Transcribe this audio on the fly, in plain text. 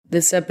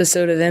This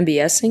episode of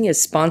MBSing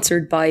is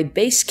sponsored by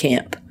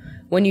Basecamp.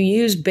 When you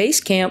use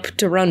Basecamp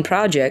to run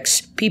projects,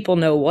 people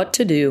know what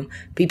to do,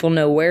 people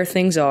know where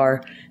things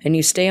are, and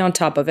you stay on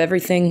top of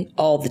everything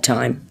all the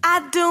time.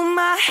 I do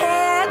my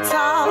hair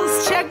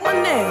toss, check my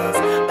nails.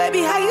 Baby,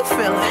 how you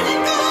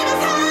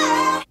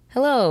feeling?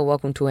 Hello,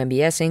 welcome to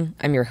MBSing.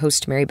 I'm your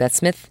host, Mary Beth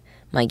Smith.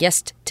 My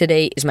guest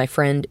today is my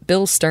friend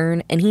Bill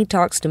Stern, and he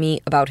talks to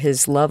me about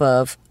his love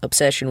of,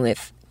 obsession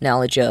with,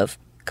 knowledge of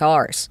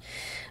cars.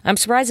 I'm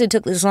surprised it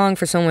took this long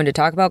for someone to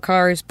talk about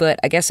cars, but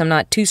I guess I'm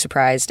not too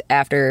surprised.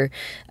 After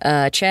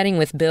chatting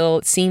with Bill,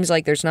 it seems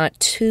like there's not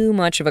too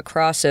much of a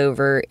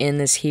crossover in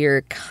this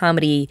here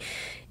comedy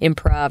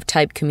improv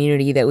type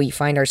community that we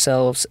find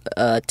ourselves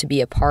to be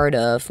a part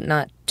of.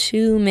 Not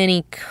too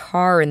many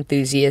car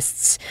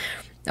enthusiasts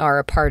are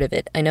a part of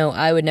it. I know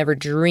I would never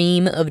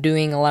dream of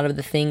doing a lot of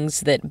the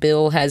things that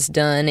Bill has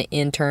done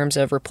in terms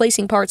of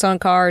replacing parts on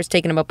cars,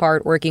 taking them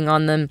apart, working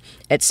on them,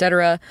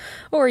 etc.,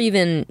 or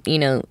even,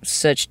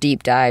 such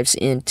deep dives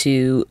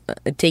into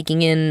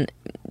taking in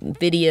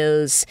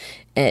videos,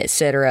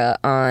 etc.,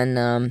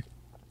 on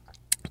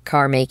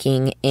car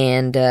making,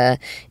 and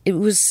it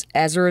was,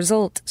 as a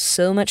result,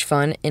 so much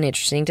fun and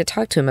interesting to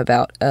talk to him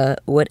about.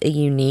 What a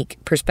unique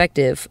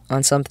perspective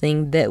on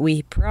something that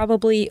we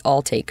probably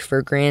all take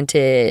for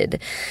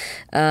granted.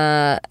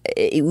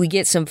 We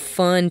get some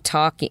fun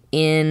talk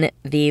in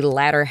the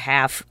latter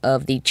half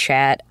of the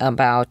chat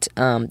about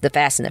the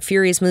Fast and the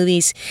Furious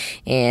movies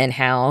and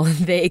how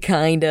they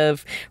kind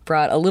of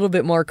brought a little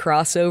bit more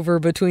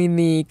crossover between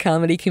the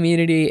comedy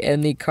community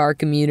and the car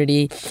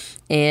community,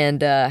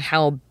 and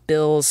how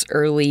Bill's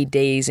early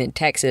days in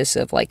Texas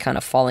of kind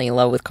of falling in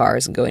love with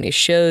cars and going to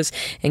shows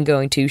and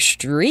going to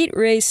street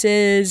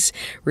races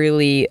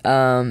really,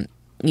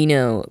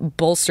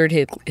 bolstered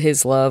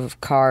his love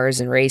of cars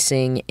and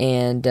racing,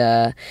 and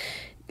as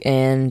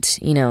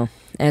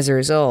a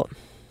result,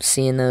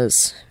 seeing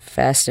those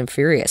Fast and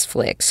Furious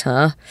flicks,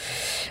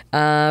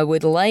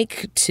 would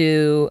like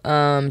to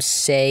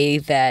say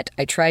that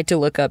I tried to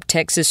look up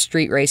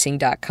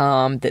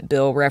TexasStreetRacing.com that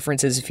Bill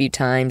references a few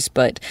times,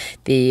 but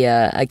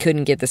I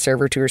couldn't get the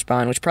server to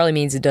respond, which probably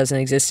means it doesn't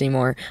exist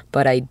anymore.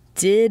 But I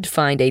did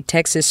find a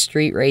Texas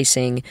Street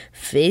Racing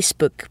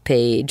Facebook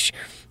page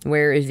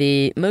where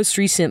the most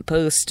recent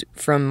post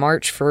from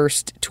March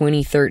 1st,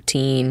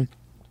 2013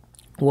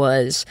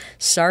 was,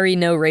 "Sorry,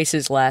 no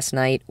races last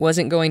night.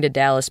 Wasn't going to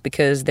Dallas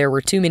because there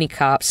were too many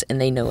cops and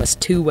they know us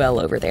too well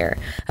over there.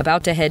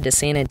 About to head to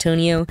San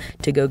Antonio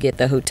to go get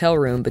the hotel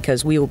room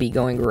because we will be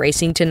going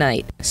racing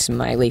tonight."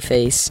 Smiley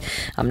face.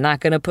 I'm not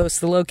going to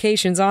post the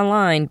locations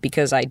online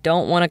because I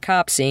don't want a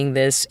cop seeing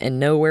this and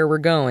know where we're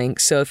going.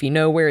 So if you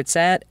know where it's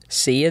at,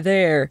 see you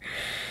there.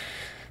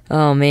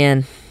 Oh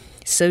man,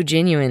 so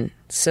genuine,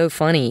 so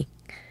funny.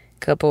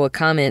 Couple of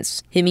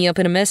comments. Hit me up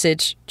in a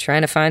message.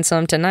 Trying to find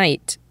some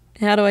tonight.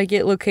 How do I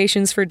get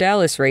locations for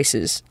Dallas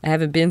races? I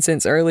haven't been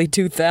since early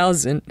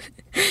 2000.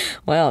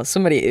 Wow,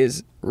 somebody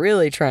is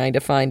really trying to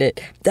find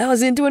it. That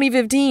was in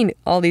 2015.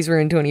 All these were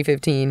in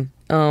 2015.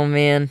 Oh,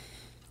 man.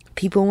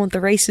 People want the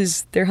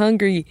races. They're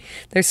hungry.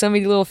 There's so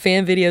many little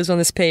fan videos on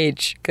this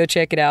page. Go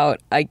check it out.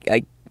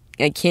 I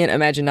can't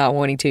imagine not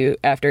wanting to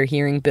after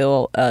hearing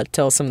Bill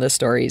tell some of the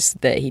stories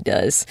that he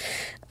does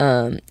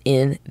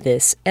in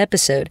this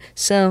episode.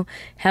 So,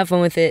 have fun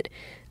with it.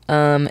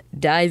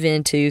 Dive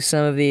into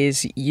some of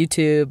these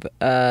YouTube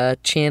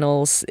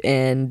channels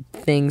and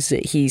things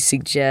that he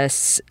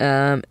suggests.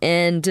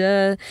 And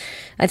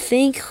I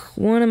think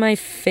one of my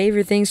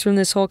favorite things from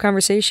this whole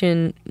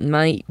conversation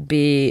might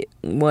be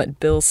what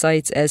Bill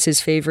cites as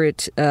his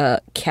favorite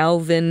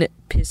Calvin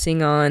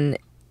pissing on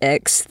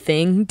X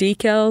thing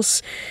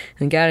decals,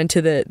 and got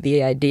into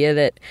the idea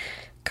that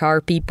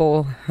car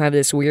people have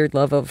this weird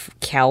love of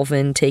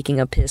Calvin taking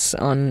a piss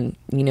on,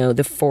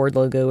 the Ford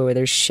logo or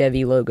their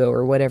Chevy logo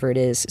or whatever it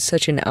is.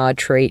 Such an odd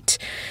trait.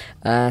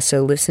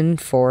 So listen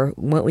for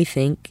what we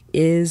think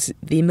is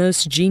the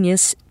most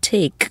genius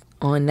take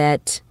on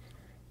that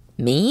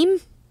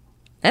meme?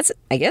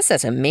 I guess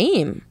that's a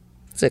meme.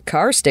 It's a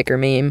car sticker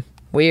meme.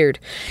 Weird.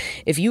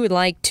 If you would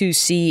like to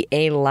see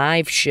a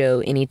live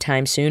show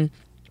anytime soon,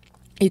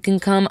 you can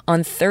come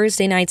on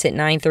Thursday nights at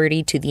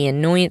 9:30 to the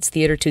Annoyance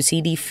Theater to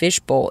see the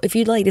Fishbowl. If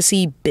you'd like to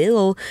see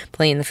Bill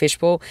play in the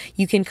Fishbowl,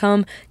 you can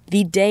come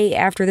the day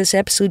after this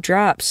episode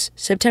drops,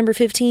 September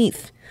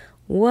 15th.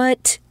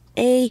 What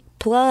a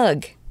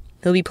plug.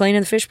 He'll be playing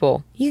in the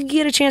Fishbowl. You can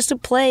get a chance to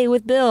play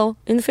with Bill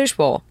in the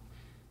Fishbowl.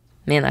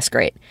 Man, that's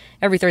great.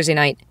 Every Thursday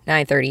night,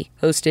 9:30,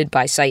 hosted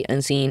by Sight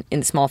Unseen in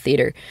the small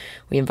theater.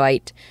 We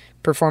invite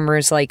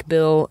performers like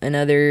Bill and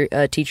other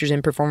teachers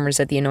and performers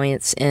at the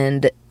Annoyance,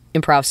 and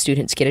improv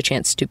students get a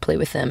chance to play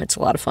with them. It's a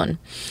lot of fun.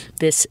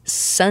 This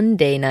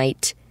Sunday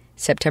night,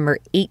 September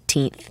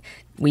 18th,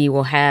 we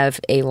will have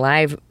a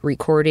live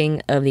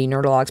recording of the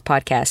Nerdologues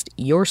podcast,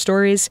 Your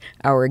Stories.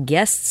 Our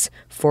guests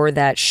for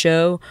that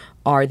show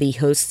are the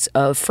hosts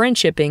of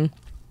Friendshipping,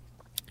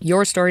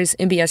 Your Stories,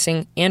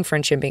 MBSing, and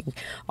Friendshipping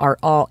are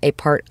all a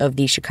part of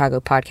the Chicago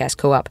Podcast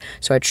Co-op,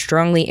 so I'd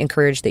strongly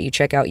encourage that you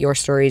check out Your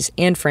Stories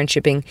and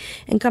Friendshipping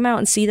and come out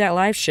and see that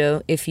live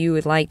show if you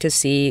would like to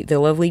see the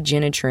lovely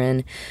Jen and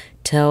Trin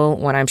tell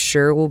what I'm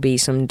sure will be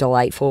some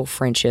delightful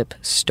friendship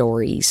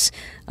stories.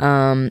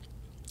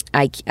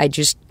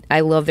 I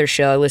love their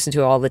show. I listen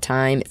to it all the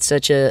time. It's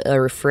such a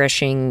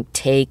refreshing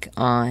take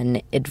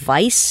on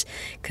advice,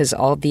 because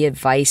all the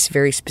advice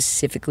very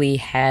specifically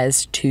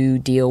has to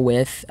deal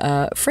with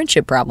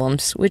friendship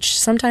problems, which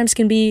sometimes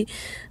can be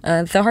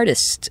the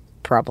hardest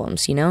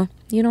problems, you know?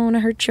 You don't want to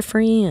hurt your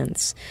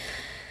friends.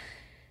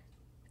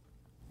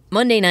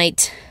 Monday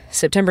night,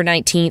 September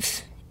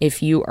 19th,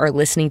 if you are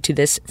listening to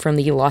this from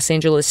the Los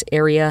Angeles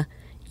area,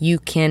 you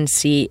can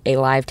see a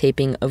live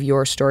taping of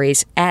Your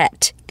Stories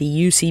at the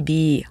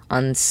UCB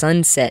on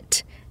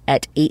Sunset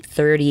at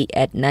 8:30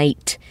 at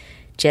night.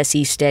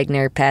 Jesse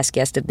Stegner, past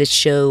guest of this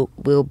show,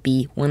 will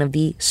be one of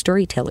the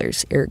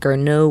storytellers. Eric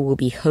Garneau will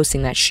be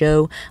hosting that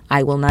show.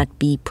 I will not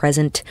be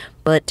present,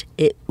 but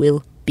it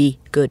will be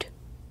good.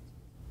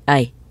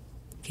 I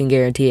can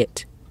guarantee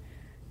it.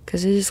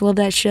 Because I just love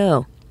that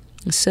show.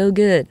 It's so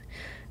good.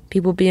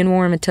 People being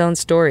warm and telling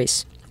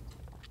stories.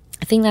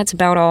 I think that's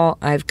about all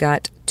I've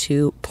got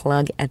to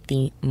plug at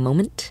the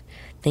moment.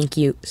 Thank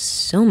you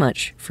so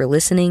much for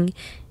listening,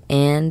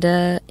 and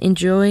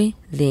enjoy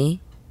the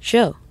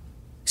show.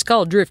 It's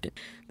called Drifting.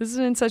 This has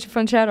been such a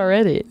fun chat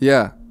already.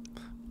 Yeah.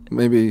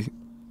 Maybe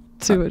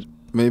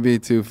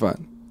too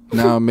fun.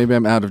 Now maybe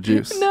I'm out of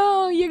juice.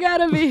 No, you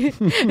gotta be.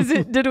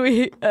 Did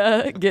we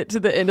get to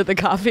the end of the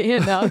coffee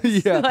and now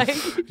it's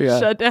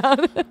shut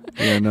down?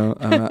 Yeah, no,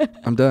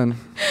 I'm done.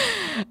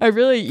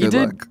 You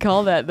did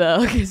call that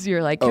though, because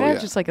you're like, can I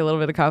have just like a little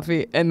bit of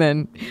coffee? And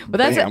then, but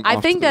that's, Bam,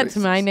 I think that's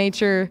races. my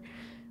nature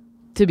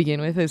to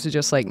begin with, is to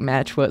just like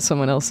match what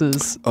someone else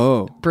is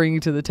bringing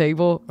to the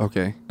table.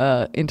 Okay.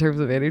 In terms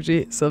of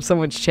energy. So if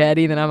someone's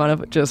chatty, then I'm going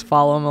to just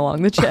follow them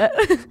along the chat.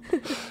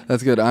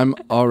 That's good. I'm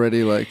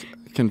already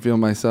can feel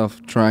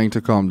myself trying to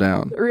calm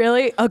down.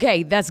 Really?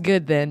 Okay, that's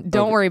good then.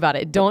 Don't worry about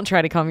it. Don't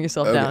try to calm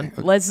yourself down.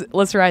 Okay.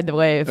 Let's ride the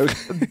wave,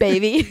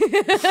 baby.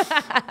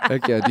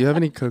 Okay, do you have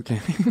any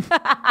cocaine?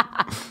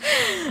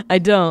 I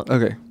don't.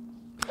 Okay.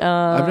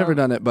 I've never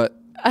done it, but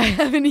I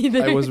haven't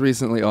either. I was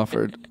recently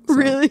offered. So,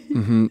 Really?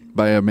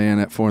 by a man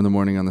at 4 a.m.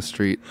 on the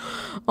street.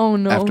 Oh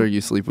no. After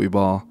You Sleep We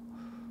Ball.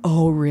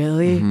 Oh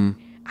really? Mm-hmm.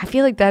 I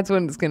feel like that's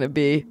what it's gonna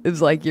be.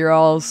 It's like you're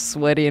all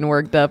sweaty and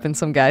worked up, and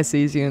some guy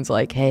sees you and is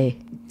like, "Hey."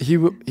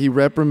 He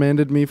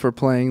reprimanded me for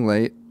playing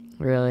late.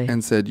 Really?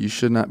 And said, "You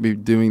should not be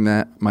doing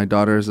that. My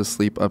daughter is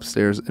asleep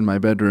upstairs in my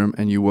bedroom,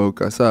 and you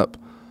woke us up.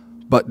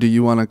 But do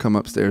you want to come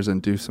upstairs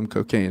and do some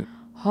cocaine?"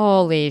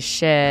 Holy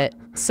shit.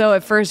 So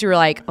at first you were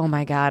like, oh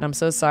my God, I'm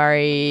so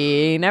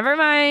sorry. Never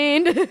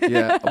mind.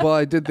 Yeah. Well,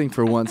 I did think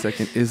for 1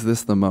 second, is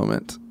this the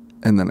moment?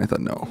 And then I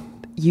thought, no.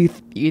 You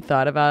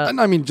thought about it?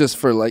 I mean, just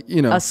for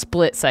a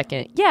split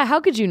second. Yeah, how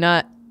could you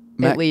not,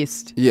 at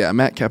least? Yeah,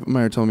 Matt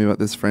Kappenmeyer told me about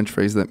this French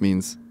phrase that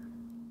means,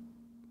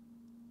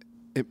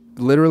 it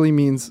literally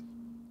means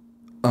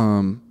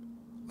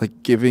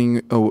like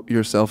giving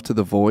yourself to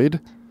the void.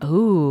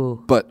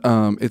 Ooh. But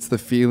it's the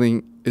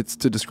feeling, it's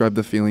to describe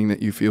the feeling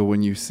that you feel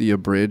when you see a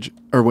bridge,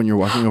 or when you're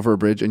walking over a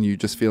bridge and you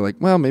just feel like,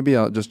 well, maybe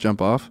I'll just jump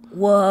off.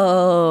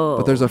 Whoa.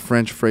 But there's a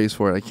French phrase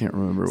for it. I can't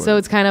remember what. So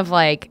it's kind of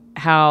like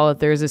how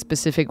there's a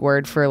specific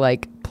word for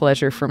like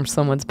pleasure from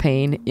someone's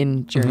pain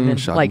in German.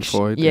 Like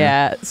Schadenfreude,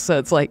 yeah. So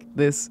it's like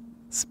this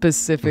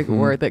specific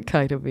word that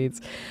kind of means.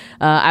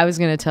 I was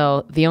going to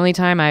tell, the only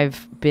time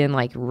I've been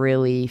like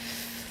really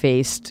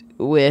faced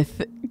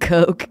with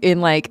coke in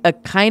like a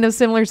kind of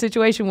similar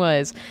situation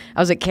was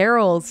I was at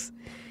Carol's,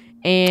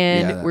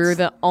 and we were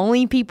the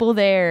only people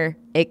there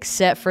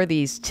except for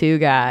these two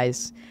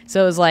guys.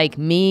 So it was like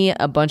me,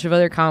 a bunch of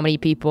other comedy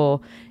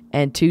people,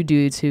 and two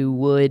dudes who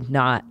would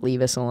not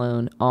leave us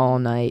alone all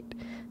night.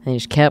 And they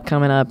just kept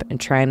coming up and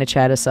trying to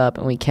chat us up,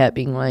 and we kept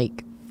being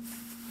like,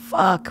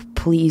 fuck,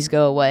 please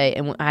go away.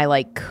 And I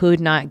like could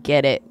not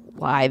get it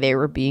why they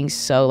were being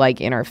so like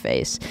in our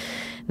face.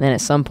 And then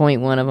at some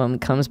point, one of them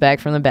comes back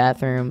from the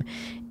bathroom,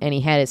 and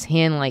he had his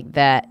hand like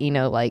that,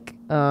 like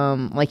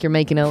you're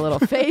making a little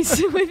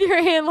face with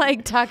your hand,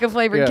 like taco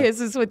flavored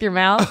kisses with your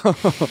mouth.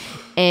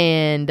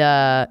 And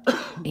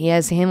he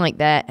has his hand like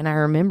that. And I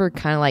remember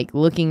kind of like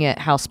looking at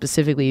how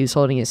specifically he was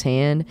holding his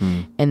hand.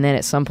 And then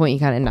at some point, he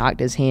kind of knocked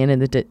his hand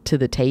to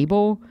the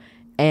table,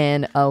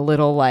 and a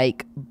little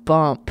like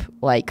bump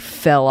like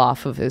fell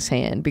off of his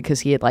hand because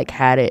he had like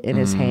had it in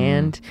his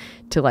hand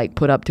to like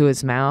put up to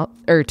his mouth,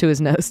 or to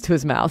his nose, to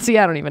his mouth. See,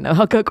 I don't even know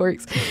how coke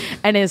works.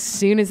 And as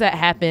soon as that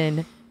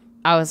happened,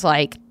 I was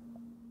like,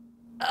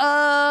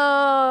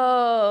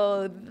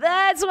 oh,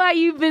 that's why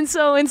you've been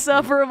so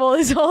insufferable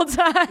this whole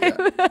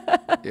time.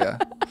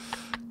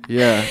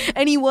 Yeah.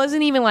 And he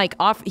wasn't even like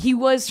off. He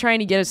was trying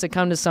to get us to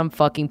come to some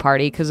fucking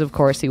party, because of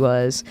course he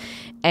was.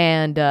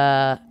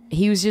 And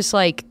he was just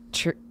like,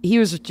 he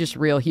was just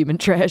real human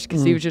trash,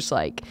 because he was just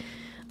like,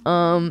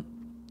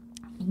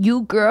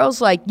 you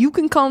girls, like, you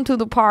can come to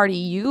the party.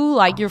 You,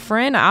 like, your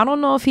friend, I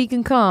don't know if he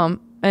can come.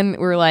 And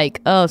we're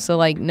like, oh, so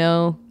like,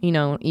 no,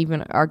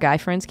 even our guy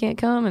friends can't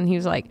come. And he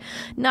was like,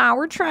 nah,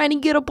 we're trying to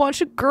get a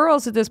bunch of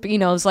girls at this. But,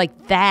 it's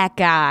like that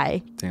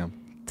guy Damn.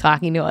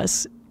 talking to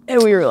us.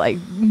 And we were like,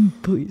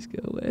 please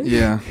go away.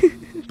 Yeah.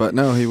 But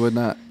no, he would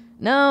not.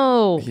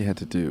 No. He had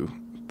to do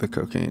the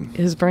cocaine.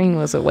 His brain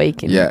was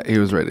awakened. Yeah, he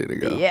was ready to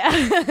go.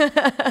 Yeah.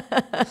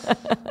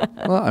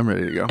 Well, I'm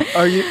ready to go.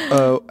 Are you,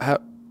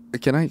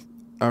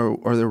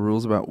 are there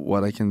rules about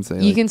what I can say?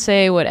 You can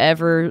say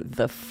whatever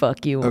the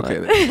fuck you want.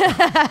 Okay.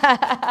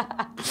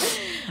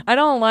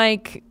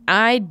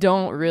 I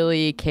don't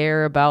really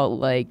care about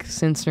like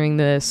censoring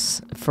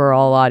this for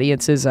all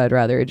audiences. I'd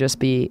rather it just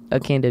be a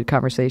candid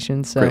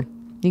conversation. So Great.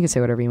 you can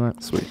say whatever you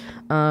want. Sweet.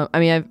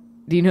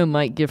 Do you know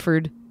Mike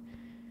Gifford?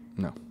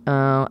 No.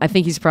 I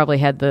think he's probably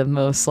had the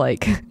most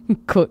like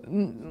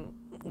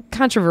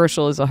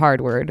controversial is a hard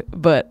word,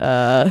 but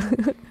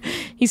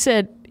he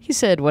said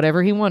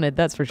whatever he wanted.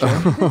 That's for sure.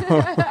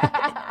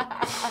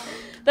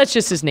 That's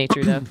just his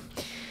nature, though.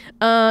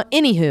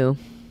 Anywho,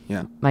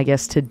 Yeah. my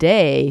guest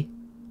today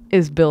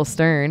is Bill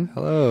Stern,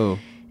 Hello.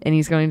 and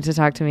he's going to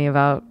talk to me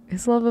about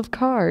his love of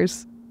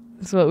cars.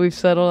 That's what we've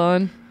settled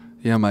on.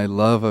 Yeah, my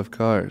love of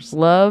cars.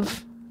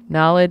 Love,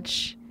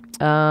 knowledge,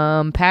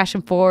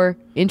 passion for,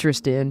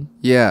 interest in.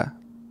 Yeah.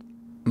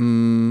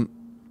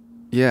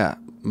 Yeah.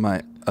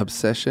 My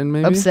obsession,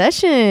 maybe?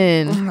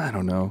 Obsession. I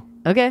don't know.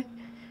 Okay.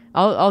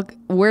 I'll.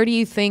 Where do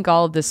you think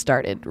all of this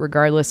started,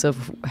 regardless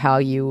of how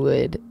you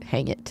would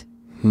hang it?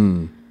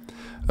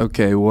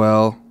 Okay,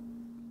 well,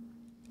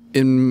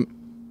 in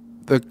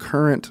the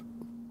current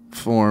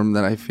form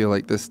that I feel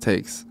like this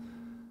takes,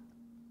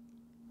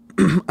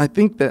 I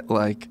think that,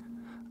 like,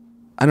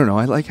 I don't know,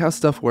 I like how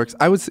stuff works.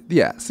 I would say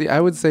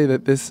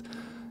that this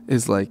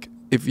is like,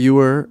 if you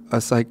were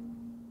a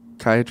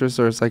psychiatrist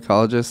or a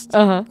psychologist,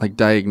 like,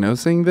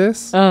 diagnosing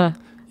this,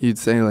 you'd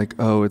say, like,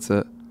 oh, it's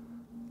a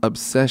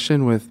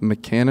obsession with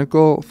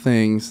mechanical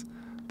things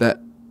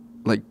that,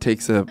 like,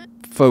 takes a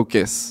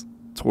focus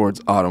towards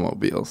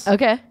automobiles.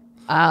 Okay.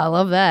 I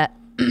love that.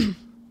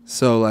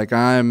 So, like,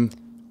 I'm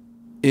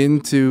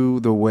into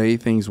the way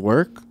things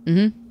work,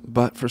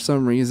 but for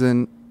some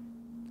reason,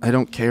 I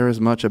don't care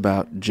as much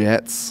about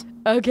jets.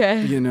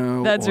 Okay.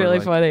 That's or, really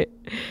like, funny.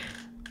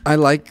 I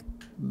like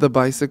the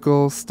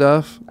bicycle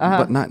stuff,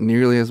 but not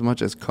nearly as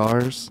much as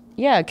cars.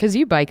 Yeah, because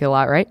you bike a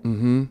lot, right?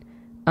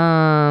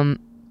 Mm-hmm.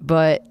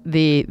 But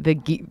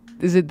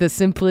is it the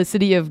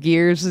simplicity of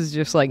gears is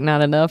just like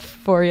not enough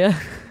for you?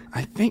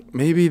 I think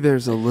maybe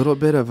there's a little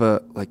bit of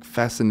a like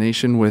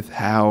fascination with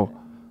how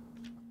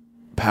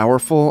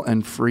powerful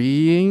and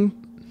freeing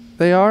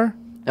they are.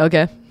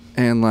 Okay.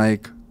 And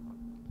like,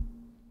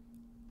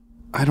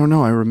 I don't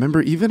know. I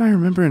remember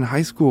in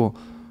high school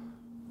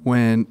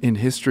when in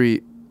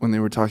history, when they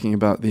were talking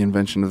about the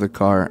invention of the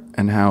car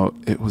and how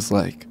it was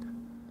like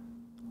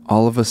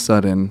all of a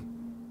sudden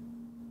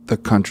the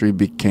country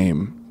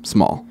became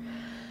small.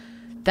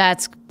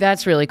 That's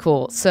really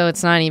cool. So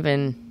it's not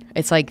even,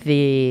 it's like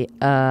the,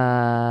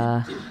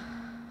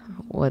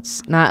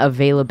 what's not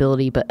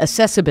availability, but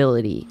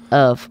accessibility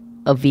of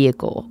a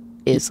vehicle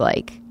is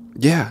like,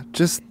 yeah,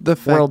 just the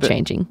fact world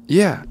changing.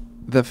 Yeah.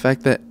 The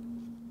fact that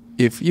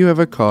if you have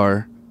a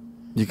car,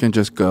 you can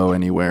just go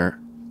anywhere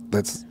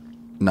that's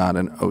not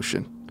an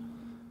ocean.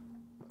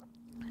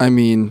 I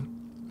mean,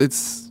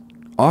 it's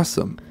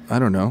awesome. I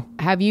don't know.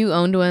 Have you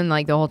owned one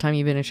like the whole time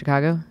you've been in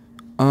Chicago?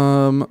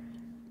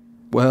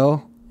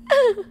 Well,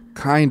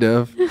 kind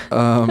of.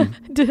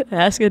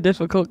 Ask a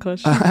difficult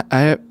question.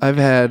 I've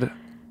had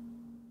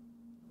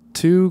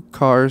 2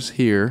 cars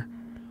here.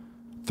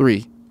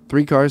 3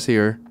 cars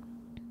here.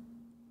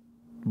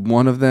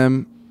 One of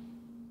them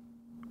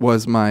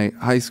was my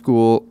high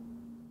school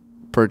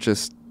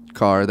purchased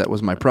car. That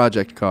was my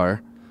project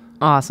car.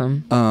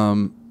 Awesome.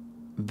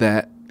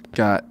 That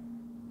got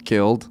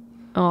killed.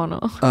 Oh no.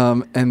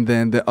 And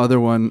then the other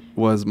one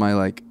was my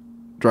like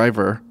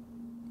driver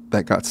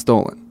that got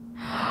stolen.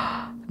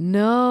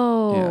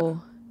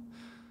 No. Yeah.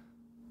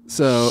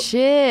 So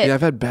shit. Yeah,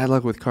 I've had bad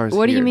luck with cars.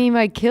 What here. do you mean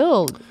by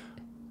killed?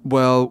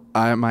 Well,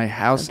 my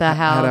house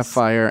had a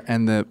fire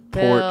and the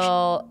porch.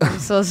 Bill, I'm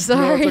so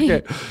sorry. No,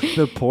 it's okay.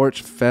 The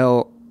porch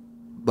fell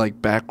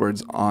like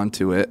backwards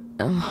onto it.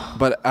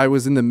 But I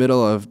was in the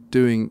middle of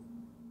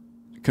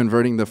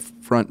converting the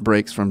front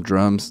brakes from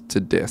drums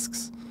to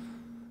discs.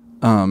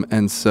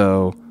 And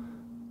so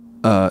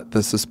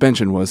the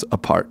suspension was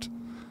apart.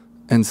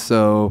 And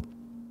so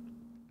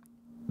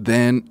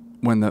then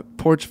when the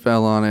porch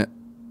fell on it,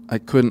 I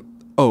couldn't.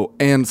 Oh,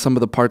 and some of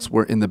the parts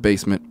were in the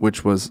basement,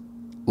 which was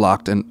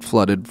locked and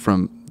flooded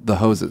from the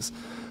hoses.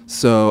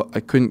 So I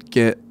couldn't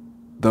get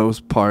those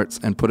parts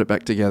and put it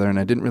back together. And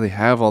I didn't really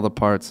have all the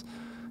parts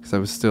because I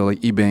was still like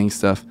eBaying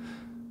stuff.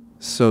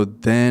 So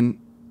then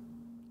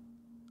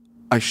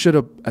I should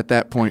have at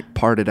that point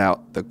parted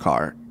out the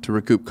car to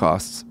recoup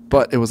costs.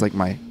 But it was like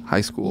my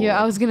high school.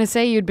 Yeah, I was gonna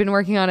say you'd been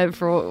working on it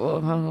for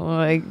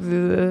like.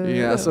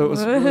 Yeah, so it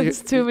was. Really,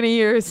 it's too many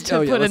years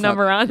to put a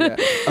number on. Yeah.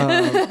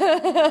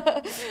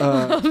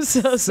 I'm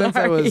so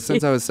sorry.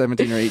 Since I was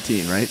 17 or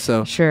 18, right?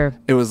 So sure,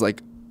 it was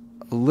like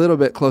a little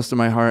bit close to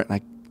my heart,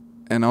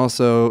 and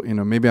also,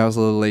 maybe I was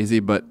a little lazy,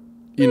 but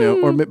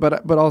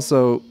but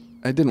also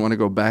I didn't want to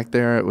go back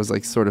there. It was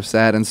like sort of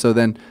sad, and so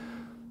then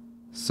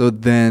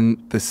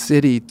the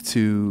city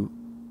to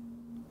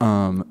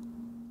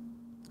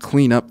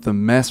clean up the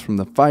mess from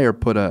the fire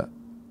put a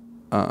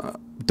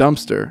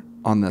dumpster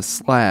on the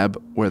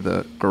slab where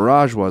the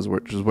garage was,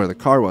 which is where the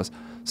car was.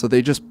 So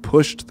they just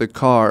pushed the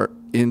car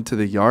into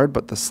the yard,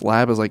 but the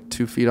slab is like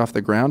 2 feet off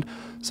the ground.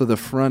 So the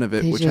front of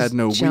it, which had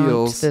no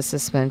wheels, the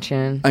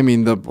suspension. I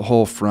mean, the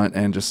whole front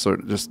end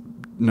just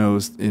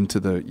nosed into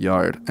the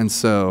yard. And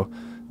so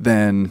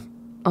then,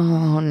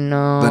 oh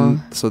no.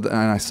 And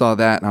I saw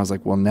that and I was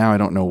like, well, now I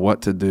don't know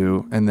what to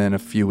do. And then a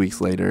few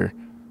weeks later,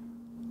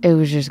 it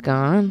was just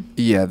gone.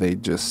 Yeah, they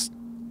just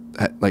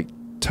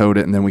towed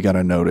it, and then we got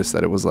a notice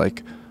that it was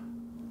like,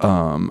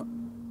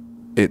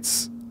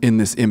 it's in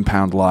this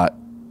impound lot.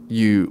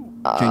 You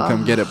can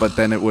come get it, but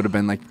then it would have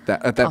been like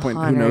that at that point.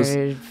 Who knows?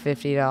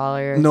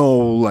 $150. No,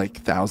 like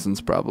thousands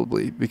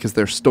probably, because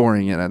they're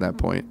storing it at that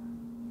point.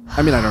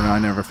 I mean, I don't know. I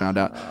never found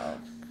out.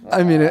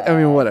 I mean,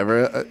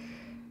 whatever.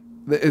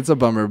 It's a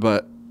bummer,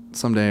 but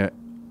someday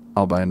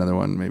I'll buy another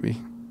one, maybe.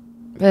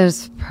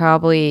 There's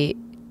probably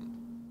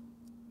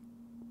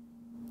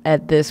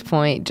at this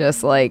point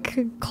just like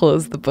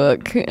close the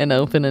book and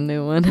open a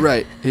new one.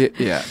 Right.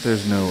 Yeah.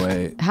 There's no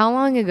way. How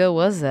long ago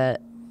was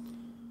that?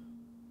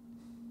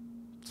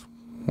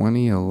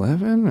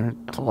 2011 or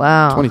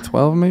wow.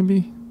 2012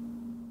 maybe.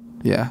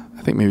 Yeah,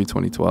 I think maybe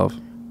 2012.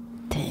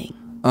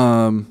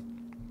 Dang.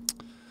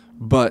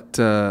 But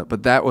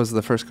that was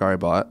the first car I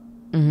bought.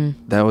 Mm-hmm.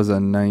 That was a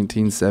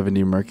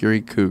 1970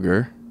 Mercury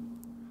Cougar,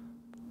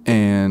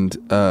 and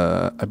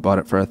I bought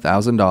it for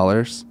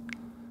 $1,000.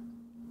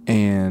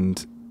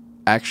 And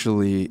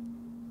actually,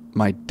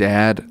 my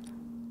dad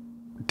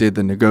did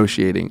the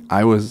negotiating.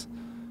 I was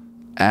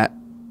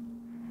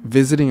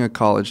visiting a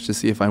college to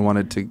see if I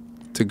wanted to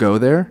go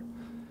there,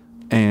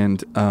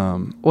 and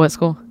what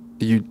school?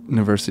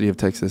 University of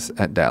Texas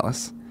at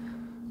Dallas,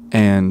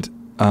 and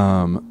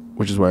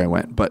which is where I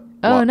went. But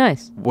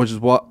nice. Which is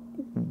what.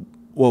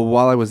 Well,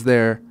 while I was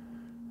there,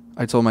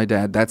 I told my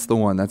dad that's the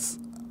one.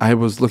 I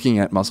was looking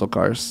at muscle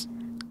cars.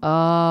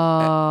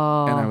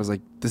 Oh. And I was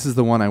like, this is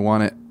the one I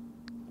want it,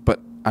 but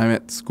I'm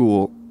at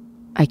school.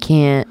 I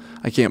can't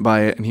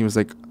buy it. And he was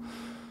like,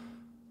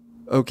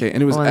 okay.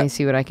 And it was. Let me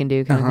see what I can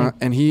do. Kind of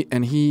thing.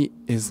 And he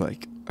is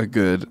like a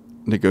good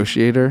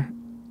negotiator,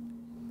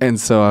 and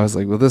so I was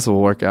like, well, this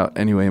will work out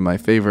anyway. My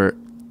favorite,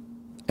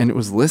 and it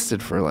was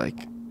listed for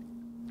like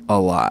a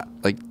lot,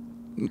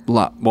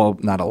 well,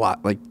 not a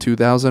lot, like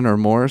 2,000 or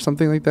more or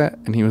something like that.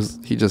 And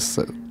he just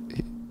said,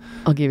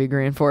 I'll give you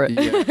 $1,000 for it.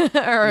 Yeah.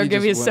 Or I'll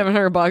give you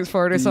 $700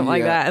 for it or something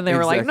like that. And they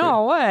were like,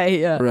 no way.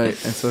 Yeah.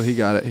 Right. And so he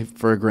got it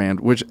for $1,000,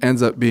 which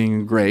ends up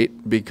being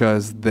great,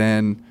 because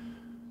then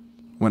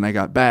when I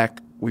got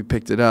back, we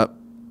picked it up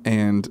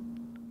and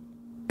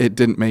it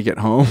didn't make it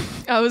home.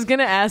 I was going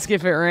to ask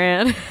if it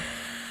ran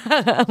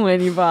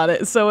when you bought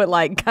it. So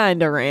it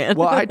kind of ran.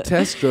 Well, I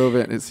test drove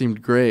it and it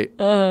seemed great.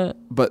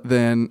 But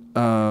then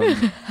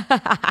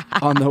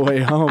on the way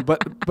home,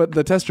 but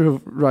the test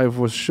drive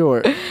was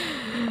short.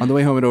 On the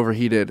way home, it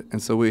overheated. And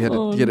so we had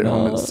to get it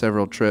home in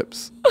several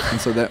trips.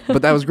 And so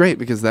but that was great,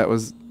 because that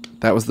was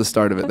the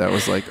start of it. That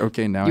was like,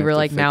 okay, now you were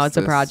like, now it's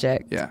this. A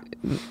project. Yeah.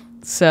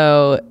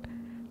 So,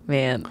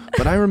 man.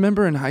 But I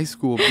remember in high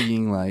school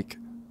being like,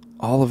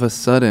 all of a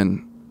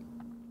sudden,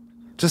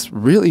 just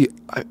really,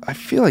 I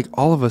feel like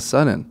all of a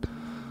sudden,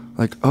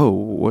 like, oh,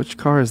 which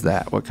car is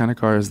that? What kind of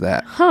car is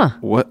that? Huh.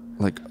 What,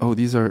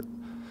 these are,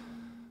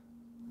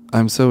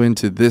 I'm so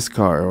into this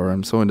car, or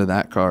I'm so into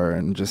that car,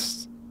 and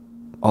just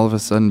all of a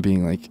sudden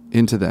being like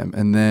into them.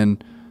 And then.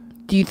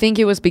 Do you think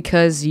it was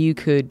because you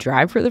could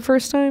drive for the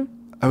first time?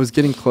 I was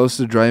getting close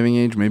to driving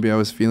age. Maybe I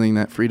was feeling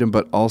that freedom,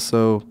 but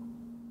also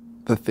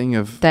the thing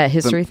of. That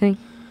history thing?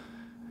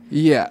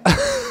 Yeah.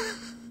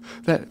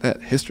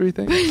 That history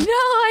thing? No,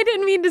 I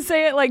didn't mean to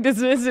say it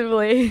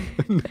dismissively.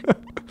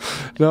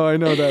 No, I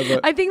know that. But.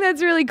 I think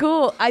that's really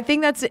cool. I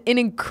think that's an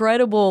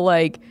incredible,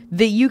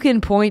 that you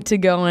can point to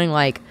going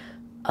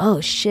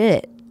oh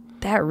shit,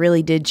 that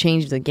really did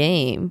change the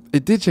game.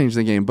 It did change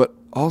the game, but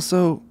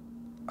also,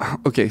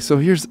 okay, so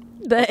here's.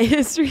 The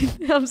history,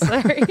 I'm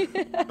sorry.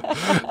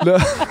 No,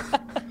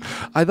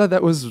 I thought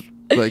that was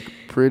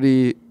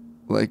pretty.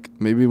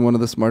 Maybe one of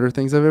the smarter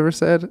things I've ever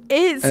said.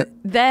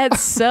 That's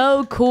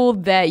so cool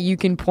that you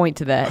can point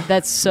to that.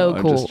 That's so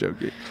cool. I'm just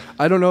joking.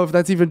 I don't know if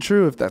that's even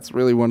true, if that's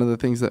really one of the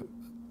things that.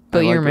 But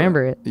you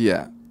remember it.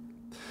 Yeah.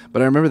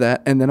 But I remember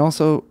that. And then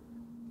also,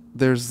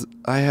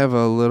 I have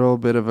a little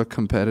bit of a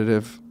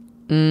competitive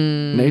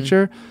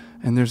nature.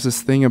 And there's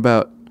this thing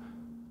about,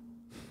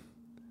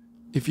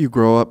 if you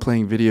grow up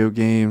playing video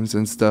games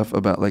and stuff,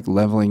 about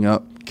leveling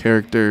up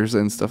characters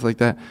and stuff like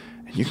that,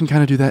 you can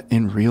kind of do that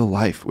in real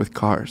life with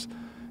cars.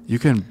 You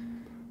can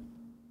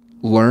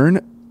learn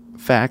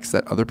facts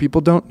that other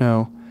people don't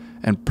know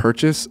and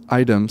purchase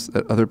items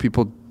that other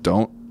people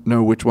don't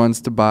know which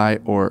ones to buy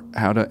or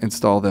how to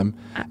install them,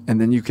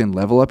 and then you can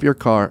level up your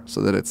car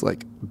so that it's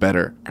like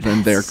better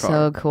than their car.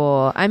 So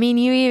cool. I mean,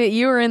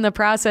 you were in the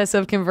process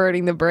of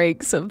converting the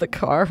brakes of the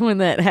car when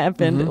that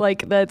happened.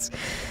 Like, that's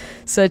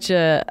such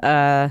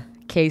a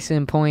case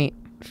in point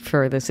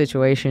for the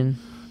situation.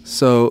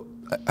 So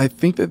I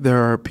think that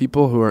there are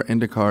people who are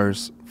into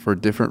cars for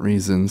different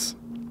reasons,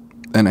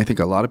 and I think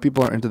a lot of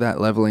people are into that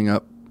leveling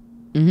up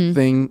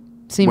thing,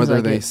 Seems whether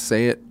like they it.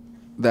 say it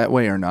that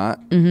way or not.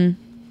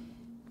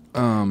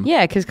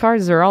 Yeah, because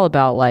cars are all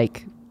about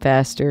like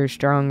faster,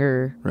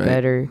 stronger, Right.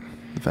 better.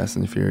 Fast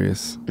and the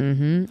Furious.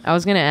 I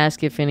was gonna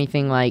ask if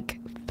anything like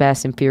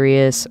Fast and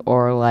Furious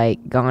or like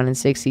Gone in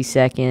 60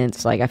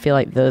 Seconds. Like, I feel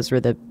like those were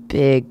the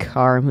big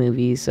car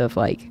movies of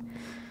like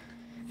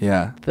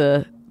Yeah.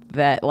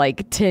 that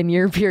like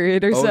 10-year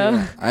period or so.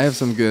 Yeah. I have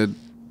some good.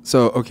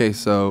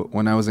 So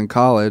when I was in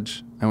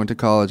college, I went to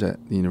college at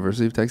the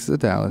University of Texas at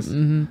Dallas.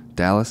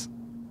 Dallas,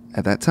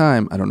 at that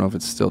time, I don't know if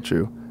it's still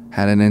true,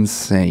 had an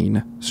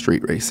insane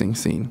street racing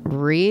scene.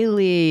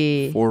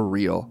 Really? For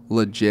real.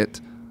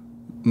 Legit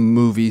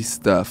movie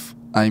stuff.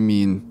 I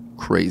mean,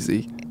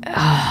 crazy.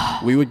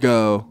 We would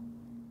go.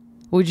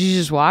 Would you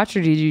just watch,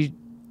 or did you?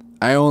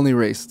 I only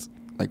raced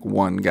like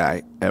one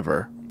guy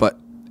ever, but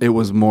it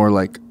was more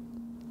like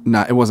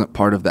it wasn't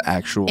part of the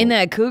actual. In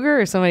that Cougar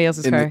or somebody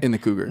else's car? In the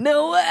Cougar.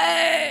 No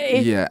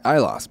way! Yeah, I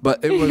lost,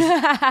 but it was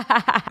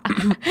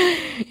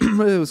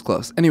it was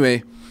close.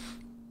 Anyway,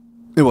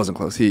 it wasn't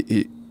close.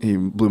 He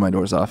blew my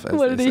doors off. As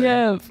What they did he say.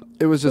 have?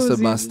 It was just What was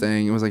a he-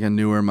 Mustang. It was like a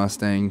newer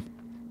Mustang.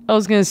 I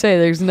was gonna say,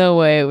 there's no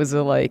way it was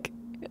a like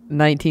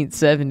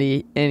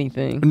 1970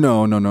 anything.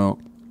 No.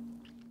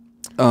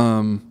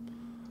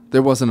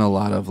 There wasn't a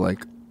lot of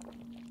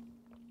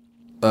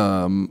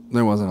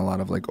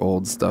like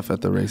old stuff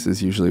at the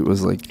races. Usually it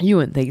was like, You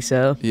wouldn't think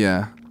so.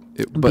 yeah.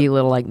 But be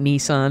little like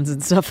Nissans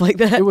and stuff like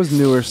that. It was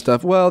newer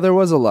stuff. Well, there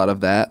was a lot of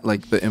that,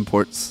 like the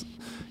imports,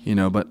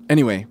 but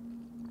anyway,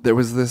 there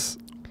was this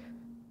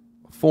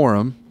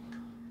forum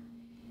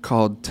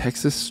called I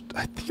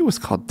think it was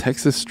called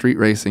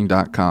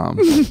TexasStreetRacing.com,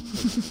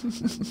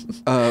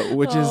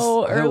 which is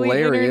early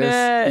hilarious.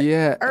 internet.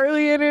 Yeah.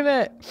 Early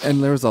internet.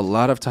 And there was a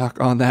lot of talk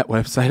on that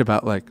website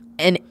about like,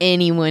 And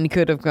anyone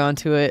could have gone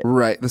to it.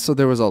 right. So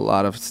there was a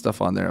lot of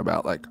stuff on there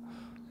about like,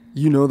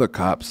 the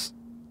cops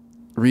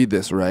read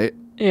this, right?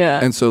 Yeah.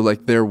 And so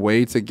like their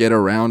way to get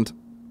around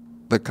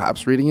the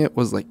cops reading it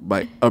was like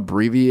by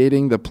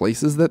abbreviating the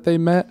places that they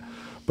met.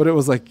 But it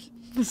was like,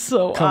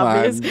 so come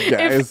obvious. on,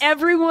 guys. If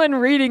everyone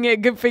reading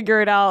it could figure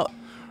it out.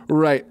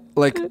 right.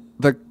 Like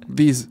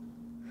these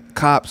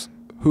cops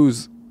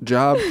whose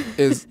job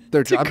is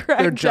their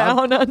crack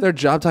down on- their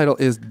job title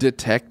is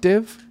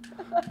detective.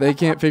 They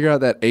can't figure out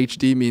that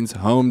HD means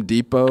Home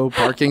Depot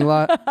parking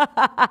lot.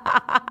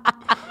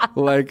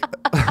 Like,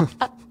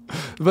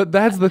 but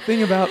that's the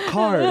thing about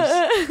cars.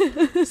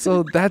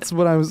 So that's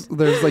what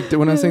there's like,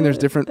 when I was saying there's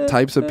different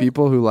types of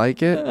people who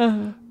like it,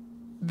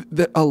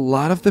 a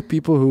lot of the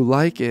people who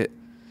like it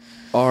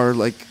are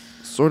like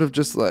sort of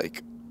just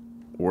like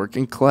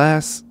working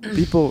class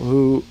people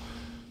who,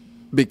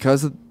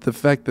 because of the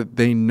fact that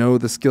they know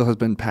the skill has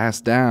been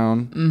passed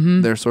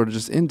down, they're sort of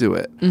just into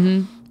it.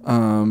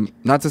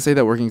 Not to say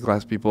that working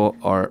class people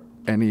are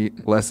any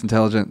less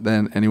intelligent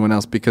than anyone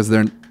else, because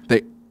they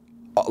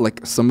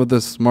like some of the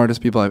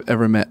smartest people I've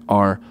ever met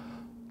are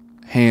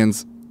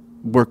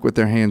work with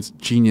their hands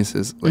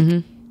geniuses,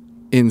 like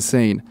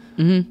insane.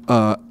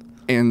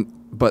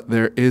 But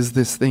there is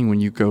this thing when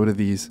you go to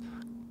these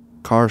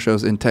car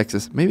shows in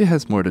Texas. Maybe it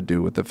has more to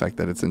do with the fact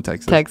that it's in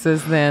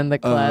Texas. Than the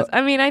class.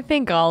 I mean, I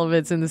think all of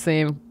it's in the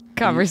same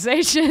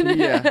conversation.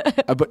 Yeah.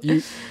 But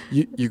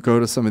you go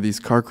to some of these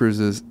car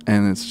cruises,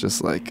 and it's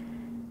just like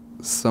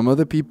some of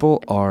the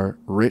people are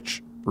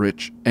rich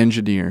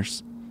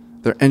engineers.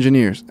 They're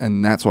engineers,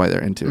 and that's why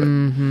they're into it.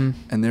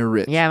 And they're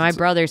rich. Yeah, my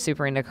brother's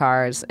super into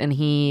cars, and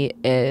he's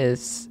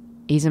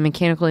a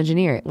mechanical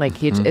engineer.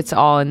 Like, it's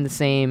all in the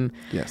same.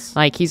 Yes.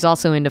 Like, he's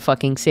also into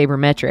fucking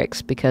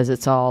sabermetrics, because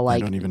it's all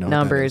like don't even know what that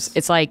numbers. is.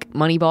 It's like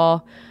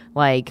Moneyball,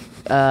 like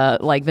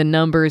the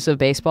numbers of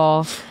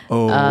baseball.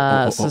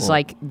 So it's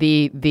like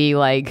the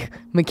like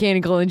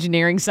mechanical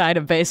engineering side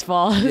of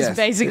baseball is Yes.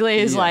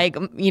 basically Yeah. like,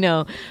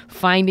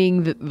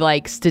 finding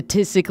like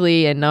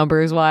statistically and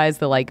numbers wise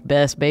the like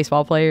best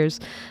baseball players.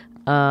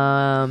 So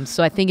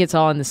I think it's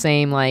all in the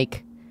same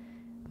like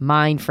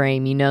mind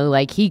frame,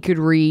 like he could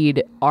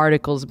read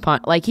articles upon,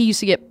 like he used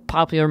to get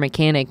Popular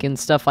Mechanic and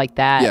stuff like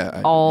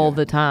that all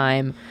the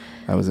time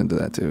I was into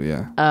that too,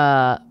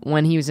 yeah.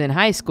 when he was in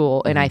high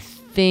school. And I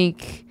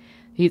think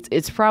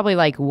it's probably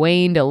like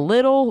waned a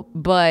little,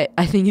 but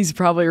I think he's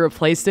probably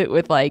replaced it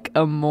with like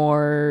a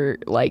more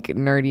like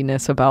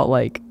nerdiness about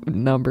like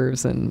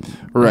numbers and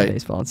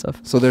baseball and stuff.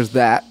 So there's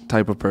that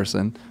type of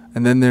person.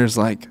 And then there's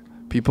like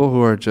people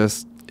who are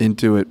just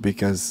into it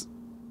because,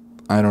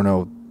 I don't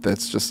know,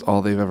 that's just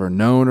all they've ever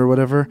known or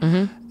whatever.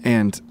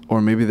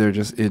 Or maybe they're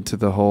just into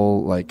the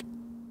whole like,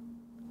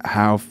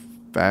 how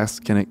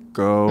fast can it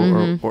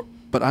go?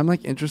 But I'm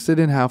like interested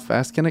in how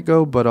fast can it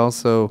go, but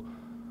also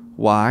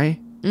why?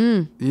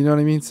 You know what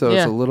I mean? So it's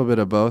Yeah. a little bit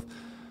of both.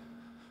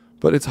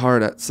 But it's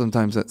hard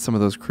sometimes at some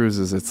of those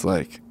cruises. It's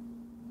like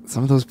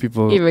some of those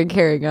people. Even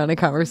carrying on a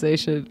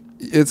conversation.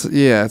 It's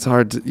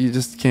hard. You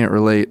just can't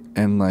relate.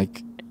 And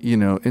like,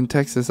 in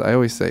Texas, I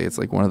always say it's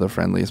like one of the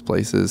friendliest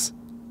places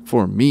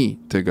for me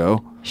to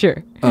go.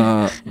 Sure.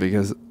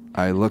 Because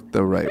I look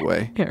the right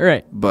way.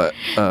 Right. But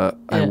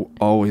I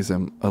always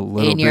am a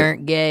little And you bit.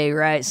 aren't gay,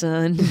 right,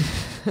 son?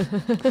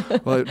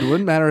 Well, it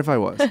wouldn't matter if I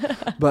was.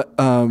 But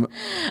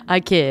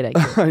I kid.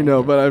 I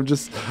know, but I'm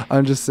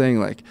just saying,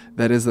 like,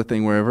 that is the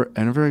thing.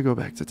 Whenever I go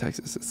back to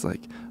Texas, it's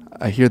like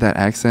I hear that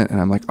accent and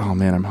I'm like, oh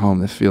man, I'm home.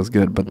 This feels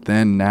good. But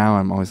then now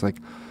I'm always like,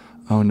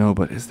 oh no,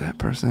 but is that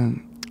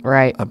person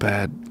Right. a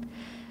bad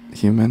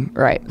human?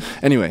 Right.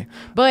 Anyway,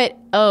 But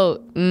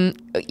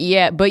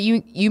yeah, but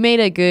you made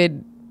a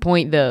good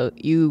point though.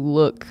 You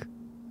look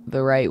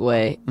the right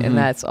way, and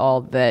that's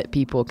all that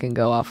people can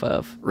go off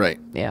of. right.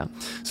 Yeah.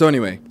 So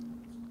anyway,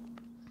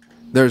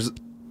 there's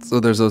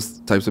those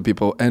types of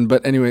people,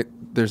 but anyway,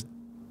 there's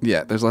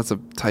lots of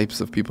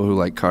types of people who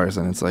like cars,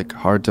 and it's like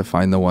hard to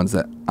find the ones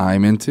that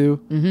I'm into.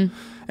 Mm-hmm.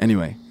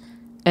 Anyway,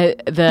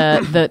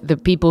 The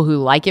people who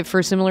like it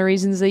for similar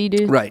reasons that you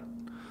do. right.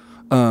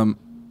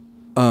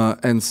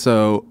 And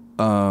so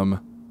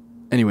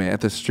anyway,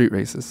 at the street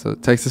races, so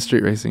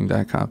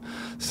TexasStreetRacing.com.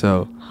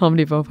 So Home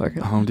Depot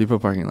parking. Home Depot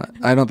parking lot.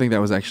 I don't think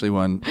that was actually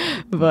one.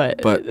 But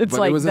it's it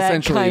like was that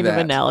essentially kind of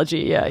that.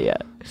 analogy. Yeah.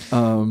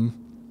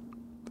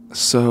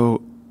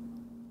 So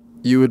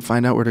you would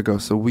find out where to go.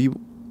 So we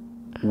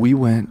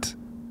went,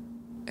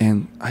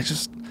 and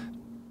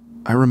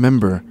I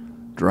remember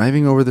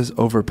driving over this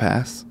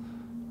overpass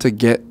to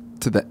get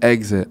to the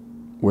exit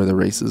where the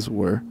races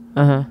were,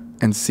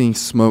 and seeing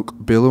smoke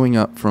billowing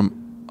up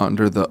from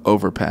under the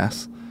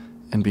overpass,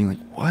 and being like,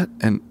 "What?"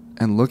 and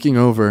looking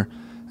over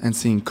and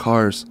seeing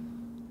cars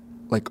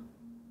like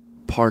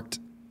parked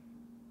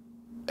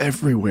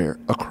everywhere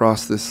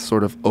across this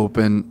sort of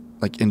open,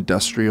 like,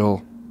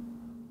 industrial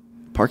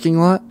parking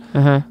lot,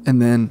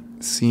 and then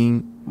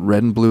seeing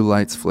red and blue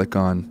lights flick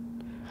on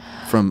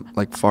from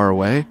like far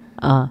away,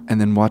 and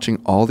then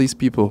watching all these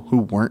people who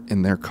weren't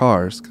in their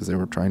cars because they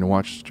were trying to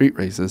watch street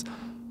races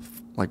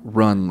like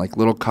run like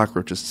little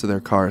cockroaches to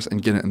their cars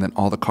and get it, and then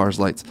all the cars'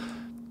 lights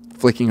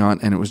flicking on,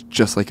 and it was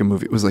just like a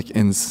movie. It was like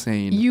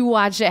insane. You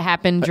watched it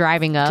happen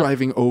driving up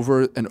Driving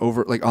over and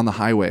over, like on the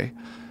highway,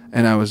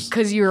 and I was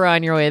because you were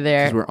on your way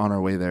there. because we're on our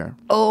way there.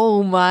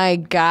 Oh my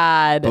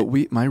God. But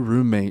my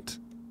roommate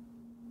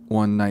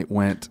one night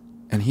went,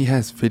 and he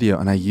has video,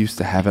 and I used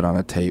to have it on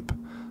a tape.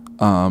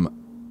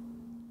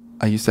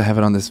 I used to have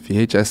it on this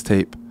VHS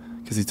tape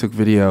because he took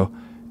video,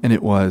 and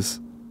it was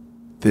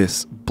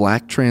this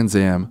black Trans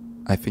Am.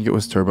 I think it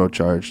was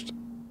turbocharged.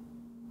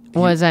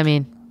 What does that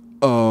mean?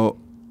 Oh,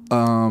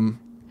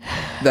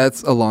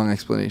 that's a long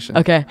explanation.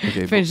 Okay.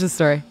 Finish the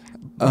story.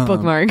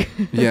 Bookmark.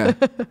 Yeah.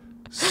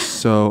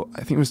 So I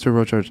think it was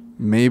turbocharged.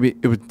 Maybe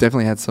it would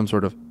definitely had some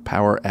sort of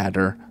power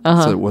adder,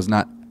 so it was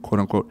not quote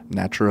unquote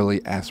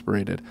naturally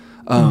aspirated.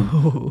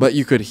 But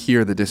you could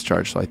hear the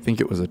discharge, so I think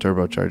it was a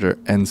turbocharger.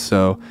 And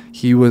so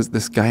he was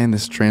this guy in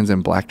this Trans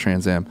Am, black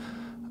Trans Am.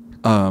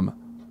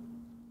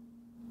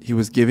 He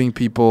was giving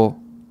people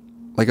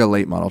like a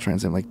late model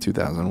Trans Am, like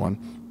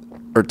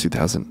 2001 or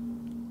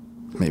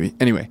 2000, maybe.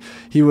 Anyway,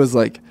 he was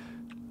like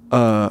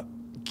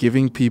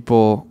giving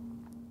people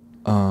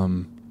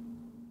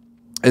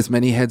as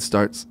many head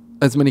starts,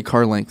 as many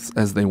car lengths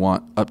as they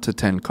want, up to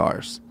 10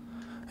 cars.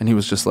 And he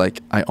was just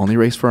like, I only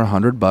race for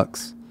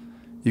 $100.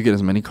 You get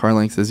as many car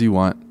lengths as you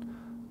want,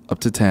 up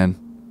to 10.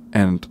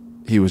 And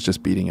he was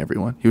just beating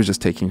everyone. He was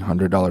just taking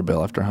 $100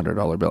 bill after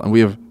 $100 bill. And we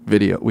had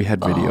video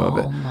of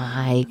it. Oh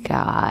my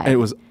God. And it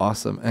was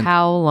awesome. And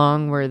How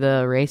long were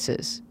the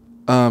races?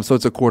 so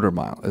it's a quarter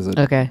mile, is it?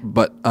 Okay.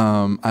 But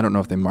I don't know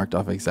if they marked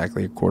off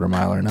exactly a quarter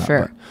mile or not.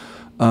 Sure.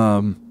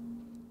 But,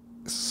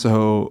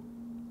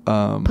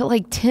 But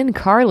like 10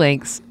 car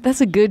lengths,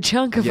 that's a good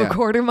chunk of yeah, a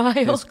quarter mile.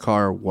 his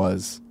car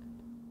was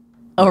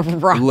A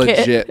rocket.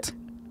 legit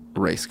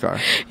race car.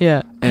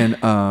 Yeah.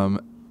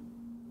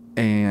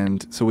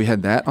 And so we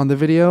had that on the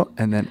video,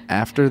 and then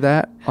after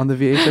that on the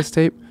VHS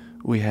tape,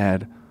 we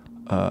had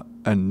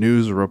a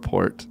news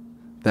report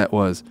that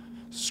was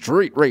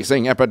street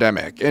racing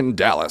epidemic in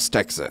Dallas,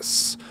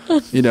 Texas.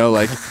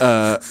 Like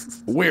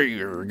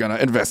we're gonna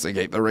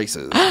investigate the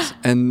races,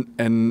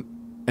 and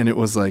it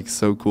was like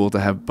so cool to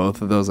have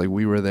both of those. Like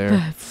we were there.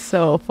 That's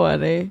so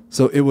funny.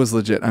 So it was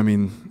legit. I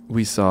mean,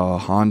 we saw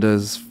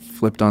Hondas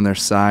flipped on their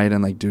side,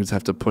 and like dudes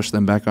have to push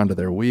them back onto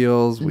their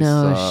wheels. We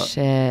saw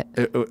Shit.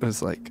 it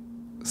was like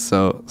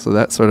so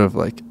that sort of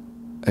like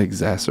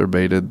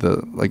exacerbated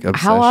the like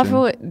obsession. How often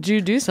would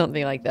you do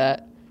something like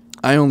that?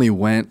 I only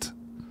went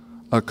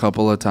a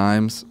couple of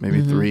times,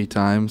 maybe 3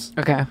 times,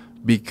 Okay.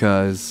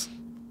 because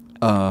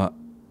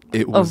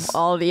it was Of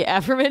all the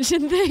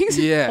aforementioned things?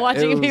 Yeah, it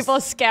Watching was-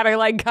 people scatter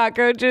like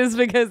cockroaches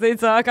because they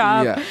saw a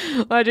cop.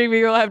 Yeah. Watching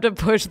people have to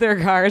push their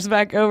cars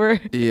back over.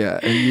 yeah,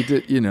 and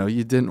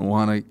you didn't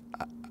want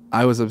to.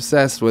 I was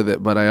obsessed with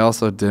it, but I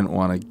also didn't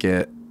want to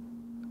get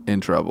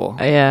in trouble.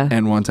 Yeah.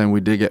 And one time we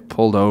did get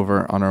pulled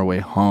over on our way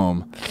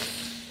home,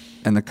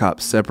 and the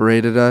cops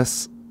separated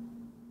us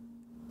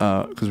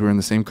because we were in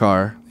the same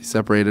car. He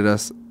separated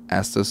us,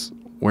 asked us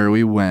where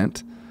we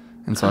went.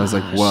 And so I was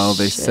like, well,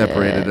 they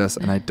separated us,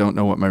 and I don't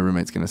know what my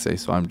roommate's going to say,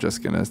 so I'm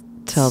just going to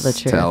Tell the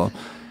truth.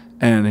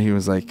 And he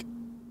was like,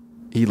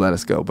 he let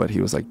us go, but he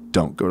was like,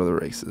 don't go to the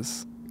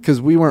races. Because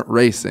we weren't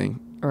racing.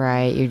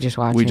 Right, you're just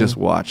watching. We just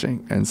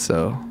watching. And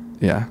so,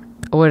 yeah.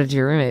 What did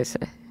your roommate say?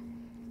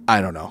 I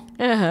don't know.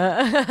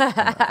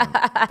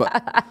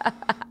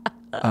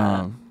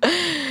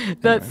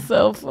 That's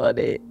so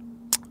funny.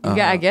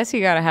 I guess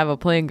you got to have a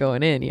plan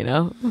going in, you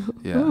know?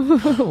 Yeah.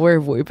 Where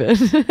have we been?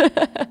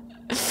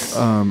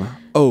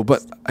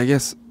 But I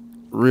guess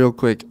real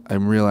quick,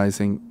 I'm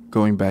realizing,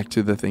 going back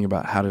to the thing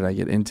about how did I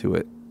get into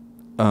it.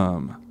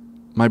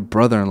 My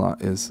brother-in-law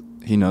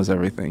he knows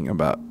everything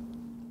about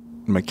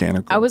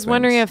mechanical I was things.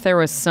 wondering if there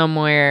was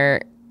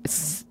somewhere,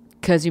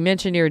 because you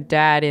mentioned your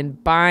dad in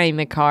buying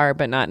the car,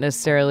 but not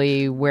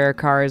necessarily where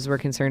cars were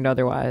concerned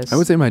otherwise. I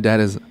would say my dad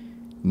is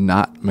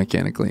not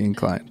mechanically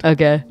inclined.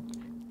 Okay.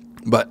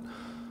 But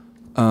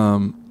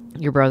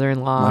Your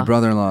brother-in-law. my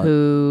brother-in-law,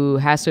 who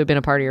has to have been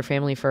a part of your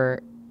family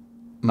for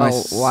a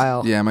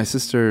while. Yeah, my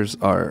sisters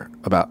are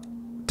about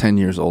 10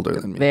 years older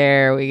than me.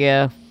 There we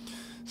go.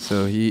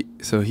 So he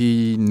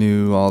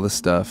knew all the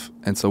stuff,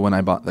 and so when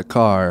I bought the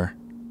car,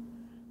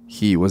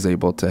 he was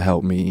able to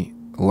help me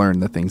learn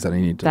the things that I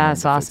need to learn.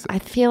 That's awesome. I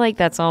feel like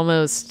that's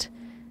almost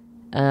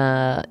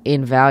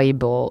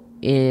invaluable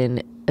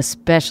in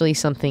especially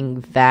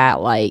something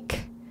that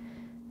like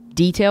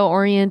detail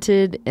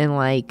oriented and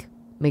like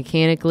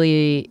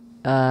mechanically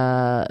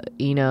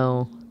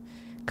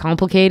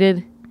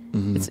complicated.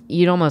 Mm-hmm.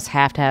 You'd almost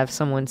have to have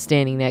someone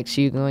standing next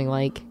to you going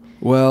like,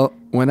 Well,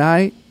 when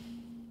I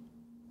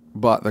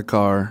bought the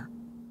car,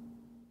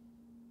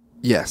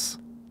 yes.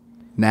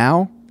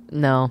 Now,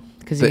 no,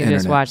 because The you can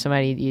just internet. watch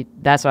somebody.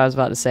 That's what I was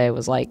about to say.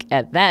 Was like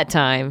at that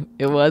time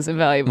it was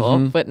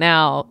invaluable, but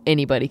now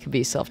anybody could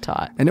be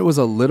self-taught. and it was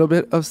a little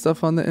bit of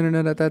stuff on the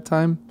internet at that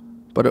time,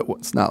 but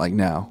it's not like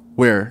now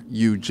where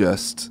you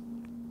just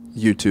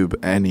YouTube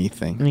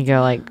anything. And you go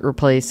like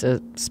replace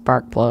a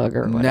spark plug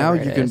or whatever. Now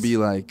it you can is. be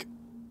like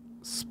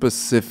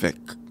specific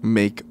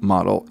make,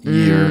 model,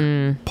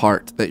 year,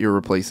 part that you're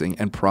replacing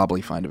and probably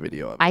find a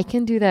video of it. I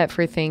can do that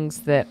for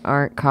things that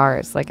aren't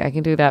cars. Like I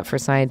can do that for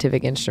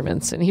scientific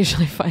instruments and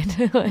usually find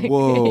it like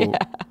Whoa. yeah.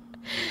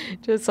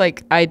 Just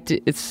like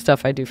it's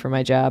stuff I do for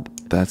my job.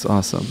 That's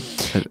awesome.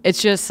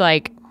 It's just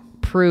like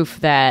proof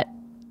that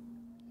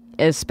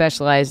as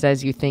specialized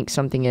as you think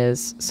something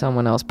is,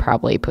 someone else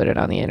probably put it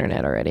on the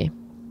internet already.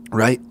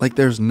 Right? Like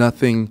there's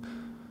nothing.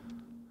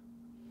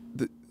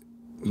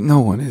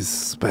 No one is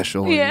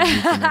special or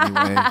unique in any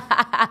way.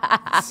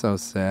 It's so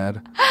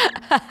sad.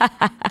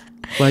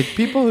 Like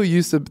people who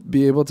used to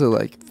be able to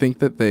like think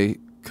that they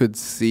could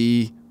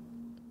see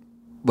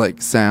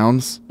like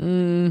sounds,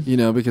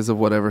 because of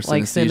whatever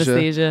Like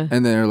synesthesia.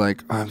 and they're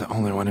like, I'm the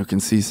only one who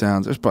can see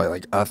sounds. There's probably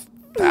like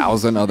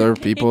 1,000 other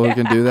people who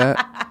can do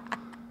that.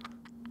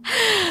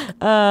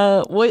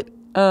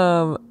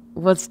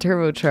 What's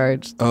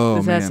turbocharged? Oh,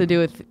 This has to man. do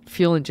with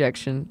fuel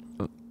injection.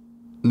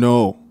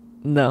 No,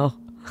 No.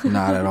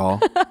 not at all.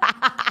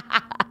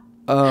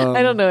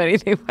 I don't know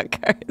anything about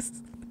cars.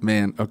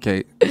 Man,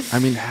 okay. I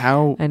mean,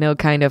 how I know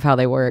kind of how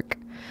they work.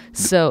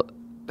 So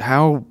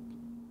detailed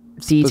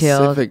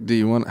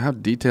detailed. how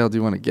detailed do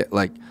you want to get?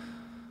 Like,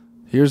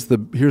 here's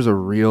a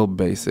real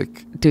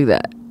basic Do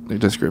that.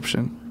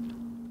 description.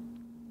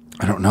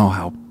 I don't know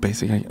how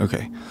basic.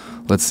 Okay,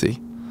 let's see.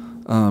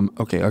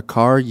 Okay, a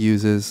car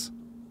uses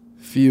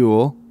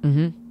fuel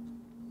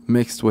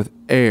mixed with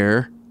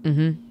air,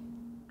 and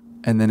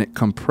then it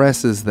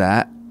compresses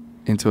that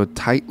into a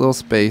tight little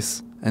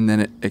space, and then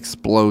it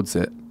explodes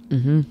it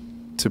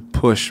to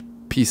push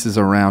pieces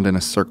around in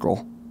a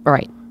circle.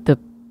 Right. The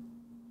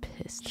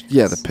pistons.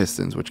 Yeah, the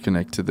pistons, which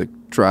connect to the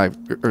drive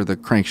or the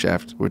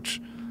crankshaft,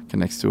 which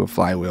connects to a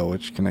flywheel,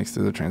 which connects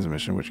to the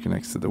transmission, which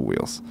connects to the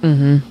wheels.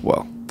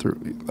 Well, through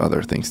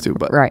other things too,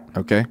 but Right.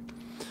 Okay.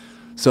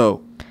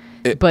 So,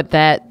 But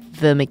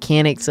the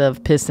mechanics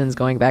of pistons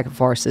going back and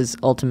forth is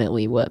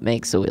ultimately what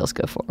makes the wheels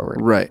go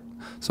forward. right.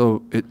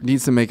 So it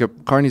needs to make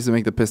car needs to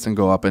make the piston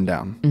go up and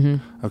down.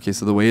 Okay,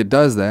 so the way it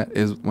does that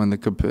is when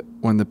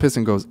the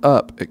piston goes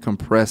up, it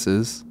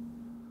compresses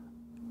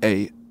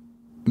a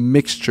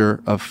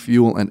mixture of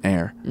fuel and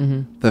air.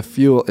 The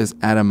fuel is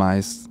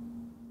atomized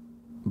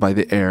by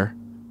the air,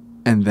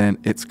 and then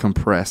it's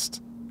compressed,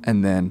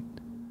 and then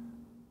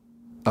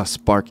a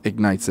spark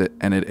ignites it,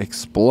 and it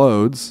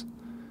explodes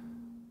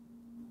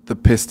the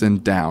piston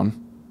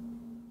down.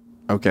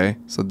 Okay,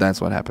 so that's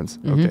what happens.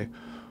 Okay,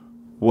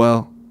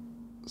 well,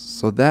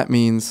 so that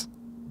means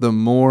the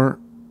more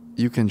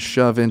you can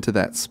shove into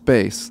that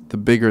space, the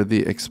bigger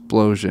the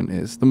explosion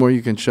is. The more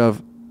you can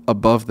shove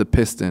above the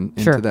piston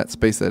into that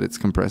space that it's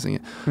compressing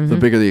it, the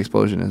bigger the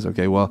explosion is.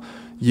 Okay, well,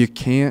 you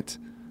can't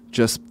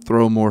just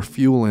throw more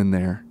fuel in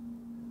there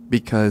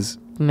because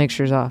The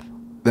mixture's off.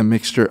 the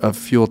mixture of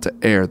fuel to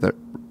air, the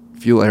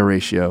fuel air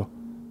ratio,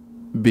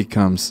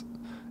 becomes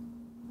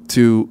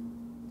too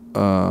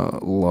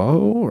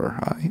low or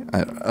high.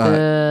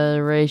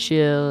 The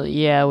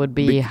ratio, would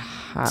be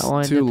high. Well,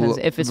 it too depends.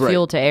 low- If it's right.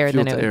 fuel to air,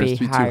 Fuel then to it air would is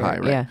be too higher. high,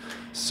 right? Yeah.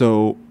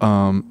 So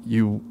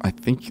I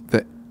think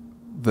that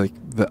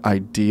the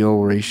ideal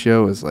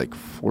ratio is like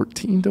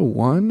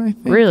 14-1. I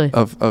think Really?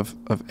 of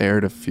air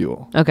to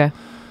fuel. Okay.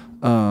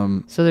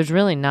 So there's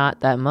really not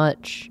that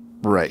much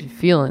Right.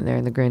 fuel in there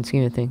in the grand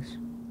scheme of things.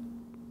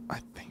 I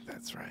think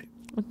that's right.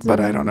 But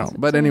I don't know.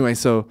 But anyway,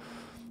 so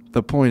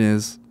the point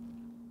is,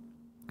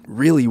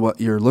 really what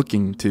you're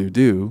looking to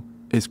do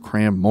is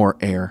cram more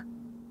air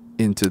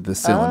into the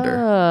cylinder.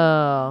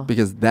 Oh.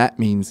 Because that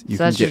means you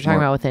So can that's what you're get talking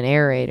more about with an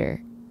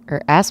aerator.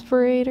 Or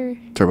aspirator?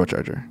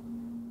 turbocharger.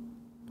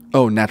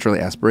 Oh, naturally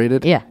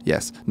aspirated? Yeah.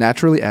 Yes.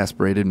 Naturally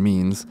aspirated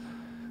means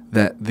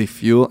that the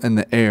fuel and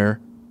the air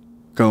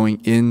going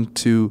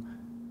into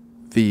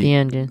The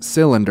engine.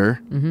 cylinder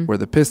Mhm. where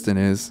the piston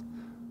is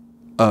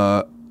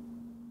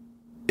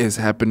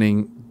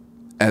happening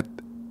at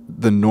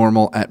the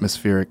normal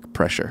atmospheric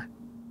pressure.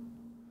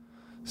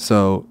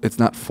 So it's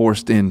not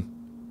forced in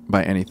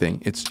by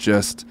anything. It's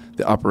just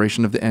the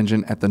operation of the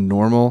engine at the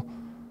normal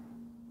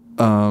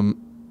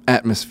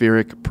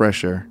atmospheric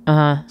pressure.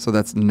 Uh-huh. So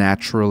that's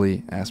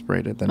naturally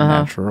aspirated, the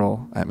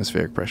natural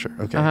atmospheric pressure.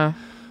 Okay. Uh-huh.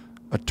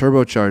 A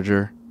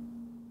turbocharger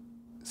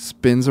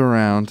spins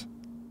around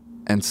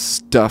and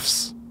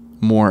stuffs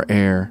more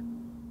air,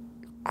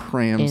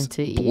 crams,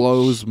 Into each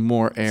blows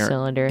more air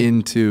cylinder.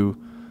 into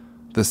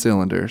the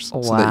cylinders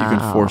so that you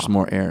can force Wow.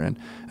 more air in.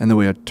 And the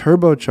way a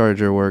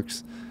turbocharger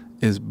works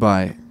is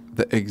by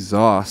the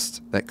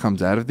exhaust that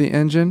comes out of the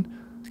engine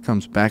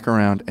comes back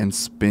around and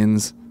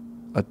spins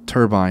a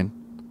turbine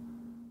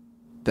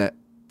that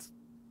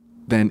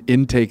then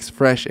intakes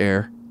fresh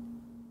air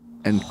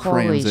and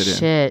crams Holy it in.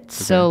 shit.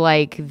 So Okay.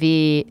 like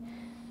the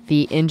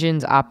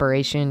engine's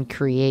operation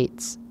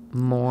creates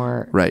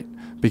more. Right.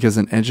 Because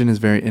an engine is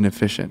very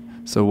inefficient.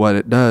 So what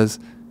it does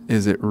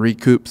is it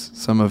recoups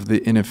some of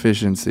the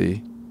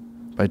inefficiency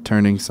by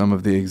turning some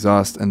of the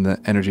exhaust and the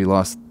energy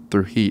lost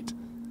through heat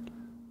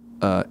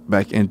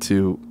back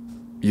into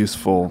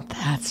useful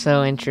That's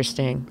so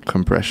interesting.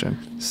 compression.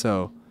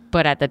 So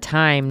But at the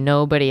time,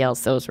 nobody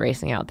else that was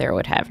racing out there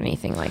would have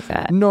anything like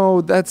that.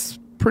 no, that's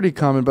pretty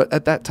common. But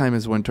at that time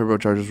is when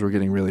turbochargers were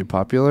getting really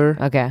popular.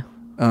 Okay.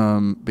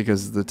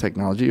 Because the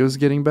technology was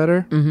getting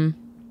better. Mm-hmm.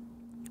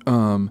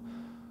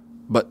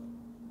 But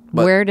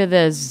Where do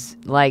those,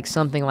 like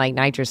something like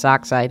nitrous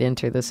oxide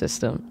enter the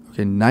system?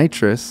 okay,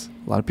 nitrous.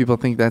 A lot of people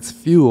think that's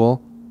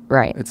fuel.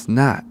 Right. It's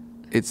not.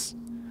 It's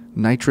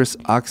nitrous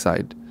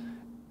oxide,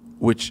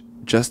 which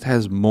just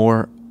has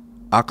more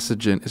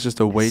oxygen. It's just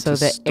a way so to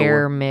the store.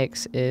 air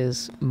mix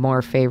is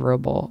more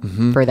favorable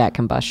Mhm. for that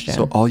combustion.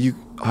 So all you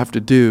have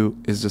to do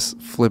is just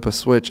flip a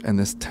switch, and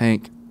this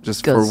tank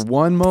just Goes for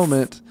one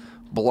moment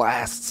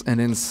blasts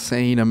an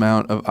insane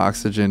amount of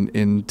oxygen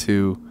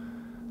into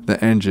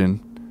the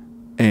engine,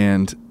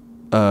 and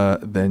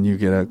then you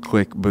get a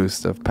quick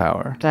boost of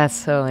power. That's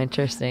so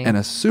interesting. And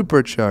a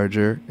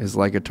supercharger is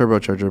like a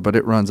turbocharger, but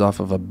it runs off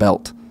of a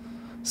belt.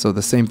 So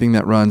the same thing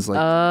that runs like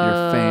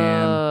your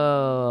fan,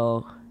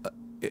 Oh.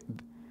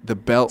 the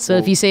belt. So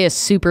if you say a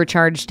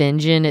supercharged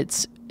engine,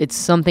 it's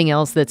something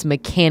else that's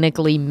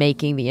mechanically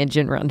making the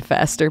engine run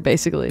faster,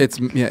 basically.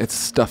 it's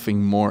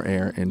stuffing more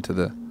air into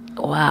the.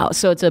 Wow.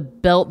 So it's a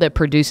belt that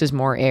produces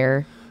more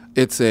air.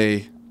 It's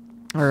a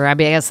Or I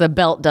guess the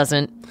belt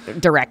doesn't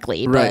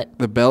directly, right.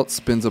 The belt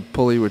spins a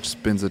pulley, which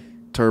spins a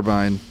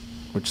turbine,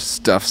 which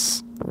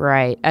stuffs. but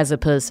right, as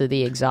opposed to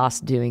the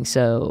exhaust doing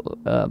so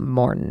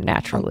more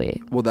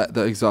naturally Well, that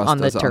the exhaust on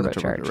the does it on the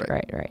turbocharger.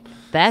 turbocharger, Right.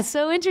 That's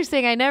so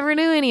interesting. I never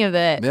knew any of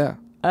that. Yeah.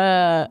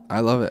 I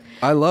love it.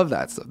 I love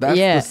that stuff. That's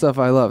Yeah. the stuff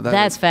I love.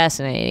 That's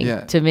fascinating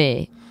Yeah. to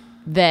me.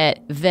 That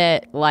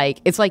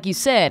like it's like you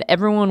said,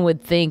 everyone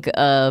would think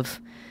of,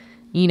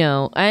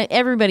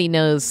 everybody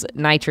knows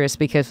nitrous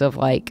because of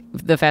like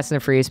the Fast and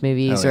the Furious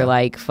movies Oh, yeah. or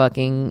like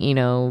fucking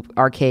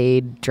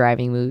arcade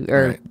driving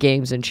or Right.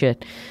 games and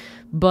shit.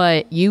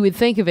 But you would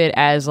think of it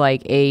as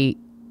like a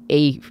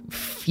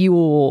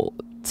fuel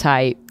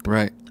type,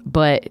 right.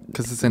 but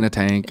Because it's in a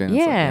tank and it's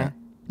like, yeah,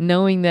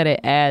 knowing that it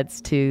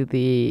adds to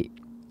the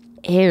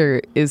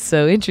air is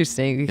so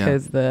interesting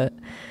because the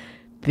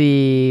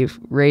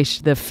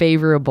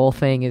favorable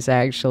thing is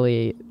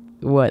actually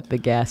what the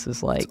gas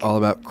is like. It's all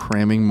about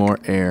cramming more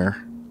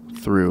air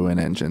through an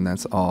engine.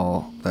 That's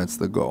all. That's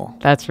the goal.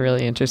 That's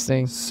really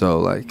interesting. So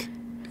like,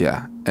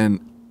 yeah. And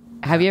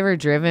Have you ever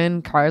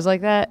driven cars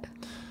like that?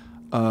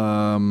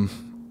 no,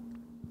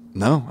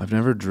 I've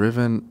never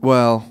driven.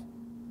 Well,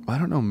 I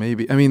don't know.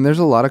 Maybe. I mean, there's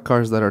a lot of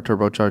cars that are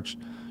turbocharged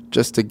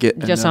just to get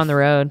Just enough, on the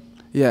road?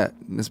 Yeah,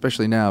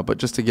 especially now, but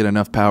just to get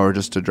enough power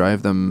just to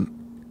drive them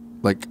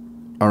like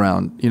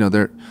around.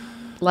 They're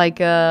Like,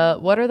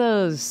 what are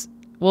those?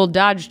 Well,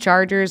 Dodge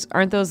Chargers,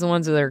 aren't those the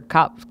ones that are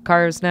cop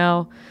cars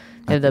now?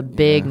 They have the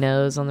big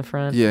nose on the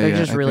front. Yeah, They're yeah,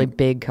 just I really think-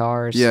 big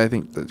cars. yeah. I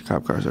think the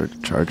cop cars are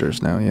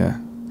Chargers now. Yeah,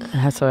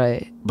 That's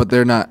what but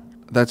they're not.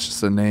 That's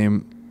just a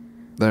name.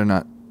 They're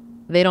not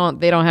They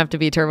don't have to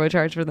be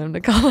turbocharged for them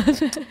to call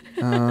it.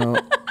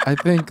 I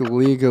think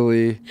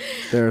legally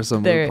there are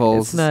some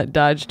loopholes. It's not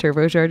Dodge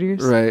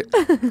turbochargers. Right.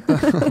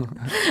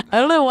 I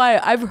don't know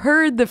why. I've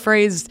heard the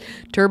phrase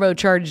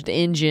turbocharged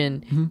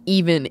engine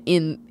even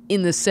in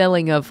the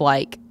selling of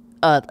like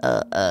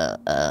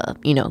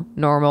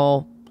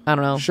normal, I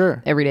don't know,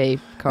 Sure. everyday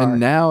car. And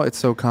now it's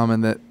so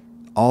common that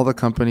all the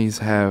companies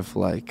have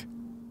like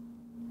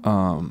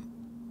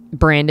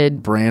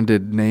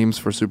branded names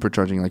for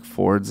supercharging. Like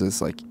Ford's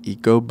is like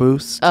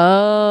EcoBoost.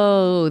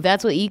 Oh,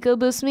 that's what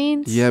EcoBoost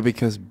means? Yeah,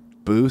 because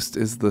boost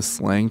is the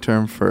slang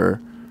term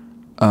for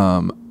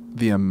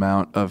the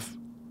amount of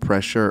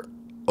pressure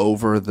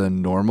over the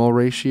normal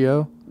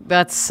ratio.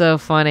 That's so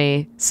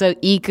funny. So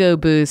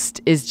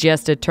EcoBoost is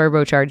just a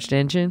turbocharged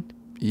engine?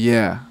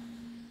 Yeah.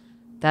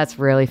 That's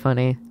really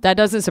funny. That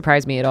doesn't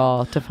surprise me at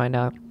all to find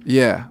out.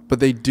 Yeah, but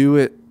they do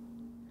it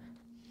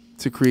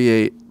to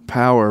create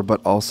power,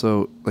 but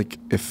also like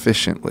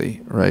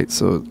efficiently, right?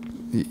 So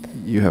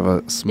you have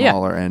a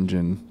smaller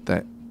engine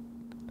that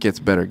gets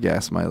better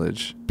gas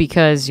mileage.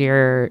 Because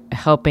you're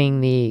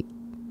helping the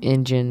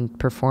engine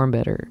perform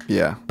better.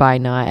 Yeah. By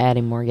not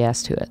adding more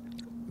gas to it.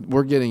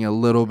 We're getting a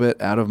little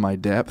bit out of my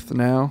depth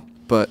now,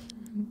 but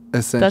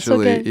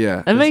essentially, that's okay.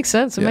 Yeah. It makes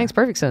sense. It yeah. makes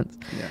perfect sense.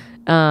 Yeah.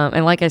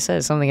 And like I said,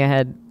 it's something I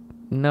had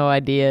no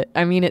idea.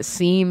 I mean, it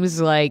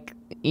seems like,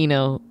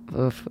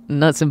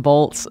 nuts and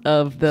bolts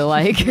of the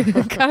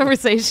like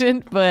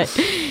conversation, but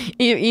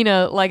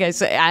like I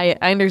said, I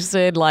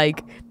understood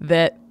like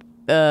that,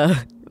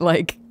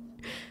 like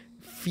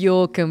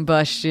fuel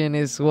combustion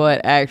is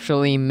what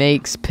actually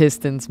makes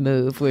pistons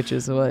move, which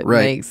is what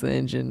makes the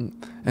engine.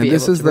 And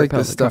this is like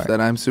the stuff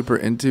that I'm super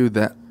into,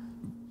 that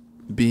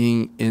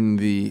being in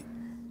the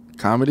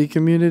comedy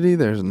community,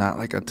 there's not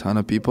like a ton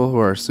of people who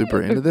are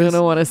super into this. I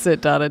don't want to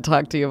sit down and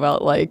talk to you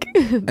about like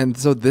and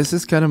so this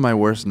is kind of my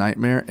worst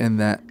nightmare, in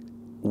that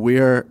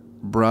we're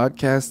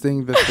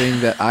broadcasting the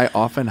thing that I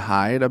often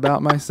hide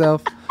about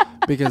myself,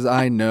 because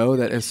I know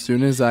that as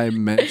soon as I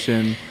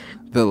mention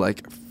the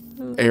like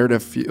air to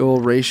fuel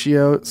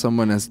ratio,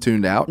 someone has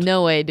tuned out.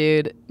 No way,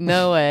 dude.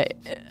 No way.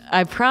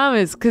 I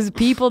promise, because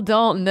people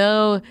don't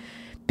know.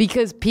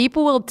 Because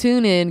people will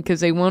tune in because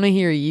they want to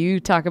hear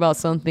you talk about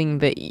something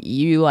that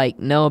you like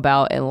know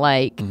about and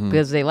like,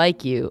 because they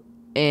like you,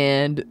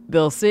 and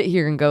they'll sit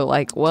here and go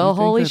like, "Well,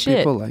 holy shit,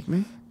 people like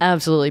me."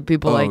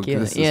 People like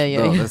you.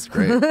 Yeah. That's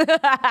great.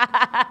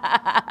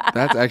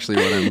 That's actually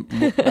what I'm.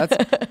 That's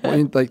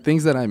like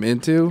things that I'm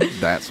into.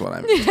 That's what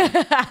I'm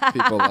into.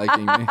 People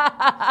liking me.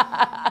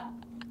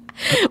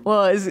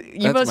 Well,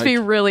 you must be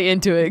really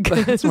into it.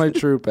 That's my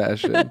true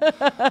passion.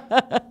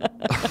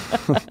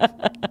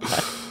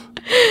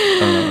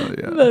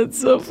 Yeah. That's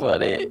so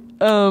funny.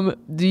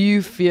 Do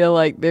you feel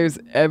like you've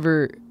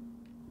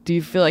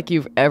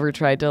ever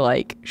tried to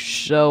like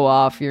show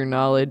off your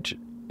knowledge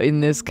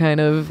in this kind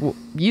of,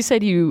 you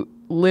said you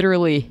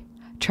literally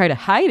try to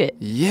hide it.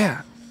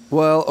 Yeah.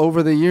 Well,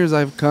 over the years,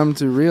 I've come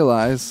to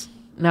realize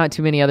not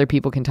too many other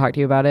people can talk to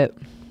you about it.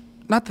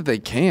 Not that they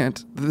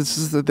can't. This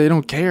is that they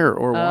don't care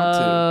or want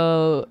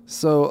to.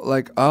 So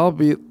like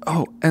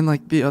and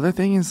like the other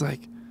thing is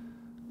like,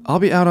 I'll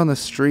be out on the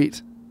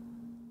street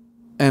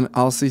and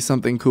I'll see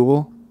something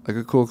cool, like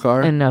a cool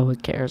car. And no one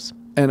cares.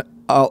 And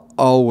I'll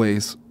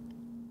always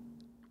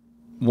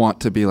want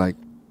to be like,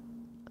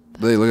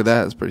 hey, look at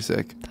that, it's pretty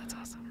sick. That's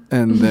awesome.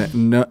 And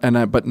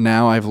but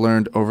now I've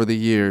learned over the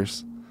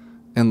years,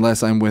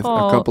 unless I'm with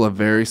a couple of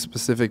very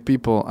specific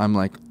people, I'm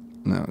like,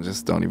 no,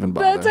 just don't even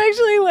bother. That's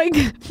actually like,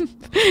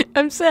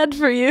 I'm sad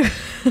for you.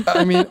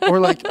 I mean,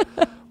 or like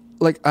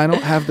I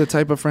don't have the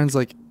type of friends,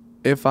 like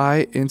if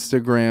I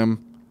Instagram,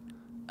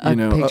 a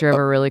picture of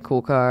a really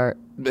cool car,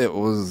 it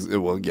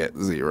will get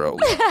 0.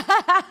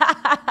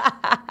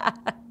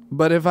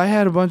 But if I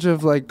had a bunch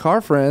of like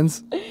car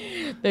friends,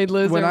 they'd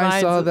lose when their I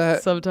minds saw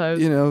that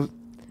sometimes.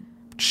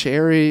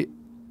 cherry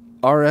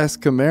RS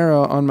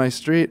Camaro on my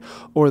street,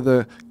 or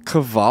the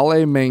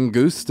Cavalli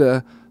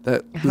Mangusta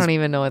that I don't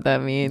even know what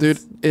that means. Dude,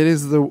 it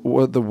is the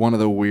one of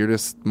the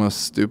weirdest,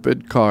 most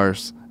stupid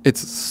cars.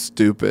 It's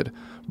stupid,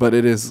 but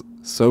it is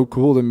so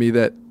cool to me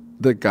that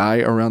the guy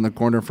around the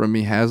corner from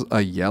me has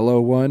a yellow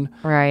one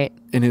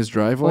in his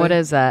driveway. What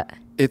is that?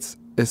 It's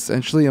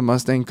essentially a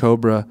Mustang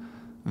Cobra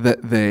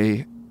that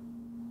they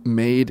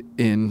made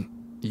in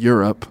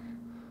Europe.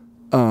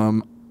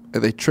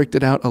 They tricked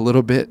it out a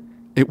little bit.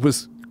 It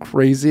was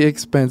crazy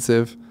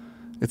expensive.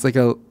 I think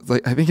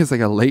it's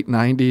like a late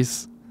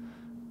 90s,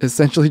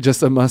 essentially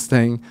just a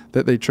Mustang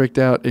that they tricked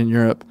out in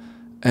Europe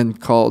and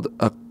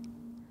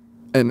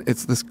and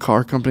it's this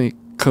car company,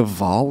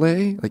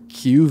 Cavalli, like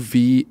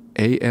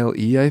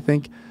Qvale, I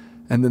think.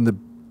 And then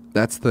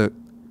that's the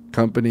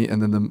company,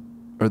 and then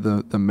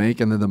the make,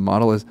 and then the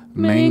model is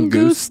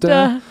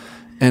Mangusta.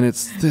 And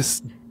it's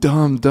this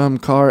dumb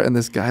car, and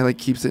this guy like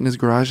keeps it in his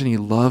garage and he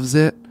loves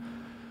it.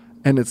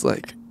 And it's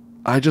like,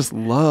 I just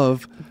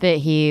love that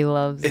he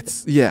loves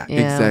it. Yeah,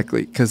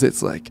 exactly. Because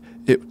it's like,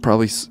 it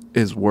probably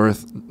is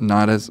worth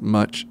not as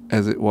much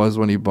as it was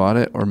when he bought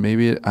it, or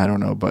maybe I don't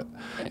know, but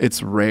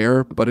it's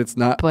rare, but it's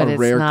not a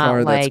rare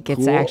car like that's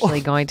it's cool.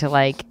 actually going to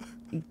like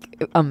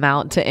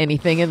amount to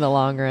anything in the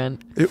long run.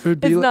 It would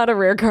be It's like, not a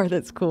rare car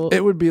that's cool. it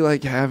would be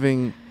like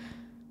having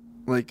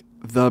like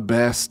the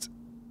best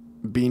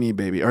Beanie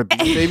Baby. Are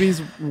Beanie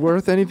Babies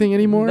worth anything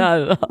anymore?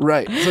 Not at all.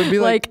 Right. So it'd be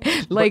like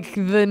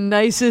the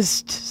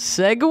nicest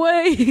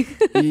Segway.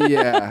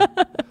 yeah,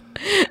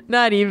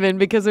 Not even,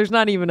 because there's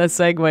not even a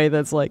Segway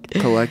that's like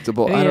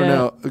collectible. I don't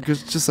know,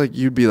 because just like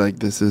you'd be like,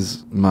 this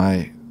is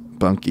my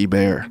Bunky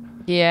Bear.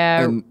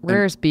 Yeah, And-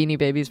 rarest Beanie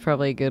Baby is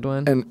probably a good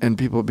one. And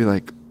people would be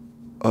like,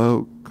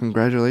 oh,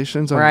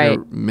 congratulations on Right.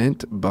 your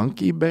mint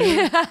Bunky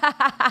Bear.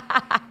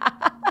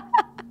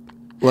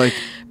 Like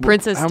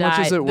Princess how Di, much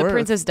is it the worth?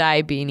 Princess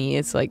Di beanie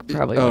is like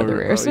probably one of the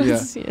rarest yeah.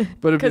 ones. Yeah.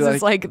 But it'd be Because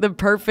it's like the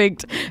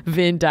perfect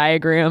Venn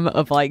diagram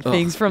of like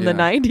things from the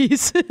yeah.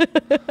 90s.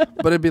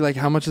 But it'd be like,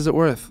 how much is it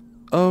worth?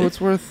 Oh,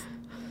 it's worth,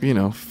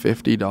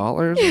 $50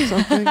 or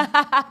something.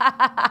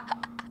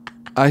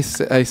 I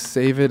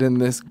save it in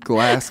this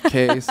glass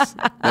case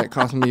that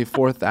cost me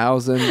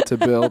 $4,000 to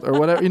build or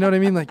whatever. You know what I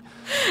mean? Like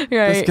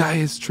this Right. guy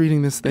is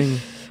treating this thing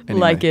anyway.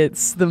 Like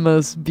it's the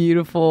most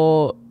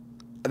beautiful.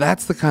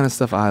 That's the kind of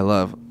stuff I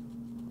love.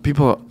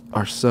 People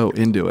are so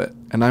into it,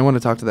 and I want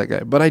to talk to that guy.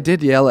 But I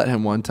did yell at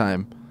him one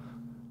time.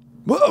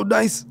 Whoa,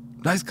 nice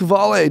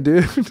Cavalli,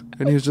 dude.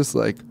 And he was just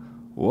like,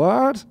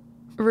 what?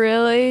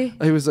 Really?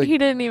 He was like, He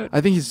didn't even. I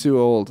think he's too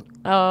old.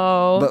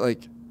 Oh. But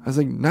like, I was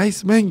like,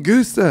 nice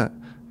Mangusta.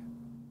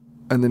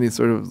 And then he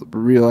sort of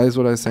realized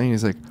what I was saying.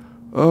 He's like,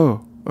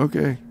 oh,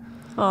 okay.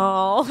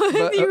 Oh.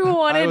 But, You I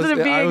wanted was-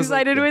 to be I was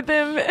like, excited with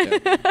him.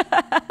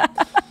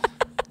 Yeah.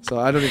 So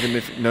I don't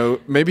even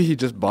know. Maybe he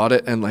just bought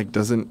it and like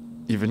doesn't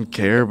even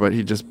care, but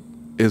he just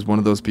is one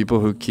of those people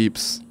who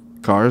keeps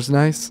cars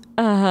nice.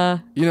 Uh-huh.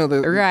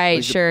 Right,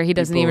 like sure. He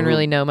doesn't people even who-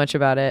 really know much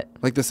about it.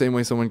 Like the same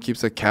way someone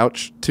keeps a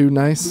couch too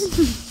nice.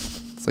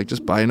 It's like,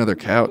 just buy another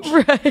couch.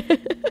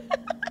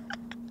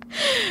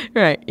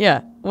 Right,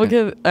 yeah.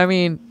 Well, I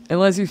mean,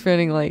 unless you're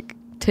spending like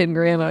 10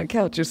 grand on a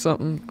couch or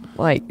something,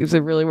 like, is it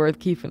really worth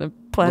keeping a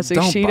plastic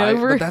Well, don't sheet buy it,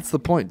 over? but that's the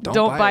point.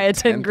 Don't buy a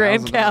 10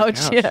 grand $10,000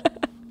 couch. Yeah.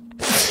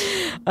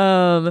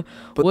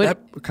 But What-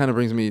 that kind of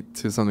brings me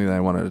to something that I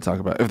wanted to talk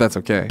about, if that's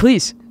okay.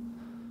 Please.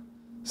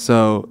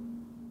 So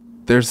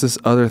there's this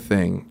other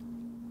thing.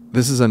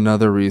 This is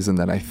another reason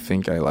that I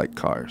think I like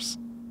cars.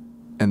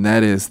 And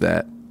that is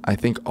that I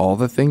think all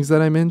the things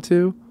that I'm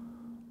into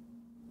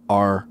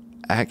are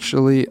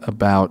actually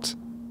about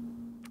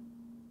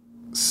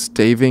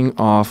staving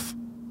off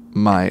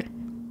my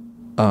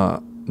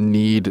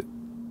need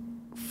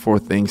for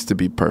things to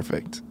be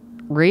perfect.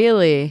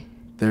 Really?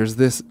 There's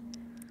this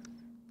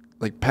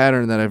like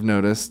pattern that I've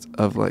noticed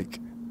of like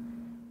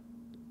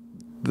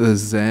the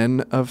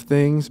zen of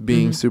things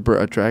being super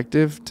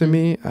attractive to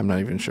me. I'm not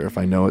even sure if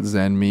I know what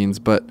zen means,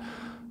 but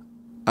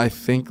I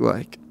think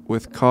like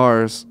with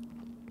cars,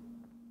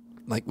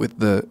 like with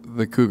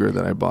the Cougar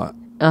that I bought,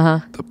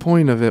 the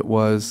point of it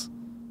was,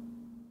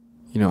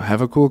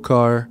 have a cool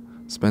car,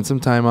 spend some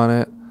time on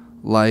it,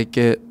 like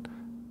it.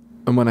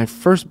 And when I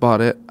first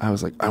bought it, I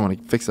was like, I want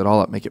to fix it all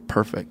up, make it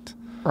perfect.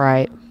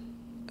 Right.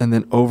 And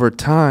then over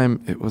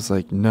time, it was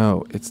like,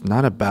 no, it's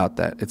not about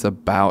that. It's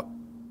about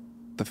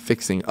the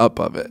fixing up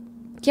of it.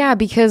 Yeah,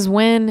 because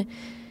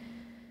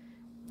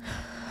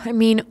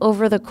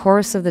over the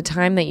course of the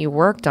time that you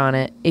worked on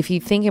it, if you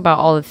think about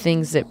all the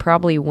things that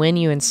probably when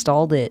you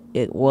installed it,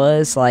 it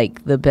was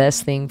like the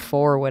best thing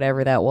for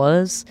whatever that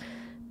was.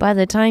 By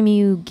the time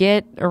you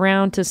get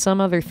around to some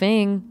other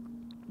thing,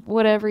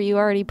 whatever you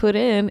already put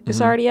in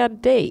is already out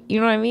of date. You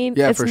know what I mean?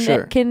 Yeah, for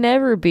sure. Can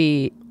never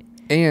be.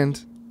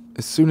 And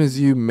as soon as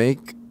you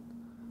make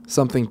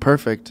something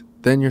perfect,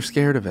 then you're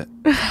scared of it.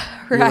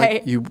 You're Right.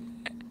 like, you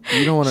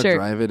don't want to Sure.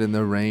 drive it in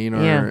the rain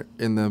or Yeah.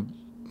 in the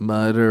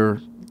mud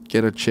or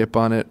get a chip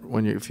on it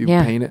if you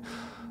Yeah. paint it.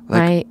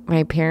 Like,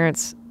 My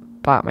parents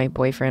bought my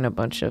boyfriend a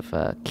bunch of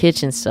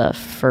kitchen stuff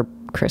for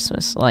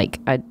Christmas. Like,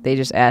 they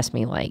just asked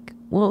me, like,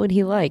 what would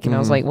he like? And I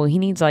was like, well, he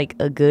needs, like,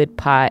 a good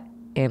pot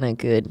and a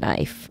good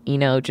knife.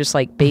 Just,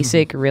 like,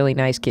 basic, really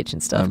nice kitchen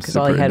stuff. I'm Because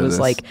all he super had into was, this.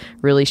 like,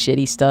 really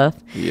shitty stuff.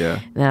 yeah.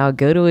 And I would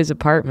go to his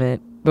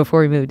apartment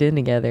before we moved in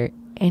together,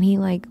 and he,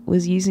 like,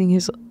 was using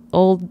his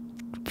old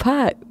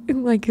pot,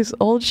 like his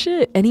old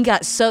shit. And he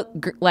got so,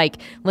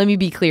 let me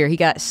be clear, he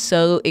got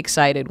so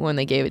excited when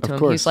they gave it to him.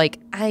 He was course. like,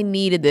 I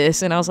needed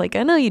this. And I was like,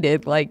 I know you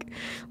did. Like,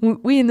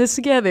 we in this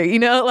together,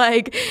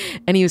 like,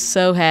 and he was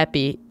so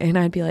happy. And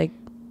I'd be like,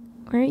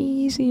 why are you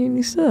using your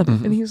new stuff?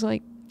 And he was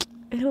like,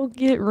 it'll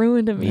get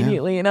ruined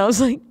immediately. And I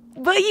was like,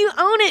 but you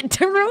own it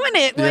to ruin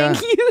it. Yeah,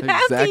 Like, you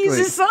have to use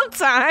exactly. it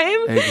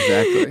sometime.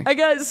 Exactly. I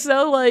got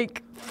so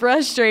like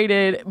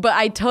frustrated, but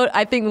I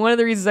think one of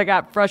the reasons I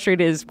got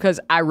frustrated is because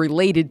I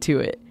related to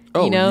it.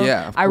 Oh,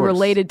 yeah, of I course.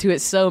 related to it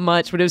so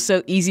much, but it was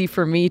so easy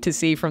for me to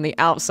see from the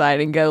outside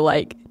and go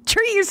like,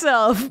 treat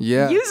yourself.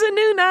 Yeah. Use a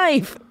new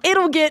knife.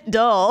 It'll get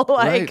dull.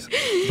 Like,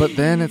 Right. But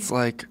then it's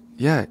like,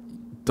 yeah,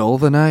 dull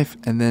the knife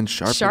and then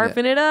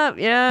sharpen it up.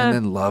 Yeah. and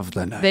then love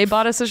the knife. They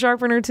bought us a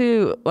sharpener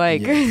too.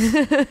 Like,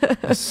 Yes.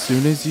 As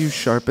soon as you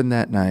sharpen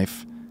that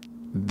knife,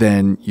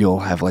 then you'll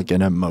have like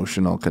an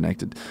emotional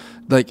connected,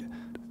 like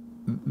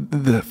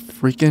the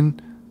freaking,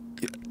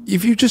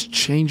 if you just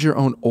change your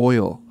own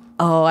oil,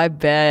 oh, I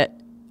bet.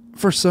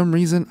 for some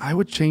reason I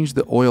would change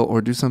the oil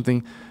or do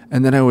something,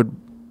 and then I would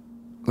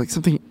like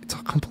something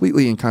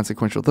completely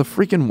inconsequential, the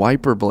freaking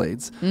wiper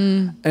blades.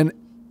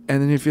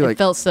 And then you feel It like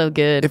felt so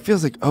good. it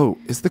feels like, oh,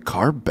 is the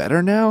car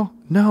better now?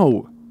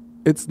 No,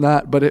 it's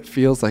not, but it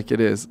feels like it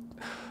is.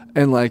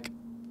 And like,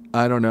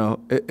 I don't know.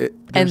 And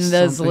there's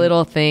those something-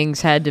 little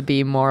things had to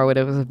be more what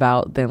it was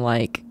about than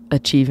like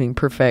achieving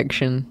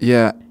perfection.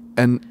 Yeah.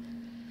 And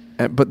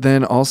but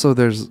then also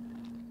there's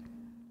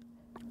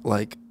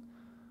like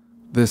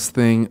this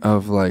thing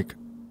of like,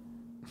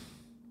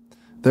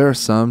 there are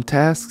some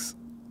tasks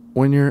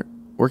when you're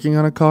working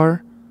on a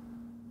car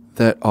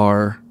that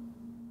are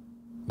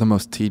the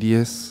most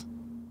tedious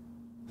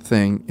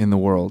thing in the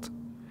world.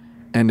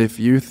 And if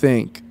you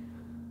take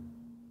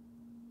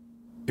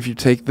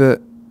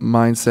the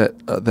mindset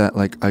that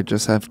like, I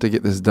just have to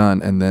get this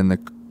done and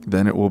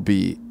then it will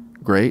be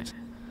great,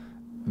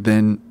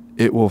 then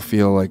it will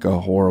feel like a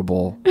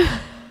horrible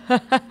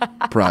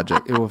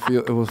project. It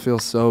will feel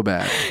so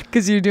bad.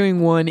 Because you're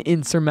doing one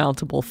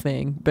insurmountable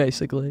thing,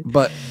 basically.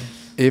 But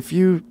if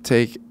you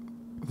take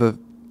the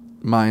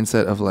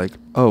mindset of like,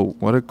 oh,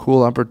 what a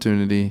cool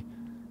opportunity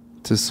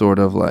to sort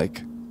of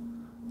like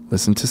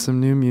listen to some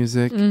new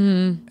music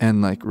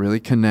and like really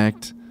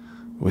connect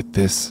with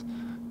this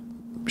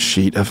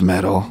sheet of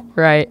metal,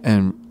 Right.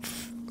 and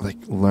like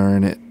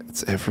learn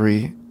its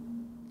every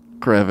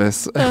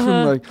crevice,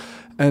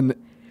 and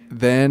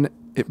then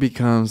it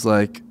becomes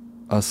like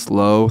a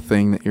slow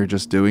thing that you're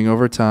just doing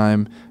over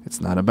time.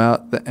 It's not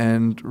about the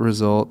end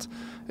result.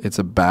 It's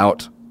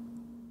about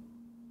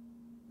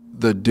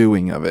the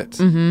doing of it.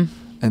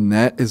 And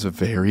that is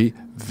very,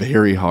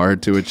 very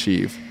hard to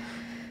achieve.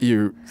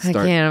 I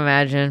can't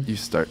imagine. You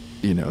start,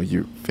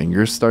 your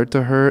fingers start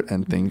to hurt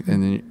and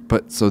things,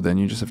 so then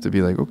you just have to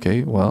be like,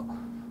 okay, well,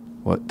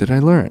 what did I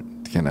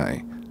learn? Can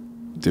I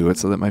do it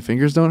so that my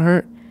fingers don't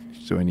hurt?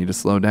 Do I need to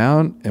slow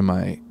down? Am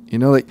I,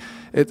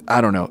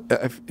 I don't know.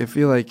 I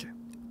feel like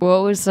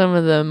What was some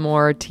of the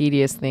more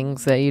tedious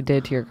things that you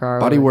did to your car?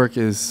 body work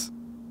is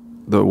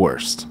the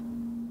worst.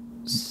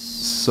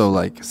 So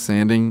like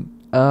sanding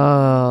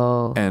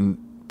Oh, and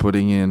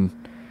putting in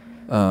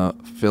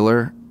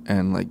filler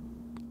and like,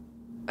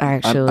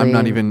 actually,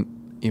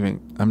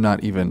 I'm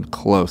not even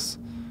close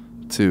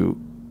to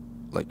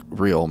like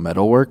real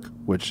metal work,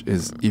 which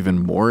is even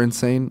more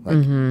insane.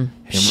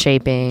 Like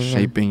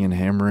shaping and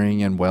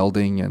hammering and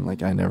welding, and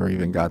like I never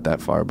even got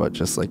that far, but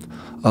just like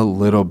a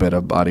little bit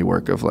of body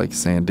work of like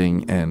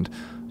sanding and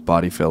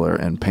body filler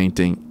and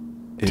painting.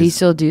 Do you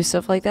still do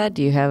stuff like that?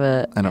 Do you have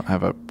a? I don't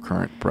have a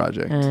current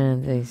project. I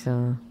don't think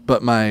so.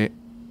 But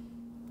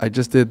I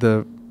just did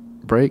the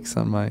brakes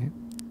on my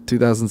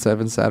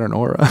 2007 Saturn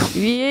Aura.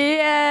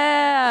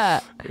 Yeah.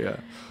 Yeah.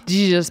 Did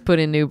you just put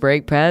in new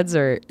brake pads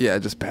or? Yeah,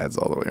 just pads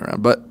all the way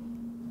around. But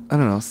I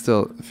don't know,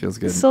 still it feels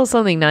good. Still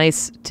something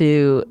nice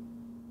to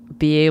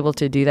be able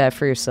to do that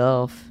for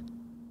yourself.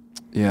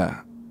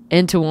 Yeah.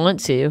 And to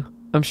want to.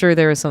 I'm sure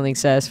there was something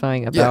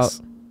satisfying about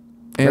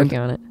working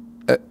on it.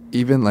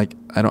 Even like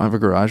I don't have a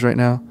garage right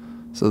now,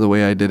 so the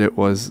way I did it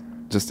was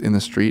just in the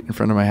street in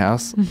front of my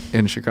house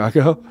in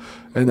Chicago,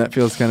 and that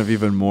feels kind of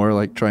even more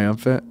like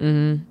triumphant.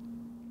 Do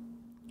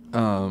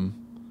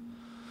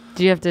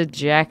you have to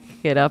jack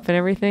it up and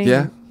everything?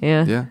 Yeah.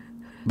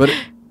 But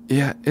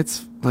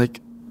it's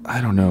like,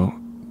 I don't know.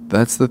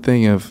 That's the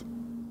thing of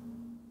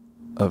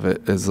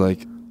it is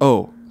like,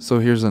 oh, so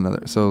here's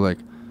another. So like,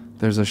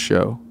 there's a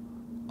show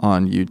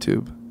on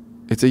YouTube.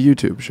 It's a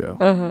YouTube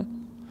show.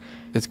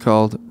 It's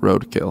called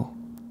Roadkill.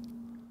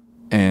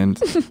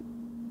 And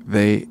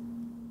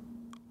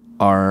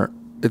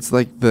it's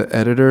like the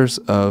editors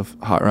of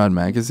Hot Rod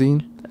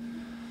Magazine.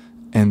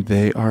 And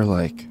they are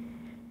like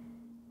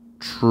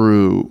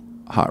true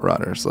hot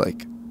rodders.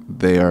 Like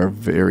they are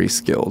very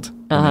skilled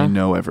and they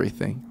know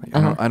everything.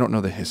 Like, I don't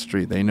know the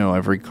history. They know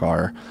every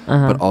car,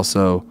 but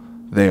also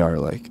they are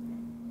like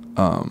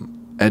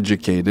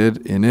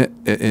educated in it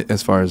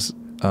as far as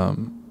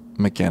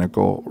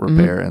mechanical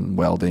repair and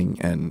welding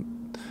and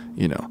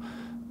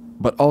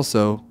but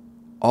also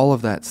all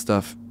of that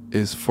stuff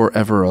is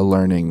forever a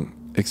learning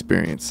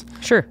experience.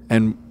 Sure.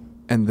 And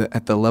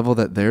at the level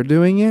that they're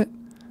doing it,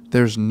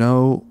 there's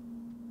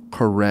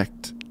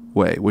correct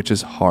way, which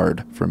is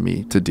hard for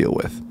me to deal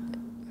with.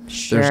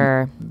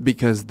 Sure.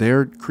 Because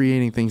they're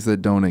creating things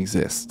that don't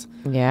exist.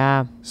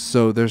 Yeah.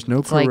 So there's no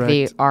it's correct. Like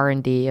the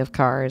R&D of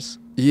cars.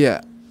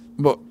 Yeah.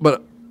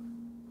 But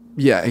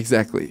yeah,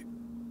 exactly.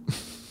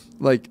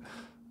 Like,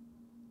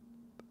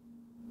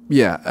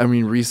 yeah, I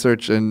mean,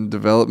 research and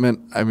development,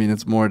 I mean,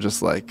 it's more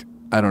just like,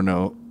 I don't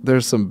know.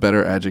 There's some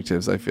better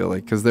adjectives, I feel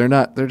like, because they're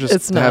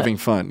just having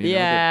fun.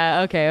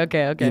 Yeah, okay.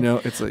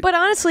 It's like. But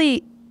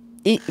honestly,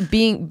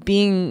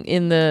 being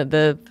in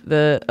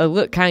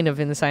the kind of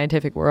in the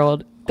scientific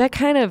world, that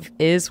kind of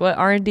is what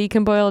R&D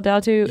can boil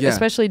down to, Yeah.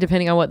 especially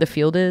depending on what the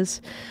field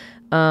is.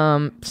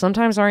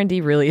 Sometimes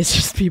R&D really is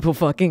just people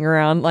fucking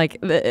around. Like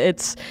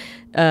it's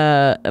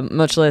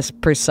much less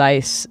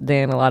precise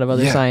than a lot of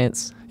other Yeah.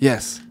 science.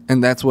 Yes.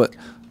 And that's what,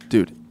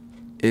 dude,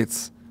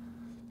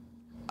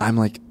 I'm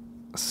like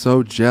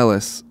so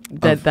jealous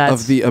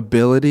of the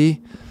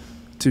ability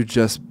to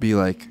just be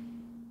like,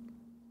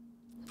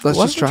 let's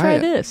Why just don't we try it.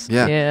 this.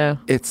 Yeah.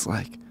 It's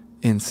like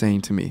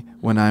insane to me.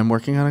 When I'm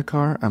working on a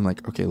car, I'm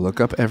like, okay, look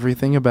up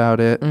everything about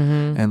it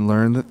and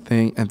learn the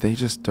thing. And they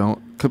just don't.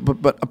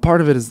 But a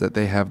part of it is that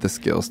they have the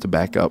skills to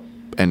back up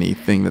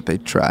anything that they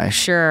try.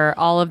 Sure,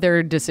 all of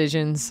their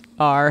decisions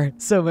are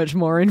so much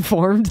more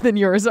informed than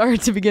yours are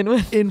to begin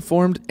with.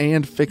 Informed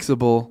and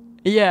fixable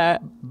Yeah.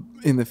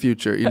 in the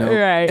future, you know.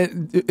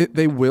 Right.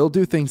 They will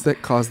do things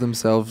that cause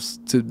themselves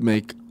to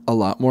make a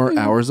lot more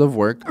hours of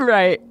work,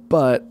 Right.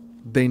 but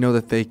they know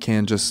that they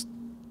can just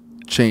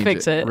change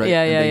Fix it. right?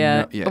 Yeah, And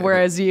yeah. they know-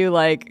 Whereas you,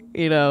 like,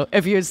 you know,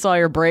 if you install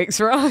your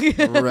brakes wrong,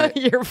 Right.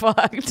 you're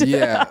fucked.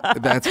 yeah,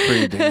 that's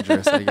pretty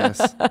dangerous, I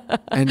guess.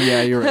 And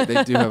yeah, you're right.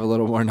 They do have a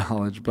little more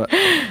knowledge, but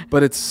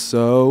it's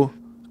so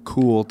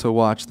cool to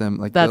watch them.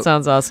 Like That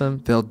sounds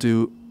awesome. they'll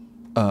do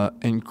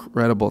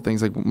incredible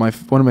things. Like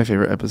one of my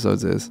favorite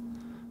episodes is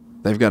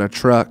they've got a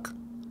truck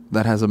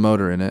that has a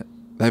motor in it.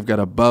 They've got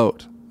a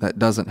boat that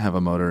doesn't have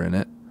a motor in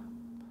it.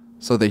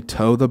 So they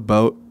tow the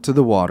boat to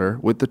the water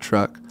with the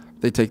truck.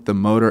 They take the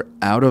motor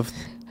out of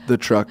the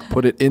truck,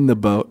 put it in the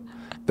boat.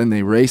 Then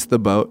they race the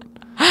boat.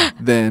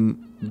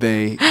 Then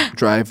they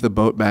drive the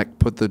boat back,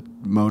 put the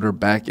motor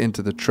back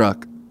into the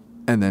truck,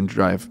 and then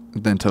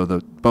tow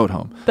the boat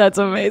home. That's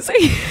amazing.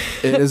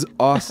 It is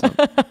awesome.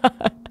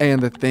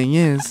 And the thing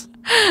is,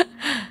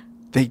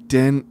 they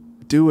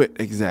didn't do it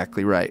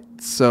exactly right.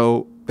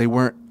 So they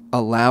weren't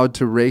allowed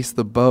to race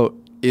the boat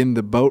in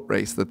the boat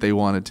race that they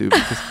wanted to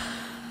because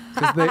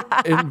they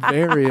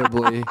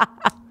invariably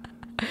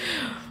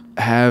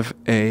have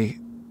a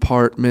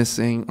part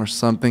missing or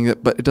something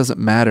but it doesn't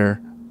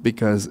matter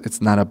because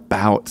it's not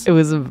about It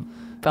was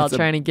about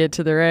trying to get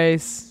to the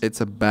race. it's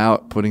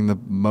about putting the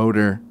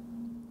motor.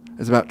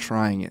 It's about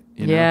trying it,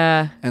 you know?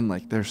 Yeah. And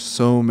like there's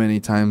so many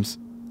times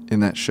in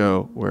that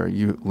show where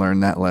you learn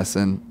that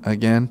lesson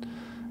again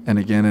and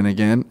again and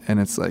again, and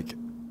it's like,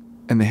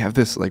 and they have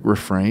this like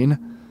refrain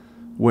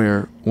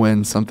where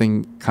when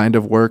something kind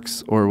of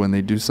works or when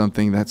they do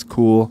something that's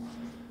cool,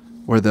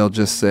 where they'll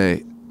just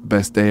say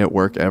best day at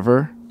work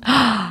ever.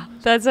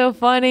 That's so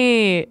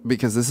funny.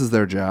 Because this is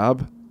their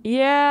job.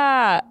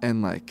 Yeah.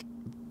 And like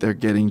they're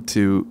getting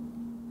to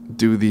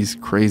do these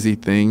crazy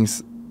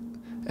things,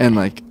 and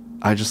like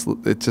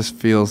it just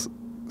feels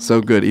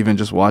so good even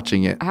just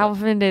watching it. How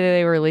often did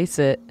they release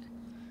it?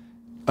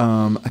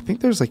 I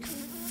think there's like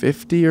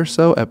 50 or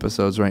so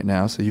episodes right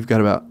now, so you've got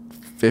about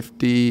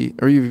 50,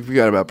 or you've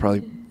got about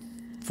probably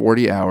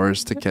 40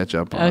 hours to catch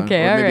up on.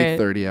 Okay, or maybe all right.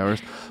 30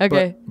 hours.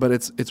 Okay. But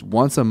it's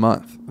once a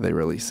month they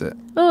release it.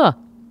 Oh.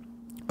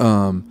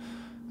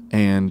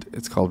 And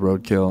it's called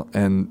Roadkill,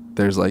 and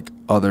there's like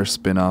other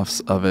spin-offs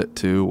of it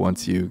too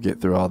once you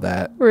get through all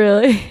that.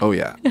 Really? Oh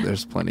yeah,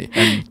 there's plenty.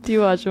 And Do you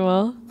watch them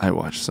all? I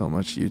watch so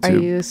much YouTube. Are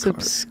you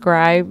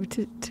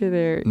subscribed to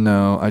their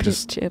No, I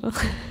just channel?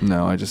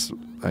 no, I just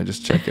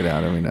check it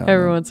out every now and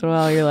Every then. once in a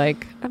while, you're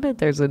like, I bet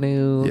there's a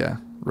new Yeah,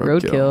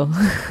 Roadkill.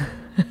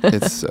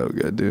 It's so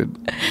good, dude.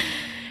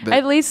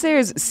 At least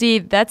that's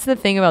the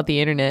thing about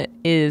the internet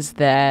is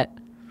that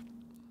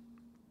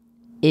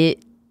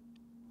it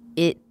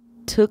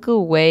took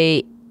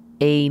away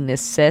a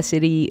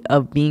necessity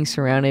of being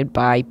surrounded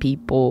by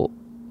people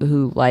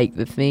who like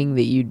the thing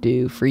that you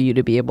do for you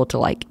to be able to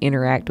like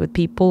interact with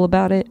people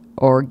about it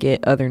or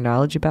get other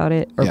knowledge about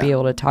it or be Yeah.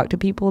 able to talk to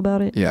people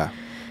about it. Yeah.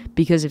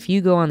 Because if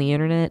you go on the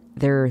internet,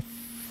 there are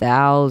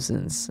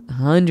thousands,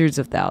 hundreds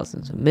of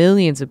thousands,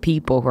 millions of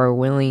people who are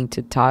willing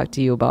to talk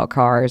to you about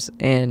cars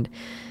and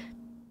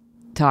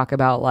talk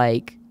about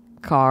like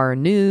car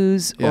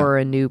news or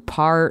a new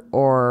part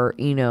or,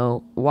 you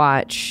know,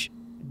 watch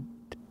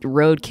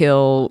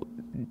Roadkill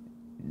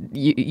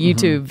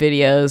YouTube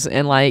videos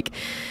and like,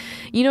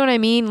 you know what I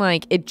mean?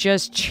 Like it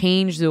just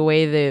changed the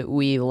way that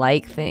we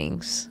like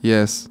things.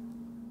 Yes.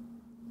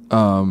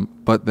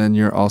 But then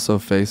you're also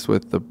faced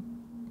with the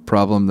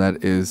problem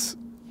that is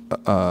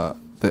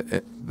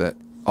that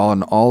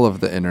on all of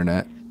the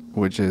internet,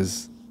 which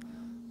is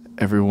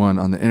everyone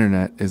on the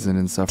internet is an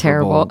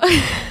insufferable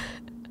Terrible.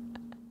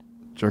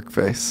 jerk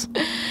face.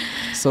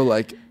 So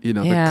like, you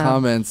know, Yeah. the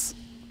comments,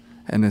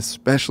 and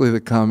especially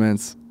the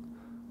comments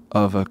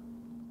of a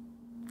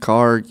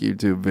car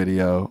YouTube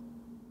video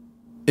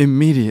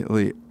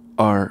immediately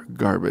are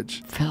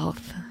garbage.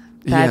 Filth.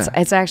 Yeah.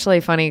 It's actually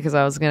funny because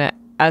I was gonna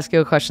ask you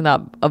a question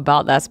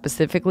about that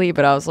specifically,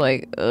 but I was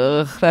like,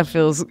 ugh, that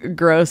feels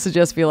gross to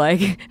just be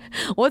like,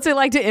 what's it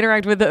like to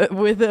interact with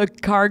a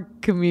car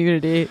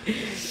community?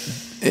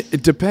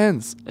 It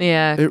depends.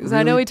 Yeah, It 'cause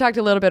I know really- we talked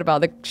a little bit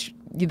about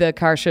the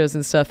car shows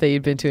and stuff that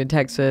you'd been to in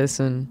Texas,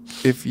 and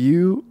If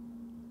you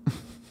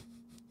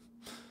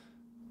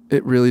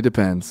it really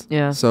depends.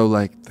 Yeah. So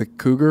like the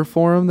Cougar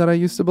forum that I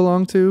used to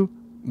belong to,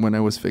 when I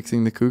was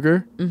fixing the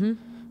Cougar. Mm-hmm.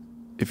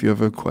 If you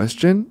have a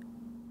question,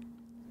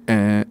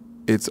 and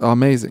it's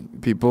amazing.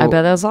 People, I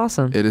bet that was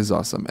awesome. It is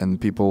awesome, and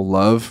people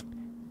love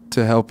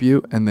to help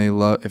you, and they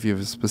love if you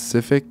have a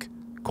specific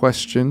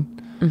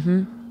question.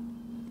 Mm-hmm.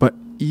 But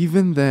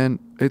even then,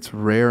 it's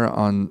rare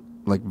on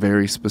like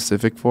very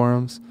specific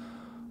forums,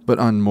 but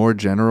on more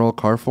general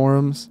car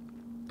forums,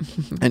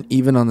 and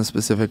even on the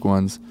specific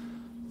ones,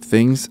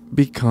 things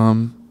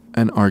become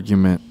an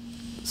argument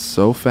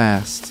so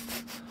fast.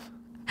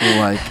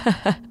 Like,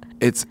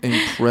 it's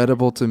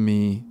incredible to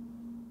me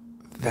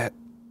that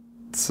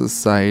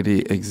society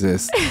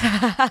exists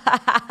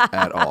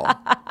at all.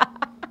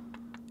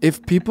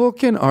 If people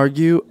can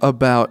argue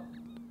about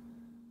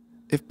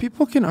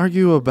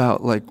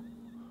like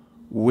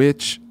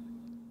which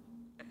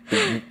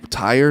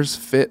tires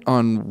fit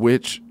on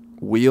which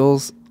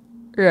wheels,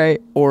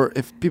 Right. or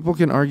if people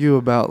can argue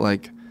about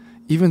like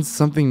even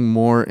something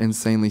more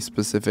insanely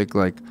specific,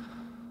 like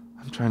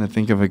I'm trying to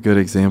think of a good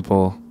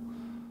example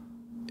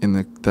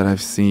that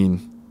I've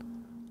seen,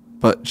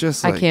 but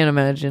just like, I can't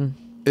imagine.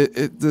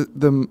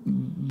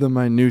 the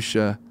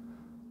minutia,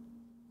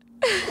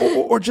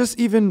 or just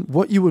even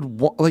what you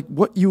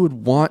would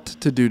want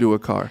to do to a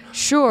car.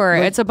 Sure,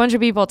 Like, it's a bunch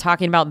of people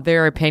talking about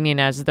their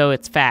opinion as though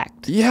it's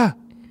fact. Yeah,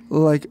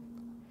 like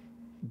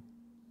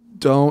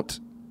don't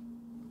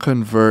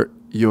convert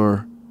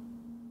your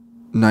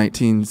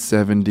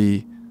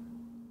 1970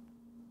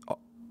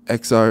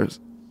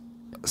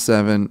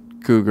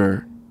 XR7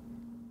 Cougar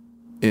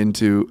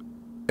into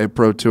a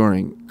pro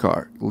touring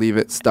car. Leave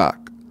it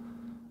stock.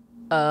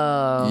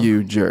 Oh.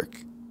 You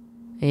jerk.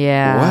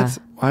 Yeah. What?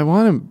 I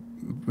want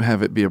to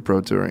have it be a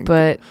pro touring.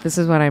 But this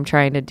is what I'm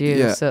trying to do.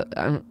 Yeah. So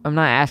I'm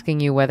not asking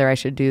you whether I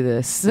should do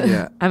this.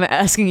 Yeah. I'm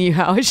asking you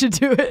how I should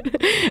do it.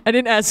 I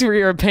didn't ask for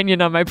your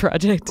opinion on my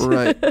project.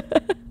 Right.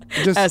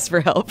 Just Ask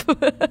for help.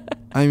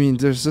 I mean,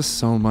 there's just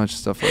so much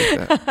stuff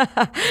like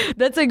that.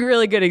 That's a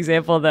really good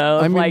example, though.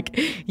 Of I mean- like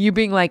you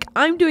being like,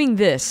 I'm doing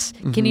this.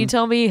 Can you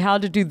tell me how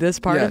to do this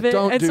part Yeah, of it?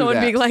 don't And do someone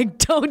that. being like,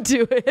 don't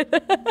do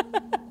it.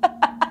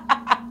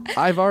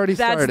 I've already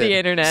That's started. the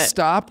internet.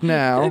 Stop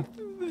now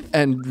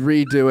and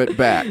redo it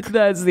back.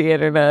 That's the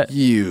internet.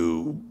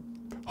 You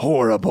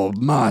horrible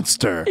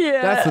monster.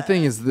 Yeah. That's the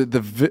thing, is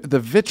the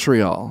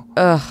vitriol.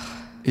 Ugh.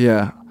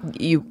 Yeah.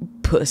 You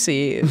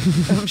pussy.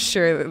 I'm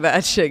sure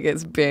that shit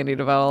gets bandied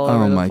about all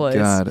over Oh the my place.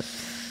 God.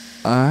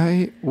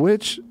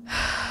 Which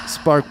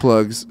spark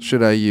plugs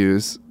should I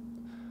use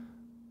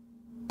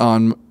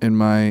in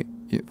my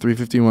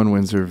 351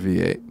 Windsor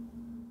V8?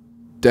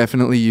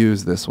 Definitely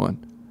use this one.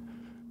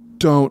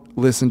 Don't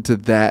listen to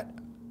that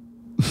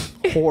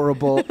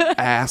horrible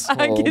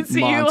asshole I can see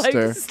monster.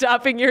 you like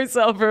stopping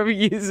yourself from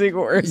using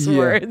worse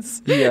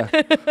words. Yeah.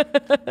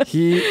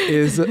 He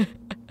is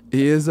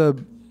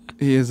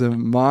a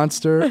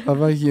monster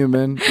of a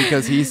human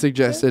because he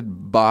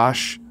suggested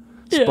Bosch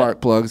spark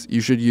plugs.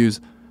 You should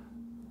use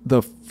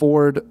the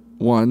Ford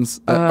ones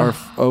that are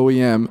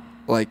OEM,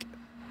 like,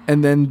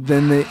 and then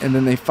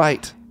they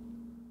fight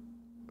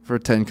for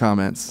 10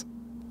 comments,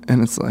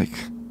 and it's like,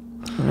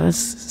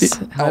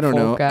 I don't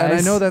know. Guys. And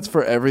I know that's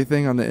for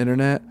everything on the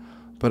internet,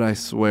 but I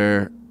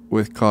swear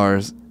with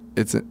cars,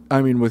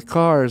 with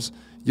cars,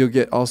 you'll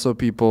get also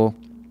people,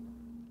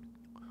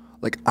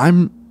 like,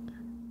 I'm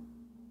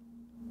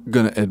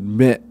gonna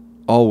admit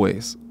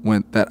always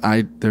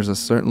there's a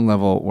certain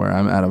level where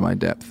I'm out of my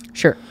depth.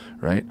 Sure.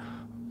 Right?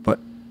 But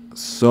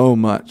so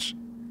much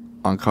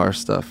on car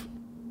stuff,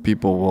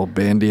 people will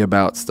bandy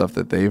about stuff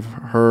that they've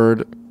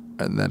heard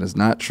and that is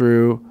not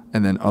true,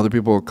 and then other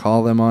people will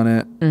call them on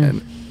it,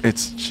 and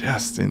it's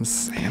just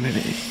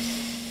insanity.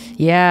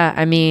 Yeah,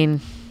 I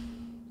mean,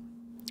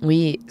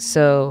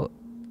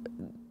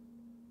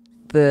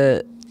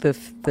 the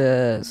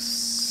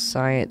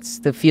science,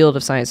 the field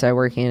of science I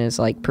work in is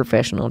like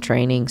professional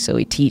training. So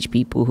we teach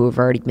people who have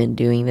already been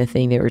doing the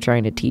thing that we're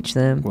trying to teach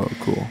them. Well,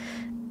 cool.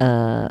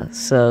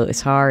 So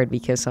it's hard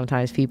because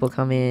sometimes people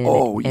come in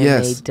and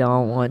yes. they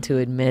don't want to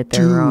admit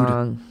they're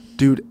wrong.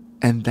 Dude,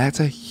 and that's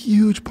a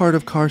huge part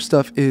of car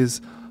stuff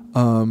is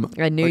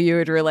I knew you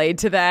would relate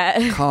to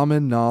that.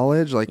 common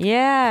knowledge, like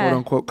Yeah. quote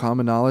unquote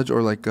common knowledge,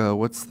 or like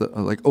what's the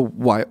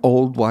why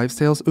old wives'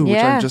 tales? Ooh, which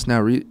Yeah. I'm just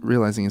now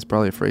realizing is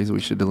probably a phrase we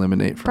should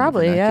eliminate from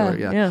Probably, the yeah.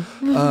 vernacular.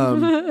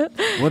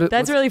 Yeah.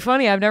 That's really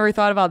funny. I've never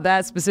thought about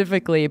that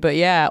specifically, but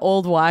yeah,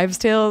 old wives'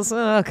 tales.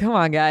 Oh, come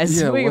on, guys.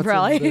 Yeah, we can what's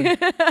probably.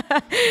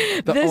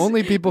 the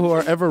only people who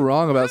are ever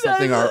wrong about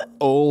something are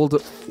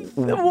old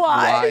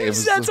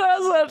wives. That's what I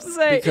was about to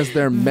say. Because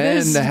they're men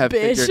This that have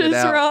bitch figured it is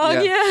out.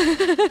 wrong.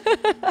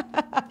 Yeah.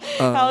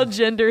 How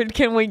gendered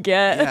can we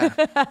get? Yeah.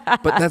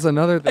 But that's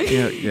another thing.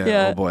 Yeah.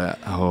 Yeah.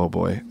 Oh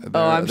boy.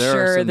 I'm There are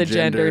sure some the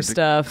gender gendered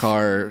stuff.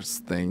 Cars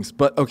things.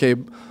 But okay.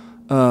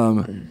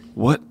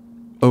 What?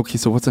 Okay.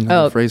 So what's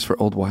another phrase for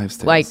old wives'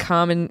 tales? Like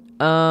common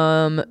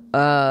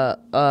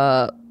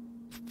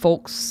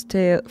folks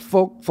tale.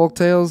 folk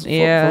tales.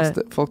 Yeah.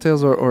 Folk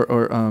tales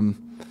or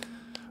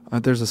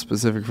there's a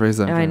specific phrase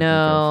that I'm I trying to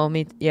know.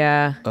 Me.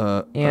 Yeah. think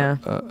of.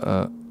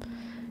 Yeah.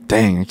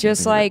 Dang. I can't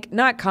Just think of it. like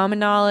not common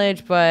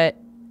knowledge, but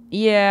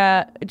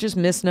Yeah, just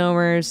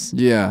misnomers.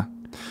 Yeah.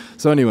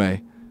 So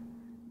anyway,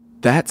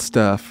 that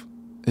stuff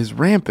is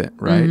rampant,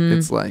 right? Mm-hmm.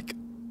 It's like,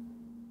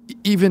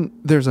 even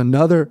there's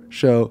another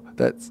show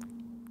that's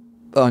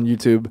on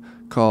YouTube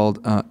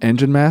called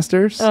Engine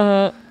Masters.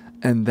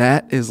 And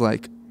that is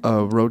like a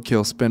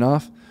Roadkill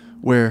spinoff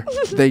where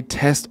they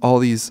test all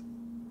these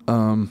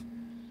old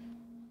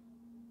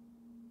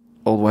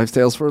wives'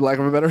 tales, for lack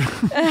of a better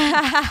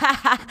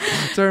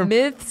term.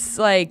 Myths,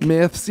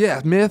 Myths.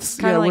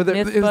 Kinda like where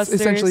it's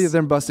essentially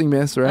they're busting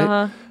myths,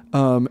 right?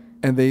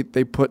 And they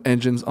put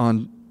engines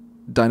on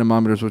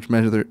dynamometers which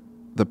measure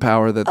the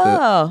power that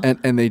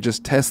and they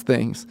just test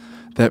things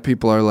that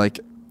people are like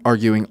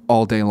arguing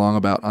all day long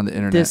about on the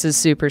internet. This is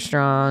super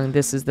strong.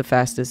 This is the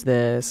fastest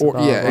this. Or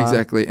blah, blah.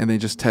 exactly. And they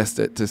just test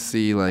it to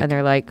see like. And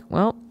they're like,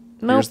 well,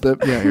 nope.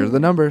 Here's the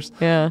numbers.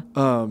 Yeah.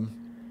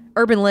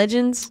 Urban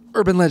legends.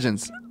 Urban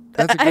legends.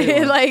 That's a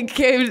great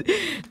one.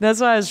 That's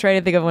what I was trying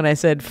to think of when I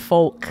said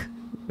folk.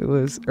 It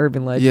was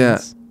urban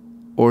legends. Yeah.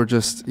 Or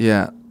just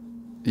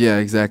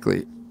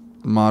exactly.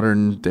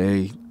 Modern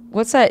day.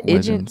 What's that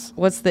legends. engine?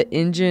 What's the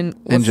engine?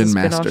 What's Engine the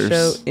spin-off Masters.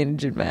 show?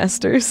 Engine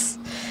Masters.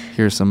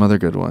 Here's some other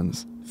good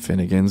ones.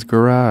 Finnegan's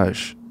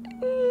Garage.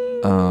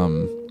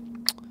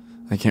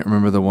 I can't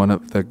remember the one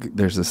of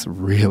there's this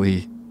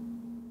really.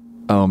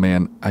 Oh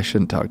man, I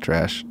shouldn't talk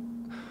trash.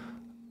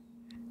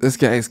 This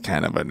guy's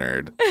kind of a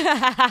nerd.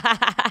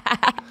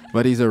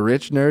 But he's a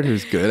rich nerd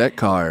who's good at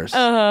cars.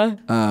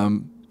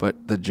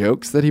 But the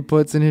jokes that he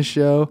puts in his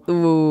show.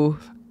 Ooh.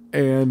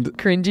 And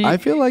cringy. I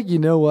feel like, you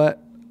know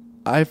what?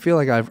 I feel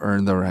like I've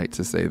earned the right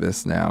to say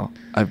this now.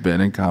 I've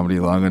been in comedy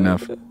long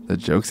enough. The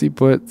jokes he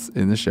puts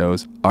in the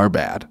shows are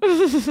bad.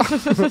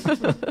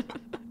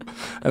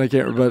 And I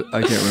can't remember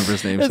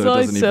his name, so it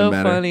doesn't even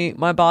matter. So funny.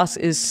 My boss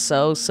is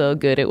so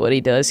good at what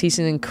he does. He's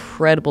an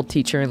incredible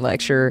teacher and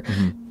lecturer.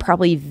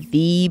 Probably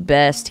the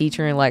best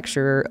teacher and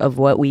lecturer of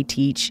what we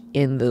teach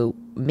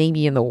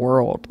maybe in the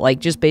world. Like,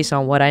 just based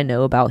on what I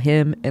know about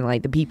him and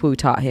like the people who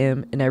taught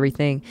him and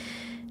everything,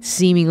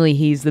 seemingly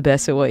he's the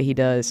best at what he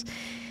does.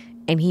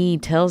 And he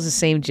tells the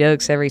same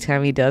jokes every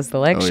time he does the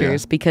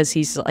lectures because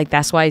he's like,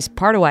 that's why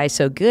part of why he's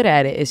so good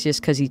at it is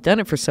just because he's done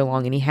it for so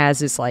long and he has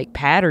this like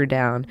pattern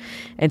down.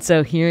 And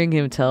so hearing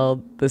him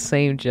tell the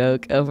same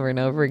joke over and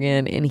over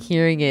again and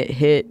hearing it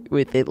hit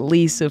with at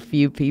least a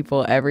few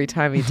people every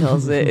time he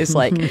tells it is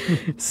like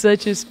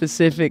such a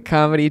specific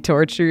comedy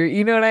torture.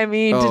 You know what I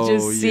mean? To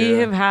just see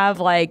him have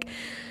like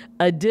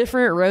a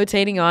different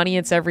rotating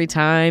audience every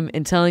time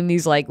and telling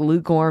these like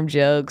lukewarm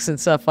jokes and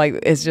stuff, like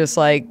it's just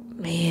like,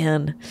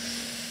 man,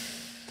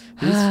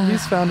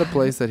 he's found a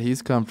place that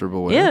he's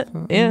comfortable with. Yeah,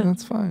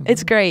 that's fine.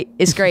 It's great.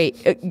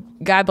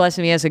 God bless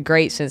him. He has a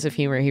great sense of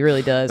humor. He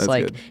really does. That's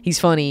like good. He's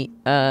funny,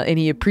 and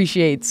he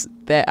appreciates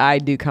that I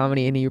do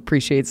comedy, and he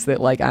appreciates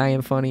that like I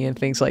am funny and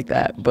things like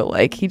that. But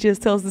like he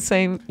just tells the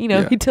same.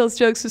 He tells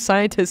jokes to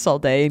scientists all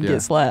day and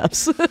gets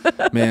laughs.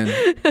 Man,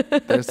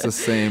 there's the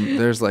same.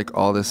 There's like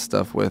all this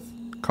stuff with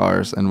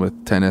cars and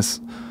with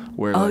tennis.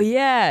 Where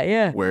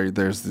where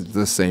there's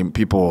the same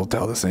people will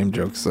tell the same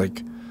jokes.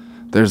 Like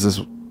there's this,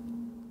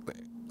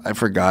 I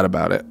forgot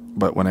about it,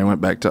 but when I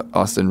went back to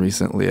Austin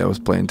recently, I was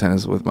playing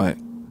tennis with my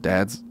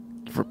dad's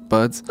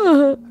buds,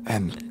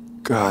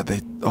 and God,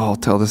 they all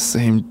tell the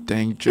same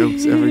dang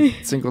jokes every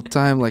single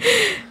time. Like,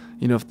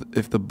 if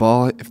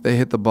they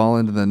hit the ball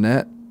into the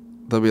net,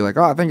 they'll be like,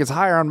 "Oh, I think it's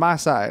higher on my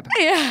side."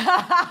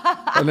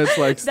 Yeah, and it's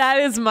like that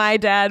is my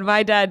dad.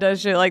 My dad does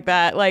shit like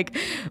that. Like.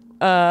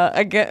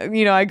 I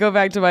go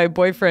back to my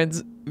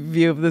boyfriend's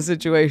view of the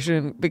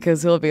situation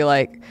because he'll be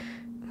like,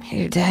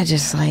 your dad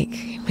just like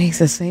makes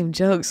the same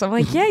jokes. I'm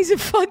like, yeah, he's a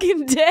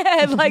fucking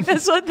dad. Like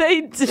that's what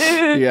they do.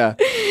 Yeah.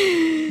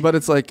 But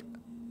it's like,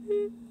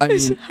 I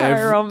mean,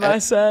 on my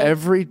side.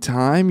 Every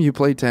time you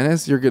play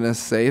tennis, you're going to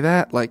say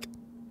that. Like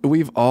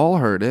we've all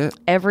heard it.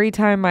 Every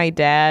time my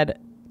dad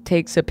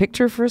takes a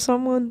picture for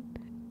someone,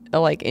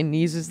 and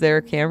uses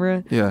their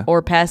camera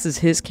or passes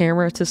his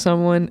camera to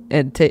someone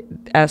and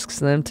asks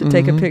them to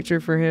take a picture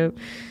for him,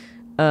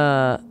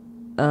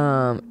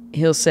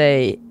 he'll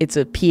say it's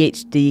a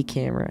PhD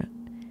camera,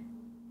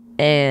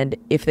 and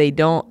if they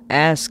don't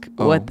ask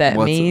what that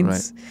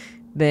means,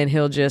 then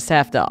he'll just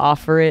have to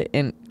offer it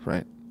and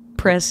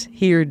press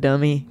here,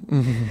 dummy.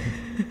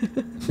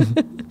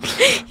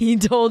 He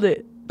told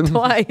it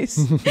twice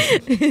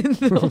in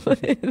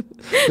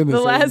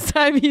the last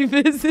time he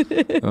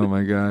visited. Oh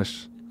my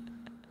gosh,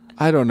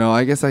 I don't know.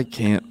 I guess I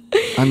can't.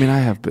 I mean, I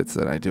have bits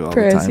that I do all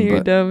Press the time,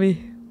 here,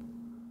 dummy.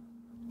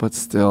 But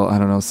still, I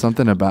don't know.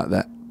 Something about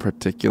that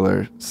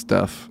particular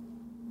stuff.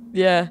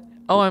 Yeah.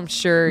 Oh, I'm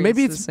sure.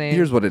 Maybe it's the same.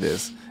 Here's what it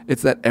is.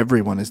 It's that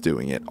everyone is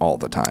doing it all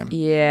the time.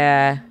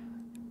 Yeah.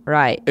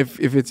 Right. If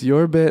it's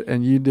your bit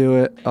and you do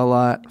it a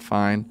lot,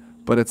 fine.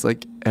 But it's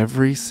like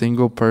every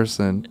single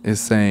person is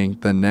saying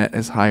the net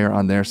is higher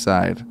on their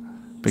side.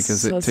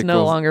 Because so it it's tickles.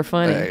 No longer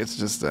funny. It's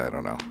just, I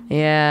don't know.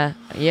 Yeah.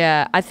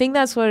 I think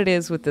that's what it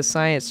is with the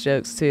science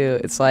jokes too.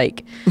 It's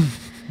like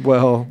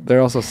Well,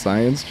 they're also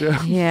science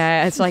jokes.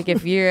 Yeah, it's like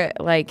if you're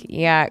like,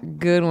 yeah,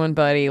 good one,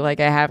 buddy. Like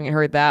I haven't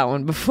heard that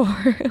one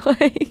before.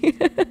 Like,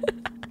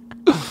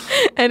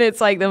 and it's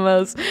like the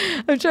most.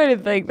 I'm trying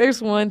to think.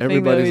 There's one thing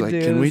Everybody's that like, we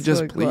do. can we that's just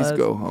so please class.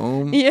 go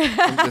home?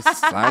 Yeah. In this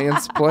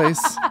science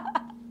place.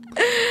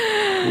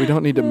 We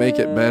don't need to make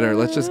it better.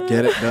 Let's just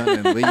get it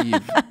done and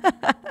leave.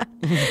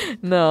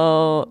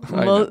 No.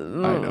 I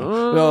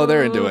know. No,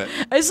 they're into it.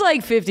 It's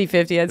like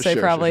 50-50, I'd say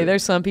Sure, probably. sure.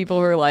 There's some people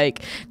who are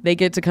like, they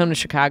get to come to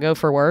Chicago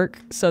for work.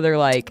 So they're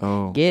like,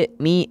 Oh. get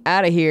me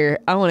out of here.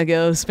 I want to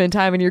go spend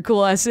time in your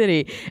cool ass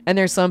city. And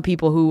there's some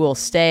people who will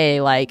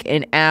stay like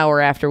an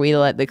hour after we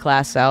let the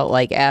class out,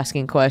 like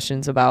asking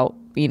questions about,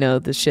 you know,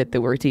 the shit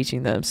that we're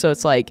teaching them. So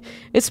it's like,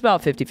 it's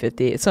about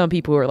 50-50. Some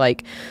people are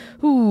like,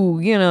 ooh,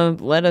 you know,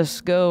 let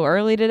us go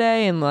early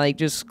today and like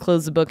just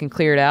close the book and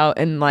clear it out.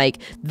 And like,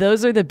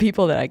 those are the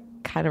people that I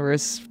kind of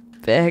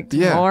respect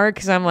more,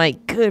 because I'm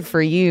like, good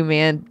for you,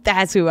 man.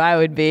 That's who I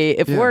would be.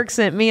 If work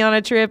sent me on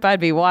a trip,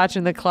 I'd be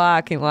watching the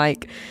clock and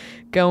like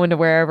going to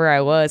wherever I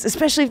was,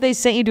 especially if they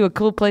sent you to a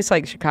cool place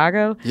like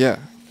Chicago. Yeah,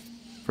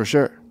 for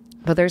sure.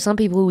 But there's some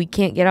people who we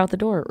can't get out the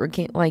door or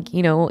can't, like,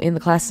 you know, in the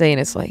class today, and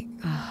it's like,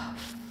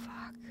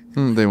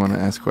 They want to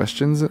ask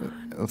questions.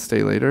 Let's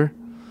stay later.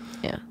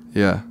 yeah.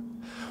 Yeah.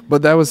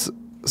 But that was,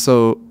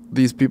 so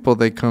these people,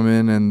 they come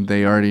in and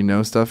they already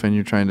know stuff and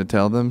you're trying to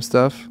tell them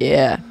stuff.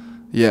 Yeah.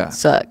 Yeah.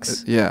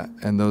 Sucks. Yeah.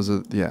 And those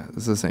are, yeah,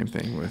 it's the same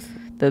thing with.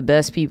 The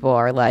best people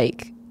are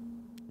like,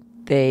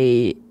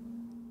 they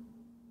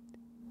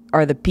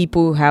are the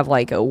people who have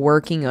like a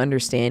working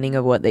understanding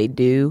of what they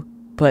do,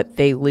 but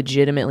they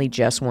legitimately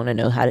just want to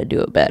know how to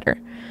do it better.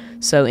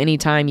 So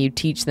anytime you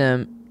teach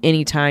them,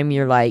 anytime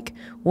you're like,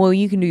 well,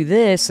 you can do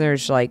this,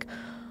 there's like,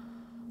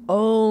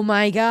 oh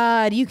my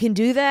God, you can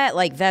do that?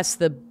 Like, that's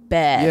the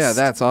best. Yeah,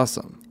 that's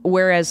awesome.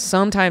 Whereas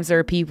sometimes there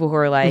are people who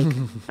are like,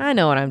 I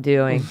know what I'm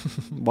doing.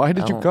 Why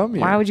did you come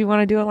here? Why would you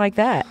want to do it like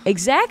that?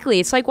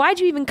 Exactly. It's like, why'd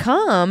you even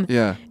come?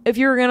 Yeah. If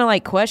you were going to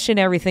like question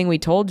everything we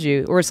told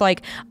you, or it's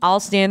like, I'll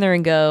stand there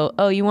and go,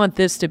 oh, you want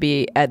this to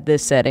be at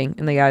this setting.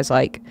 And the guy's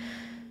like,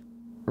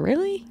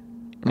 really?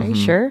 Are you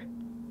sure?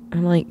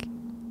 I'm like,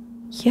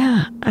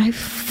 yeah, I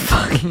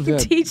fucking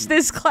teach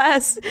this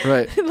class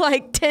Right.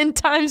 like 10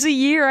 times a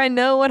year. I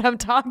know what I'm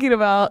talking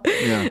about.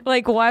 Yeah.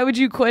 Like, why would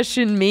you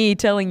question me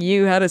telling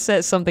you how to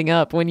set something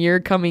up when you're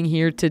coming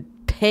here to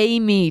pay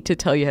me to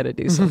tell you how to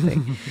do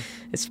something?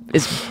 It's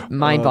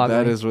mind-boggling.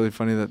 That is really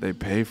funny that they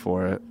pay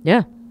for it.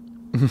 Yeah.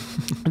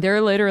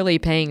 They're literally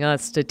paying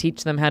us to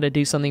teach them how to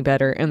do something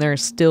better, and there are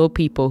still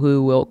people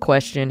who will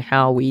question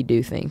how we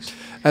do things.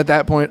 At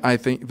that point, I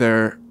think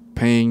they're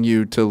paying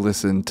you to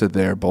listen to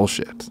their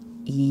bullshit.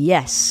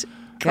 Yes.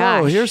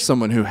 Gosh. Oh, here's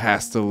someone who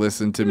has to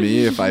listen to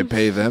me if I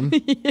pay them.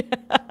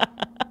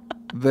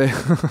 There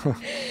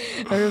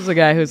was a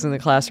guy who was in the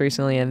class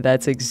recently, and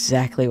that's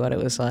exactly what it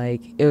was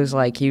like. It was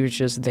like he was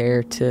just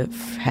there to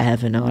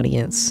have an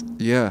audience.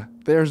 Yeah.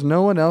 There's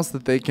no one else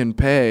that they can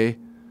pay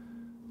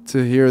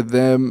to hear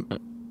them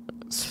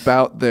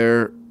spout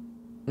their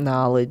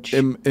knowledge.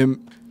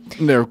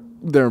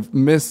 Their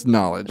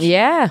misknowledge.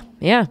 Yeah.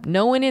 Yeah.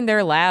 No one in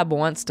their lab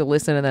wants to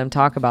listen to them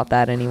talk about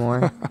that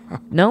anymore.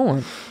 No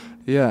one.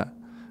 Yeah.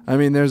 I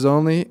mean, there's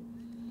only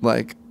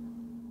like,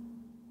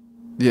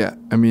 yeah.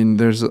 I mean,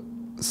 there's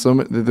so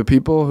many, the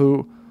people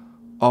who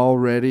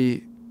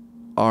already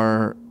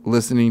are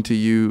listening to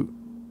you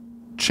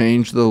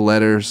change the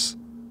letters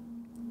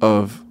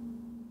of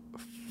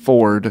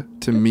Ford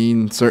to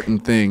mean certain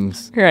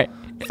things. Right.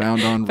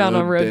 Found on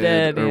Road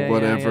Dead or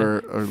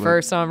whatever. Yeah. Or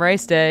first on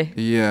race day.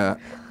 Yeah.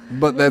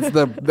 But that's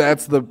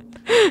the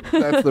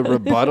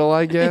rebuttal,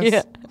 I guess.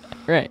 Yeah.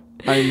 Right.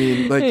 I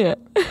mean, like,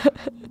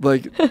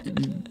 like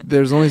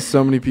there's only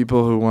so many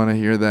people who want to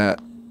hear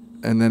that,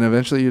 and then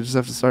eventually you just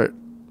have to start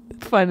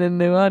finding a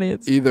new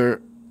audience.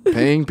 Either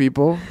paying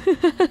people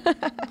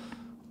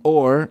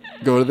or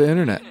go to the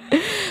internet.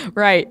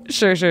 Right.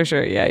 Sure.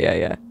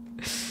 Yeah.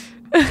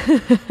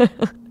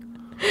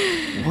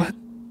 What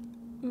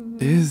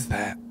is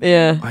that?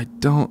 Yeah.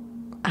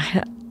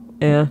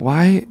 Yeah.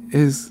 Why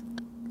is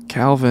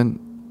Calvin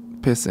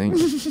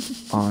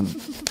pissing on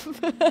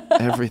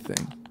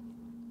everything?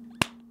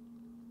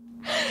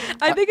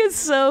 I think it's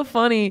so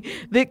funny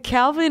that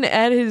Calvin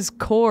at his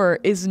core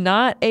is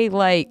not a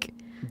like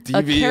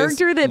devious a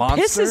character that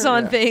monster? pisses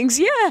on things.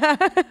 Yeah.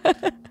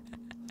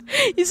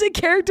 He's a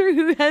character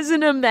who has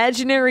an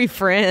imaginary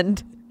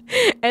friend.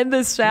 And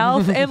the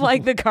South and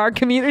like the car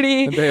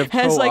community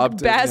has like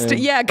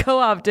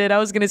co-opted. I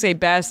was gonna say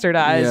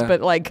bastardized,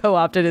 but like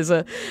co-opted is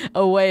a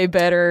way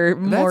better,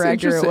 more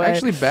accurate way.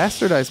 Actually,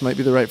 bastardized might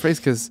be the right phrase,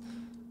 because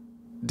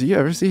do you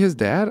ever see his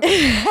dad?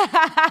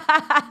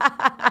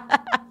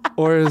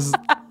 Or is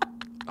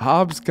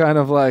Hobbs kind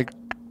of like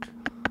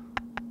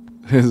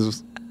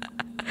his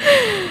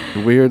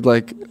weird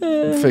like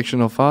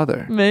fictional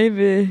father?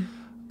 Maybe.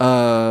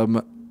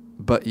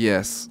 But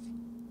yes.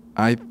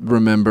 I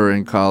remember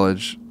in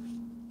college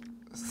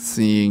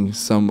seeing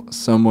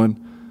someone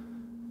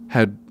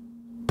had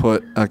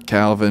put a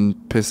Calvin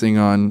pissing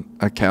on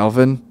a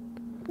Calvin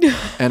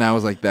And I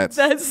was like,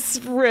 That's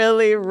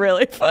really,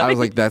 really funny. I was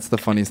like, that's the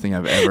funniest thing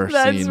I've ever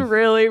That's seen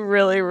really,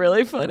 really,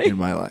 really funny. in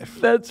my life.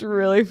 That's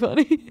really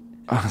funny.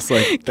 I was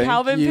like, thank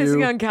Calvin you.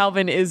 pissing on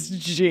Calvin is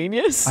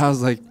genius. I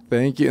was like,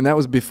 thank you. And that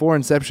was before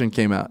Inception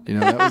came out. You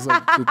know, that was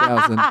like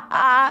 2000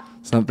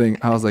 something.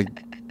 I was like,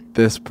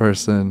 this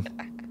person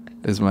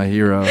is my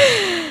hero.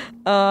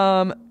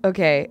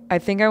 Okay. I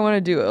think I want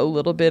to do a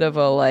little bit of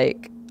a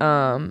like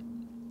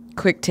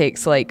quick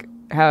takes, like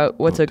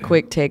what's a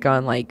quick take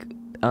on like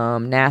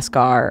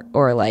NASCAR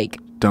or like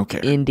Don't care.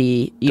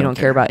 Indy. You don't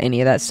care about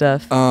any of that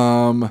stuff?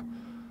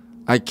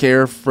 I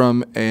care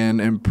from an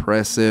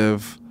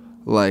impressive,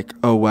 like,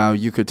 oh wow,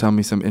 you could tell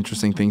me some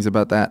interesting things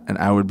about that and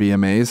I would be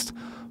amazed.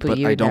 But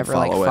you I would don't never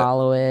like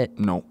follow it.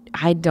 No.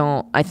 I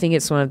don't. I think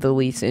it's one of the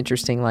least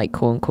interesting, like,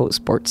 quote unquote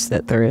sports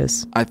that there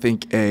is. I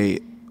think a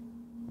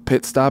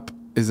pit stop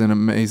is an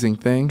amazing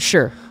thing.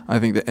 Sure. I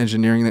think the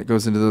engineering that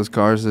goes into those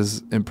cars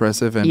is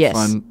impressive and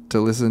fun to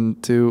listen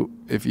to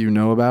if you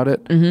know about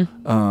it.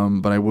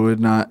 Mm-hmm. But I would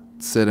not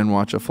sit and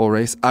watch a full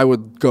race. I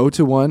would go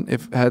to one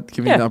if had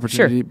given me the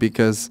opportunity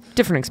because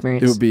different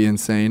experience. It would be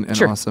insane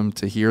and awesome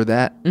to hear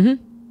that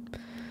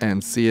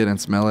and see it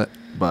and smell it.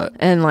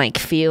 And like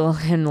feel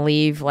and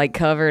leave like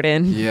covered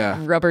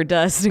in rubber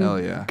dust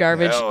and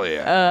garbage. Hell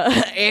yeah.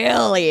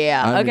 Hell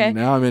yeah. Okay.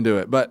 Now I'm into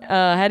it. But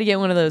how to get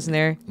one of those in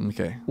there?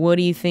 Okay. What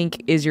do you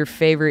think is your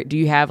favorite? Do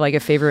you have like a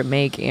favorite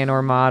make and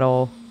or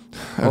model?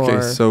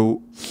 Okay,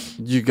 so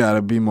you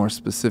gotta be more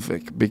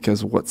specific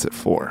because what's it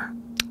for?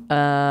 You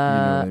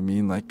know what I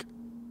mean?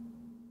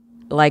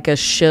 Like a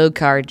show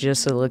car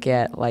just to look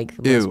at, like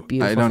the most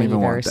beautiful I don't thing even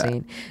you've want ever that.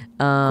 seen.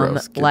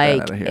 Gross, get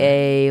Like that outta here.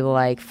 a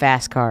like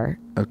fast car.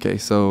 Okay,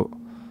 so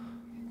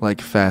like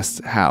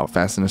fast how?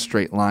 Fast in a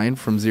straight line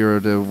from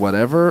 0 to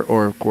whatever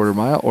or a quarter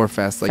mile or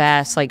fast like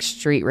Fast like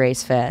street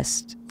race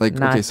fast. like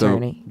not okay, so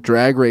turny.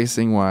 drag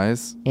racing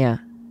wise, Yeah.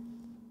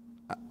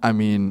 I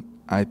mean,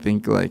 I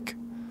think like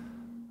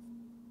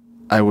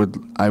I would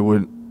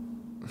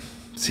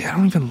see, I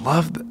don't even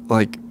love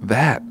like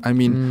that. I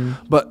mean,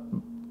 but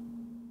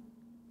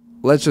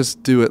let's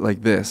just do it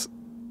like this.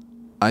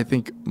 I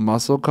think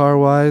muscle car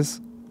wise,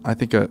 I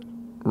think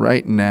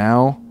right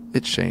now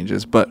it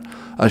changes, but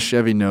a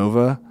Chevy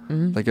Nova,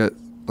 like a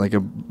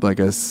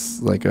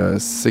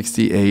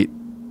 68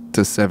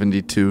 to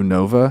 72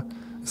 Nova,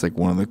 it's like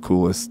one of the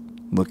coolest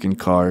looking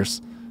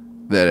cars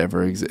that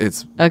ever exists.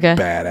 It's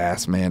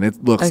badass, man.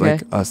 It looks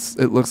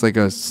like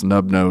a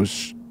snub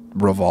nose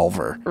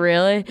revolver.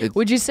 Really?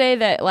 Would you say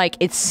that like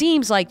it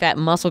seems like that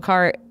muscle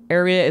car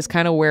area is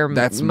kind of where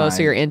most of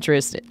your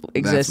interest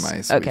exists?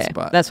 That's my sweet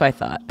spot. That's what I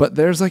thought. But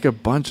there's like a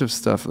bunch of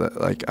stuff that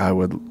like I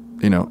would,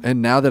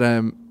 and now that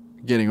I'm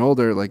getting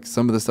older, like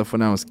some of the stuff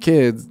when I was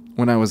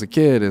a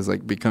kid is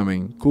like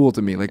becoming cool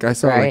to me. Like I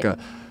saw like a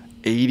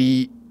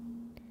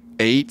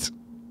 88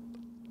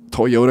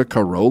 Toyota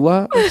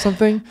Corolla or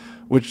something,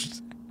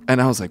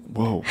 and I was like,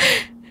 whoa,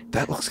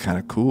 that looks kind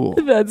of cool.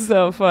 That's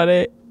so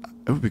funny.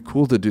 It would be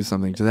cool to do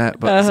something to that,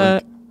 but it's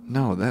like,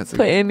 no, that's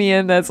but in the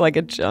end, that's like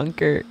a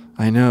junker.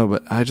 I know,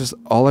 but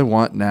all I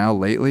want now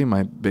lately,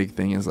 my big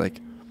thing is like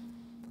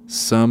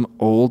some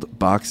old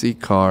boxy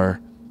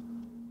car,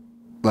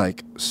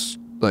 like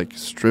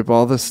strip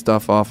all the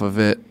stuff off of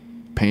it,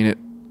 paint it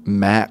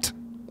matte,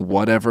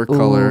 whatever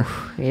color.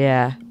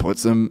 Yeah. Put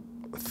some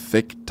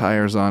thick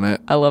tires on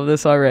it. I love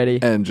this already.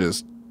 And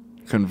just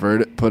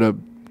convert it, put a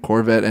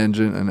Corvette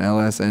engine, an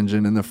LS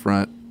engine in the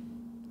front,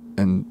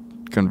 and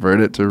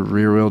convert it to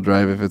rear wheel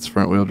drive if it's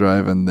front wheel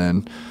drive. And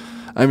then,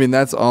 I mean,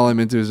 that's all I'm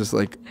into is just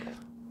like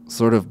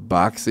sort of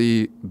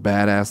boxy,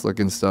 badass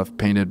looking stuff,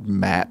 painted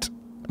matte,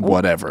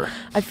 whatever.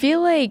 I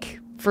feel like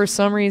for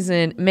some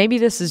reason, maybe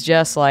this is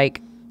just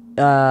like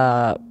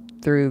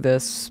through the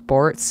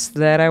sports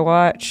that I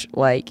watch,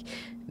 like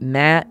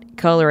matte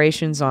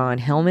colorations on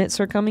helmets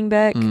are coming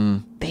back.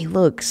 They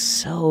look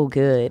so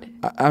good.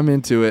 I'm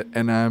into it,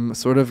 and I'm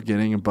sort of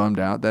getting bummed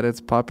out that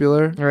it's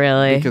popular.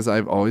 Really? Because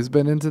I've always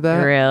been into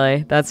that.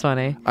 Really? That's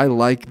funny. I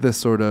like the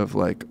sort of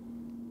like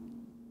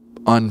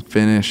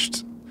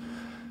unfinished,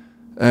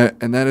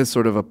 and that is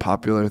sort of a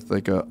popular,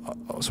 like a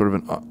sort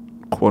of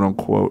an quote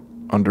unquote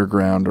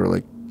underground or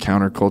like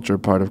counterculture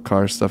part of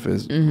car stuff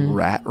is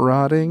rat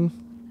rotting,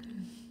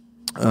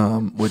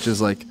 which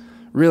is like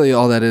really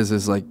all that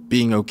is like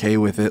being okay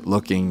with it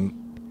looking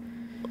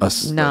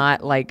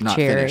not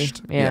cherry.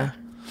 Finished. Yeah.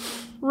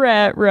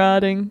 Rat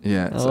rotting.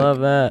 Yeah. I love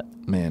that.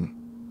 Man,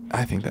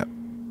 I think that,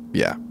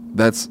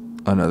 that's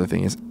another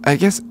thing is I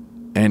guess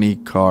any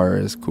car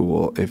is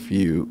cool if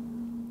you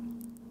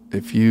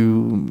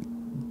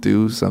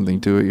do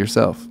something to it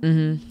yourself.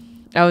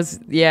 I was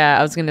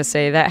gonna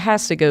say that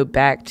has to go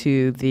back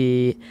to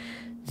the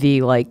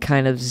like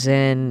kind of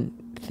Zen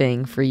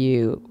thing for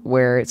you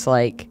where it's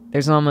like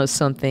there's almost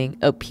something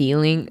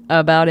appealing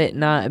about it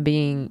not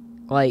being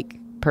like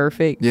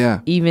perfect.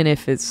 Yeah. Even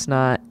if it's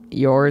not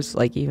yours,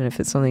 like even if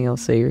it's something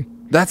else that you're...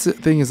 That's the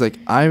thing is like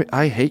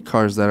I hate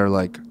cars that are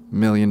like $1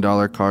 million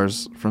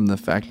cars from the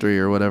factory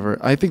or whatever.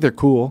 I think they're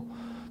cool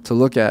to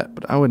look at,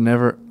 but I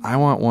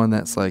want one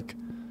that's like,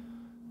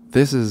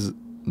 this is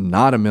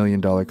not $1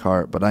 million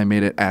car, but I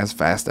made it as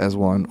fast as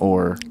one,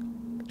 or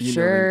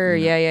Sure,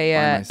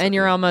 yeah. And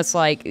you're almost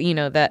like,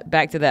 that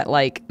back to that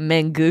like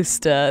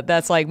Mangusta.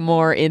 That's like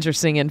more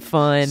interesting and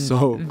fun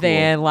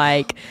than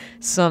like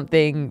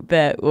something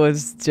that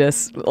was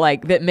just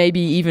like that maybe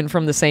even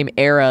from the same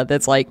era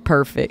that's like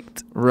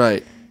perfect.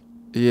 Right.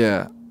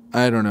 Yeah.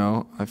 I don't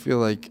know. I feel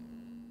like,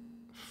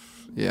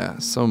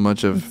 so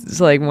much of it's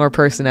like more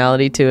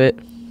personality to it.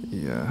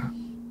 Yeah.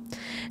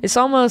 It's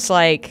almost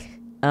like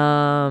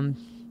the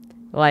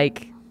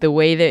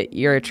way that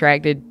you're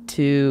attracted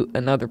to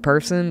another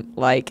person,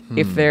 like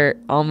if they're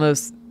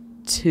almost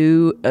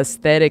too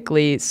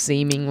aesthetically,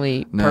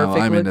 seemingly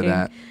perfect I'm looking. into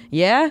that.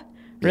 Yeah?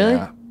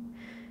 Really?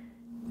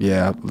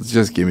 Yeah.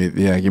 Just give me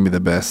the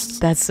best.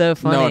 That's so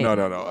funny. No.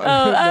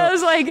 Oh, I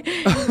was like...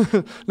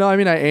 No, I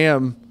mean, I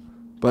am,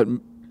 but...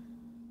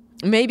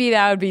 Maybe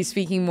that would be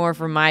speaking more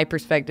from my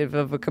perspective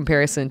of a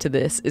comparison to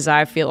this, is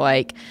I feel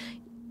like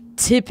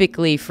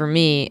typically for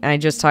me, I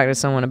just talked to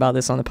someone about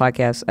this on the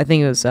podcast. I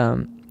think it was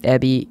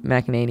Abby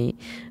McEnany,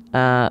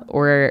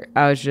 where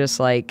I was just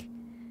like,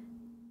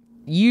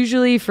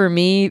 usually for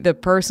me, the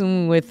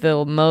person with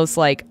the most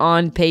like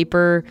on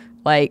paper,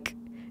 like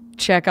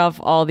check off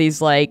all these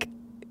like,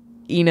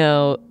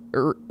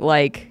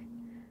 like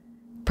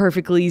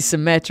perfectly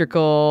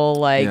symmetrical,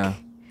 like,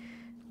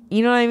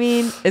 you know what I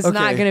mean? It's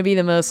not going to be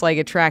the most like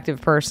attractive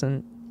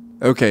person.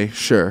 Okay,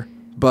 sure.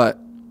 But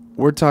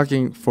we're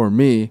talking for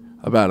me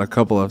about a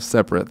couple of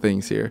separate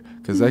things here,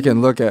 because I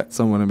can look at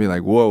someone and be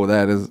like, whoa,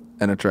 that is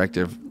an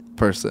attractive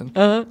person.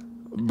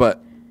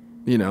 But,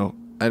 I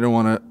don't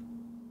want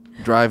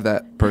to drive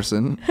that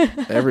person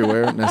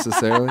everywhere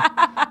necessarily.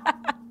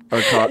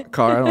 Or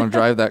car. I don't want to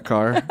drive that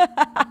car.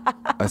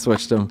 I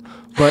switched them.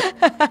 But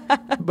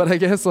I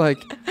guess like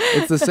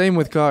it's the same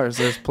with cars.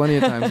 There's plenty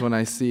of times when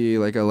I see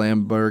like a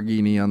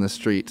Lamborghini on the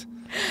street.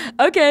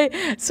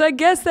 Okay, so I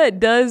guess that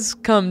does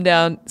come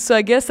down. So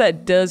I guess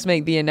that does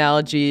make the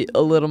analogy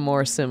a little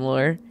more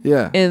similar.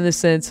 Yeah. In the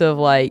sense of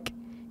like,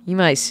 you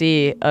might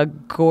see a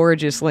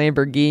gorgeous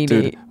Lamborghini.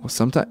 Dude, well,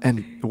 sometimes,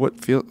 and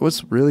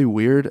what's really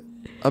weird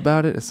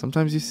about it is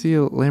sometimes you see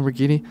a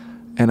Lamborghini,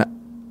 and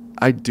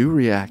I do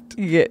react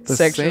the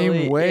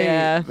sexually, same way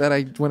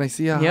that when I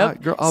see a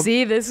hot girl.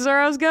 See, this is where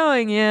I was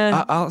going.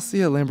 Yeah. I'll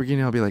see a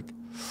Lamborghini. I'll be like,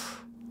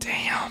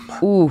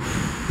 damn.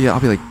 Oof. Yeah.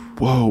 I'll be like,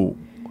 whoa.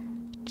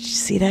 Did you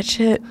see that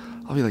shit?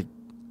 I'll be like,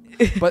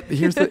 but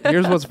here's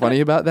what's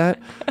funny about that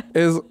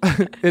is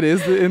it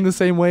is in the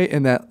same way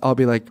in that I'll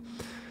be like,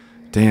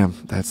 damn,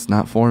 that's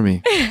not for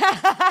me.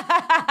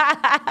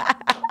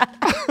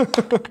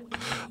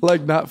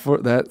 Like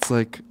that's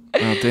like,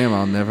 oh damn,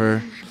 I'll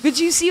never. But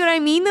you see what I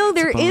mean though?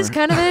 There is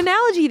kind of an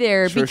analogy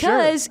there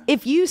because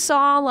if you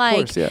saw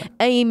like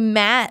a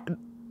matte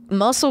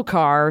muscle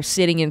car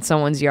sitting in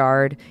someone's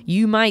yard,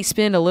 you might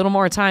spend a little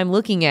more time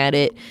looking at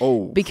it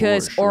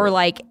or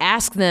like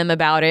ask them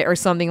about it or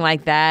something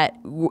like that,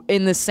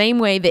 in the same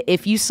way that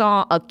if you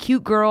saw a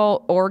cute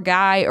girl or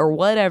guy or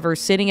whatever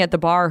sitting at the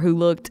bar who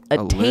looked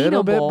attainable, a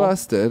little bit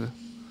busted.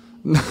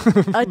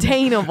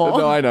 Attainable.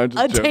 No, I know.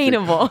 Just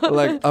attainable. Joking.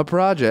 Like a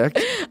project.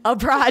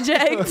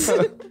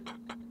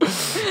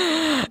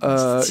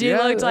 She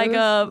looked like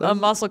a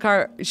muscle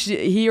car.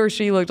 He or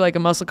she looked like a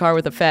muscle car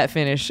with a fat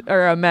finish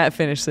or a matte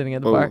finish sitting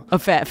at the bar. A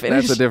fat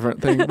finish. That's a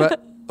different thing.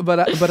 But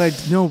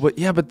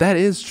that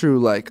is true.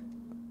 Like,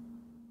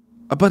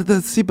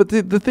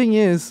 the thing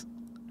is,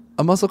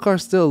 a muscle car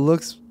still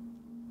looks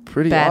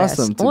pretty badass.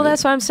 Awesome to me.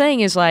 That's what I'm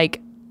saying is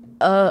like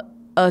a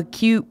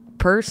cute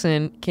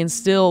person can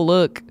still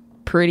look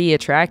pretty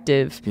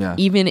attractive,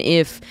 even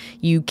if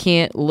you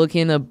can't look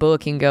in a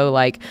book and go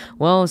like,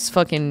 well, it's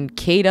fucking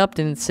Kate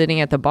Upton sitting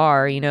at the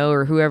bar,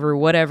 or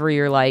whatever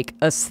your like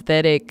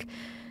aesthetic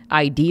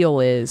ideal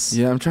is.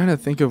 Yeah, I'm trying to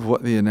think of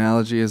what the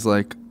analogy is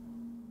like,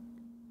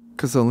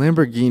 because a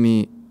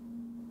Lamborghini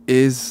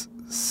is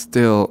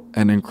still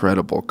an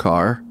incredible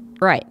car,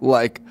 right?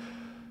 Like,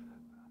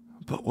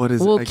 but what is?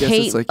 Well, I guess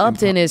Kate it's like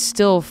Upton is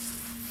still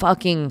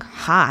fucking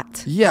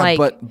hot. Yeah, like,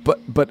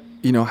 but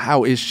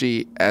how is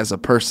she as a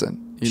person?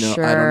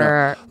 Sure, I don't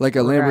know. Like a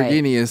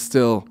Lamborghini is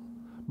still,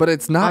 but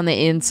it's not on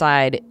the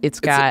inside. It's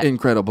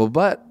incredible,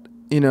 but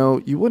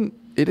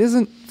it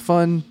isn't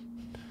fun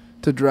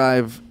to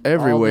drive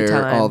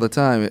everywhere all the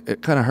time.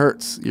 It kind of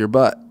hurts your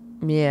butt.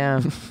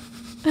 Yeah.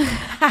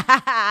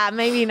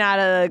 Maybe not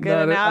a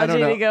good analogy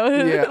to go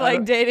with,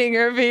 like dating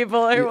or people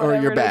or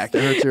your back.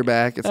 It hurts your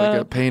back. It's like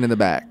a pain in the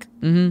back.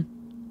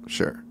 Mm-hmm.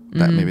 Sure,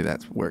 maybe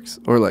that works.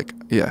 Or like,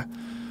 yeah.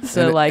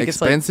 So and like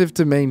expensive it's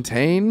to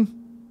maintain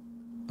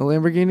a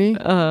Lamborghini.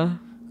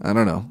 I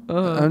don't know.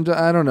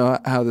 I don't know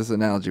how this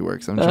analogy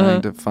works. I'm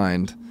trying to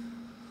find,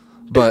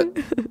 but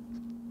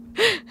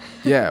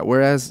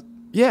Whereas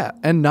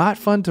and not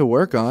fun to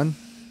work on.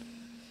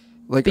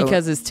 Like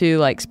because it's too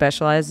like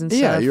specialized and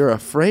stuff. Yeah, you're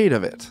afraid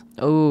of it.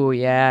 Oh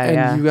yeah,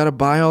 and you got to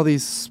buy all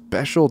these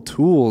special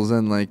tools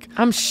and like.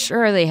 I'm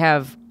sure they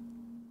have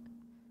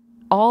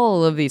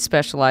all of these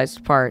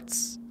specialized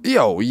parts.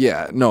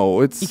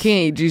 No, it's... You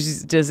can't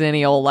use just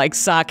any old, like,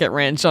 socket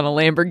wrench on a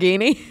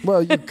Lamborghini.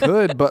 Well, you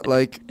could, but,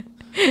 like,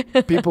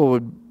 people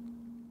would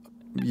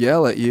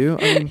yell at you.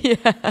 I mean,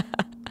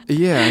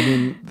 yeah. I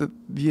mean,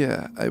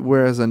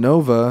 whereas a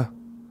Nova,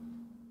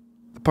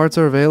 the parts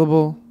are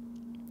available.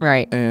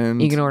 Right.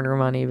 And you can order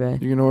them on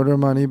eBay. You can order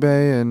them on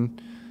eBay,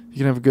 and you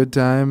can have a good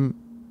time,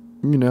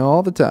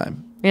 all the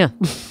time. Yeah.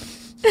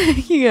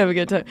 You can have a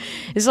good time.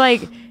 It's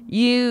like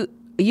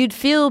you'd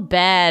feel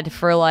bad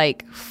for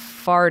like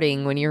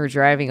farting when you were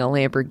driving a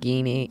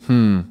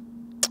Lamborghini.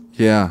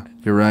 Yeah,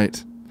 you're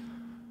right.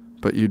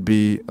 But you'd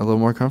be a little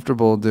more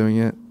comfortable doing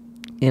it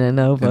in a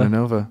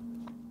Nova.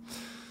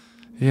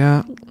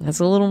 Yeah. That's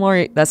a little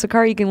more. That's a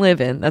car you can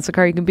live in. That's a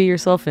car you can be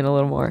yourself in a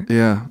little more.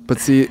 Yeah. But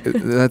see,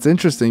 that's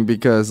interesting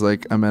because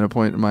like I'm at a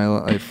point in my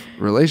life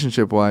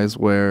relationship wise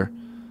where,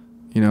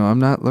 I'm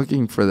not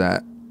looking for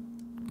that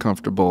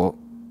comfortable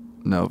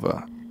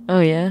Nova. Oh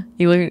yeah,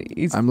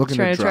 I'm looking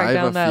to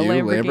drive a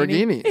few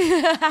Lamborghinis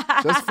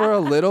just for a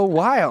little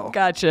while.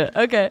 Gotcha.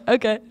 Okay.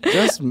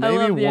 Just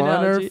maybe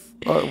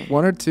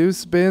one or two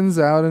spins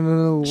out in a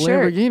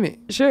Lamborghini.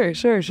 Sure.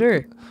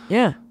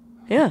 Yeah.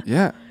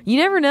 You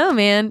never know,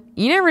 man.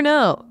 You never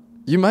know.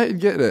 You might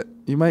get it.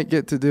 You might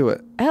get to do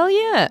it. Hell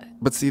yeah.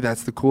 But see,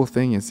 that's the cool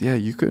thing is,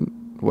 you couldn't.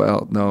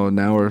 Well, no,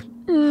 now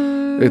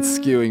it's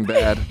skewing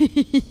bad.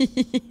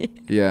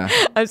 Yeah.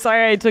 I'm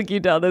sorry I took you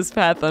down this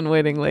path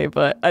unwittingly,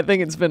 but I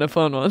think it's been a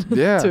fun one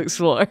to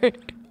explore.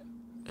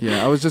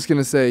 Yeah, I was just going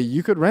to say,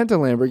 you could rent a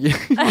Lamborghini.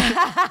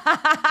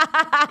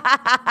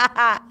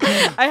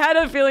 I had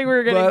a feeling we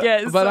were going to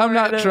get But I'm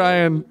not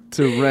trying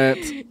to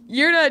rent.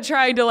 You're not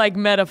trying to like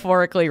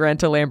metaphorically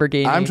rent a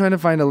Lamborghini. I'm trying to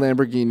find a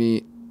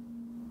Lamborghini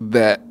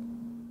that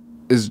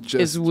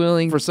is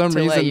willing for some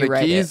reason the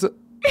keys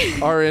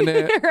are in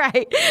it.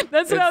 Right.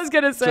 That's what I was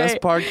going to say.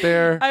 Just parked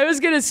there. I was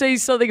going to say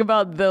something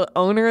about the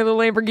owner of the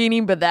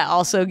Lamborghini, but that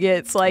also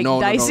gets like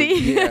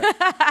dicey. No. Yeah.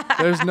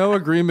 There's no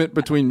agreement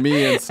between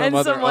me and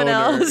someone owner.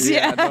 Else.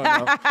 Yeah. No.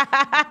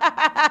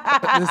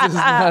 This is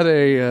not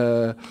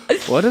a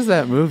what is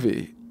that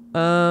movie?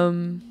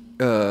 The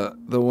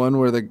one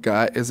where the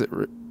guy is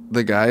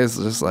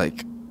just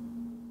like,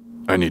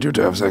 I need you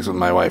to have sex with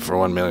my wife for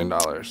 $1 million.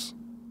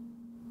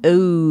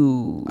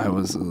 Ooh. I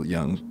was a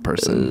young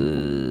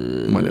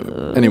person.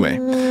 Anyway,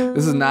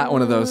 this is not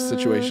one of those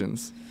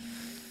situations.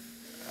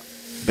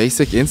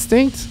 Basic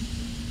Instinct?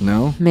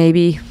 No?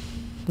 Maybe.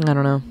 I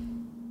don't know.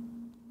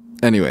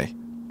 Anyway.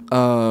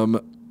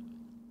 No,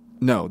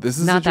 this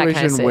is not a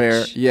situation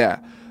where,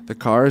 the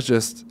car is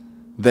just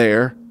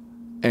there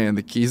and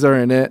the keys are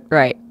in it.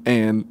 Right.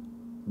 And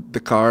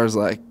the car is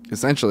like,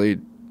 essentially,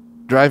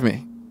 drive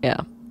me. Yeah.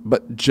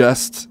 But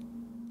just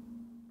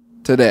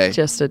today.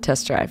 Just a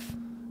test drive.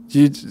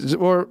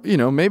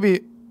 Maybe,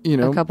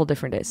 a couple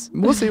different days.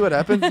 We'll see what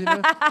happens.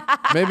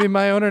 Maybe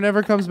my owner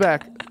never comes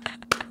back.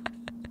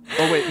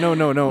 Oh wait, no. We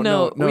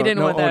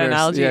didn't want that owners.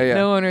 analogy. Yeah.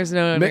 No owners.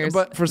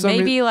 But for some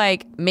reason,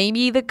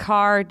 maybe the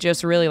car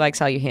just really likes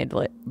how you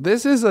handle it.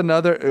 This is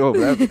another. Oh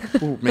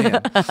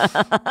man,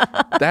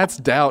 that's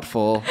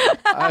doubtful.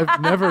 I've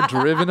never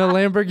driven a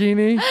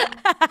Lamborghini.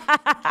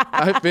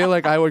 I feel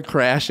like I would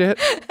crash it.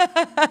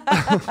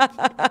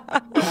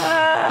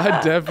 I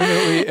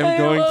definitely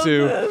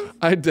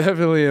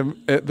am.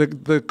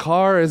 The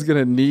car is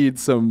gonna need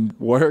some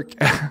work.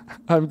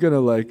 I'm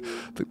gonna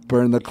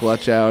burn the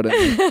clutch out, and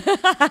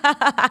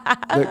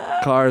the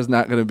car is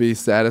not gonna be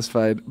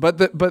satisfied. But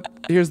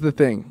here's the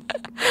thing.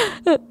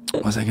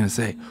 What was I gonna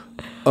say?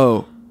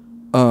 Oh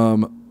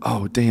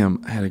damn!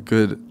 I had a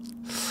good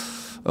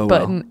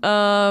button. It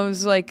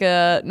was like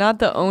not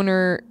the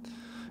owner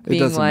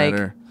being it doesn't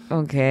matter.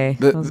 Okay,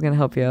 I was gonna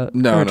help you out.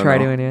 No, try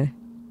to anyway.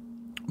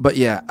 But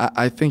yeah,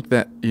 I think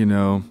that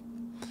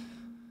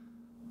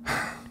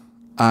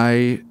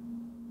I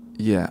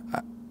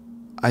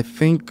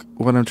think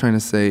what I'm trying to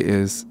say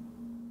is,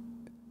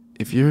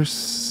 if you're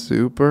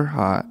super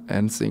hot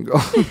and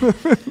single,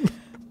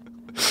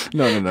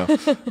 no.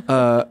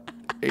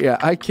 Yeah,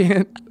 I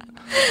can't.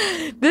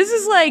 This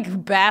is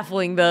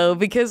baffling though,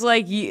 because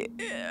I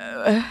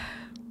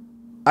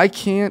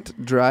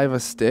can't drive a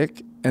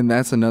stick, and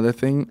that's another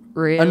thing.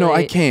 Really? No,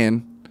 I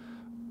can,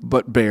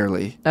 but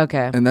barely.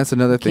 Okay. And that's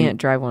another thing. Can't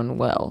drive one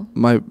well.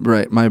 My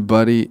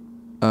buddy,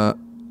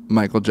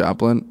 Michael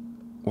Joplin.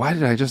 Why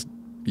did I just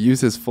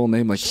use his full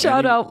name?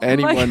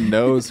 Anyone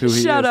knows who he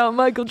is. Shout out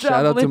Michael Joplin.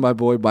 Shout out to my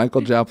boy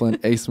Michael Joplin,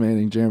 Ace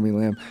Manning, Jeremy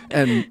Lamb,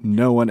 and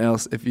no one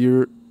else. If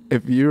you're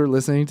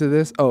listening to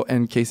this,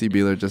 and Casey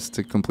Beeler, just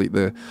to complete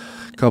the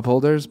cup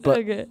holders. But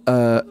okay.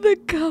 The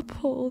cup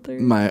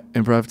holders. My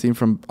improv team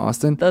from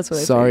Austin. That's what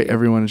I Sorry, figured.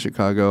 everyone in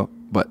Chicago,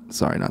 but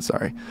sorry, not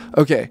sorry.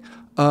 Okay.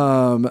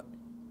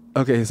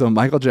 Okay, so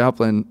Michael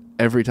Joplin,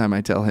 every time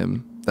I tell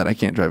him that I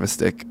can't drive a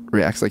stick,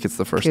 reacts like it's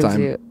the first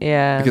time.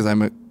 Because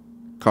I'm a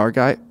car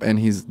guy, and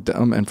he's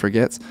dumb and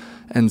forgets.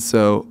 And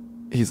so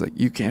he's like,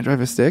 you can't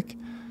drive a stick?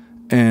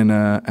 And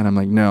I'm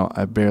like, no,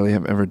 I barely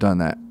have ever done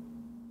that.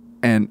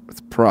 And it's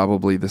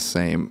probably the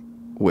same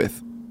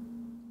with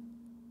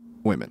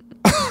women.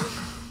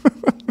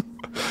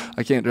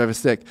 I can't drive a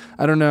stick.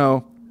 I don't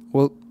know.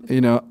 Well,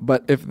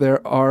 but if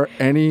there are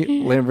any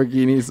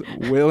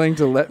Lamborghinis willing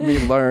to let me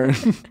learn,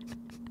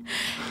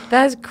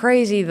 That's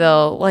crazy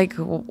though. Like,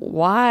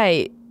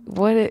 why?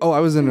 I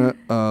was in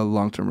a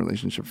long-term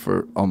relationship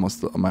for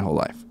almost my whole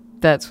life.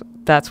 That's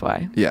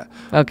why. Yeah.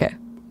 Okay,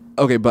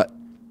 but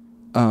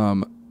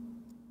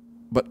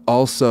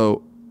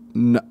also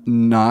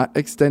not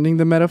extending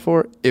the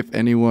metaphor. If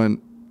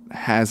anyone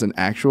has an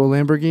actual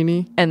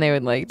Lamborghini, and they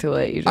would like to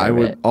let you drive I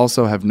would it.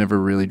 also have never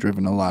really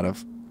driven a lot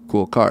of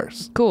cool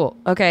cars. Cool.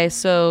 Okay,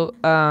 so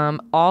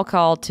I'll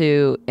call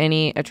to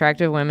any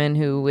attractive women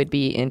who would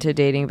be into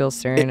dating Bill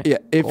Stern.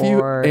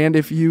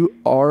 If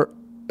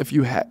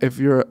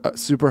you're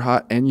super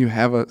hot and you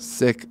have a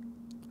sick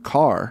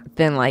car,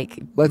 then like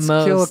let's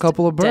kill a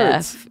couple of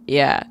birds.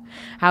 Yeah.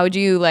 How would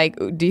you like?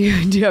 Do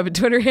you have a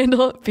Twitter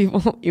handle?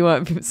 People, you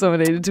want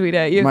somebody to tweet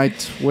at you? My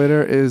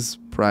Twitter is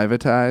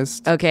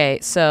privatized. Okay,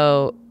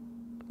 so.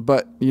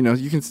 But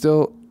you can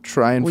still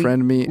try and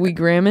friend me. We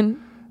Grammin'?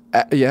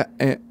 Yeah,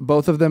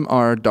 both of them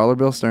are Dollar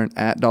Bill Stern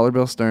at Dollar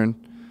Bill Stern.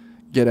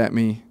 Get at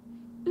me,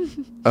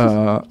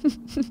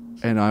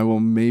 and I will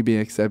maybe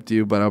accept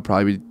you, but I'll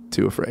probably be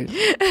too afraid.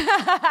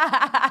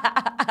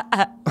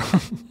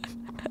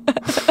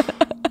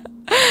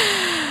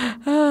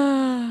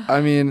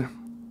 I mean,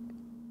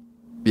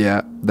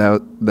 yeah,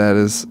 that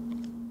is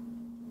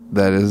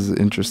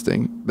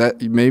interesting. That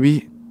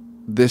maybe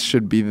this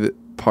should be the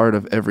part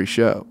of every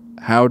show.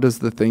 How does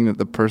the thing that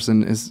the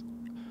person is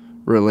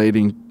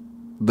relating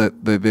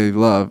that they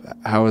love,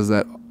 how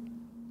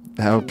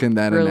can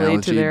that relate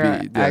analogy to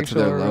their be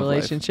actual to their love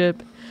relationship?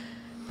 life?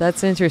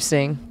 That's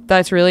interesting.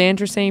 That's really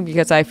interesting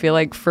because I feel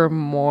like for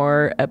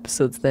more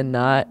episodes than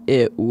not,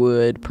 it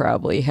would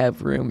probably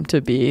have room to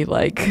be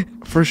like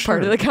for sure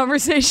part of the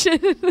conversation.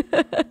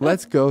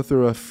 Let's go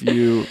through a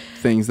few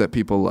things that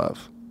people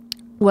love.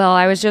 Well,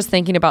 I was just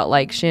thinking about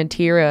like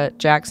Shantira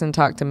Jackson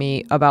talked to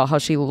me about how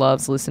she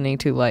loves listening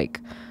to like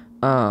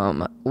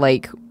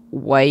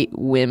white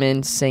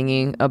women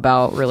singing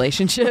about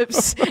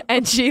relationships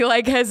and she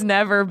like has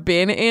never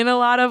been in a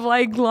lot of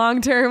like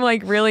long-term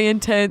like really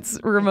intense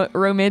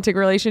romantic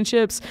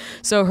relationships,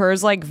 so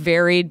hers like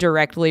very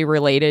directly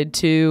related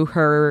to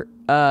her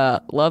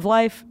love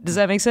life. Does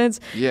that make sense?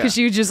 Yeah, because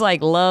she just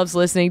like loves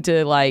listening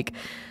to like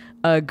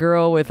a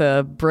girl with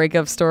a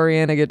breakup story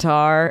and a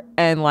guitar,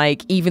 and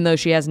like even though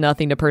she has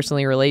nothing to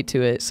personally relate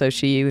to it, so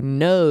she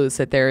knows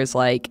that there is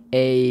like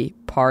a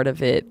part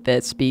of it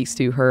that speaks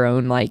to her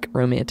own like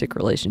romantic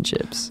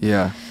relationships.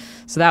 Yeah,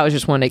 so that was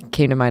just one that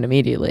came to mind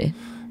immediately.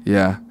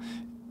 Yeah,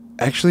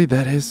 actually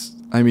that is,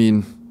 I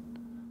mean,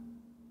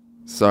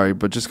 sorry,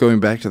 but just going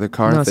back to the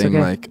car thing,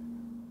 okay. Like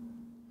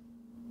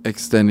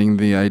extending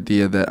the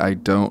idea that I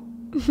don't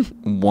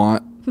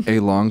want a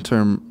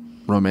long-term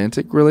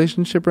romantic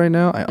relationship right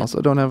now. I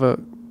also don't have a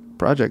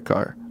project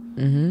car.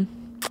 Mm-hmm.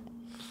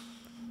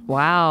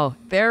 Wow,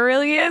 there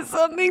really is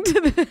something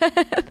to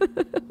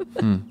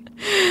that.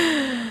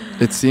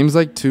 It seems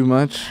like too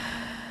much.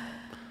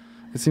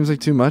 It seems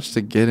like too much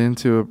to get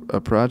into a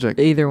project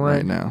either way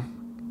right now.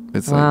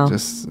 It's like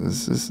just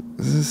this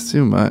is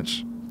too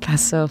much.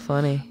 That's so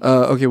funny.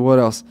 Okay, what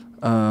else?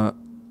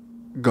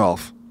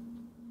 Golf.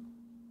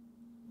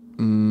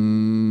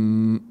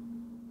 You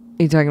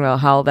talking about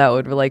how that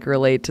would like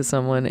relate to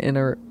someone in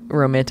a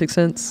romantic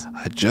sense?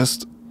 I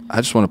just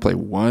want to play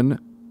one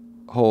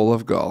hole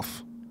of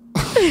golf.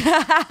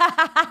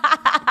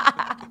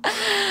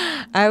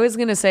 I was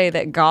going to say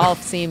that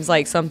golf seems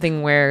like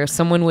something where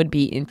someone would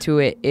be into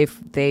it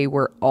if they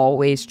were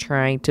always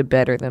trying to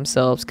better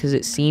themselves, because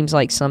it seems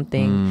like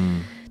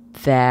something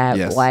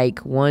that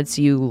like once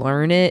you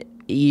learn it,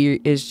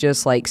 is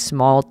just like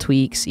small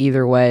tweaks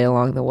either way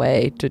along the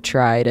way to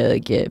try to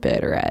get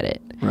better at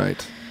it.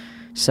 Right.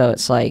 So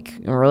it's like,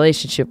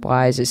 relationship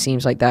wise, it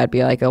seems like that'd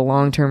be like a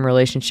long-term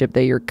relationship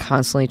that you're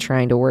constantly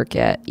trying to work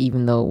at,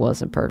 even though it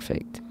wasn't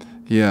perfect.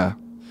 Yeah.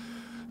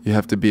 You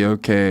have to be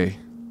okay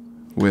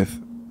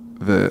with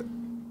the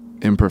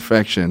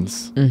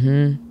imperfections.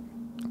 Mm-hmm.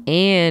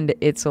 And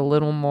it's a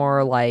little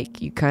more like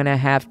you kind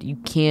of you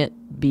can't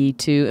be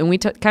too, and we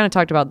kind of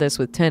talked about this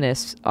with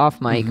tennis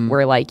off mic,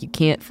 where like you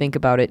can't think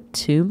about it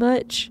too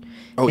much.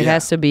 It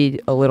has to be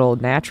a little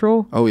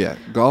natural. Oh yeah,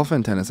 golf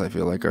and tennis I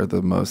feel like are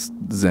the most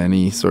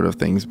zen-y sort of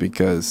things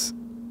because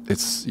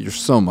you're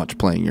so much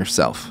playing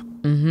yourself.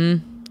 Mm-hmm.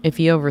 If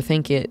you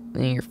overthink it,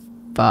 then you're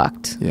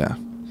fucked. Yeah.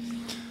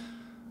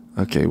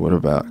 Okay, what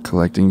about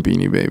collecting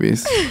Beanie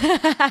Babies? So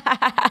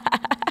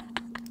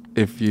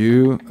if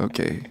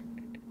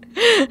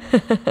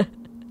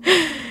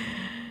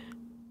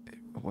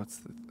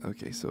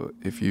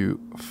you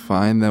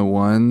find the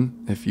one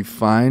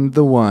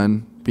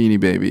Beanie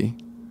Baby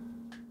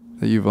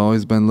that you've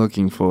always been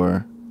looking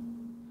for,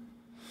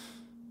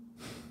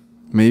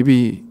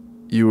 maybe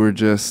you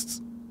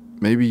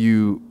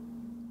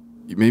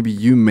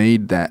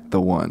made that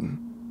the one.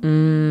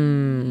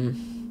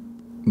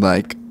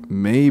 Like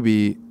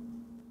maybe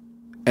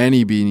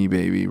any Beanie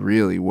Baby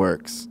really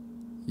works.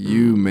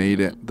 You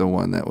made it the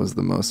one that was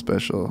the most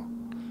special.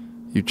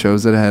 You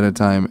chose it ahead of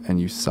time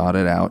and you sought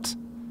it out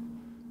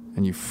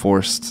and you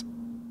forced,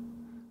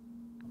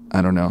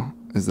 I don't know,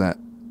 is that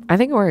I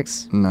think it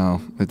works.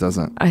 No, it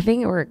doesn't. I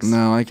think it works.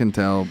 No, I can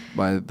tell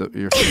by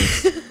your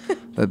face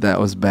that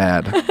was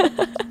bad.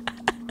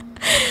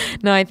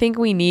 No, I think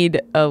we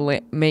need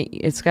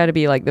it's got to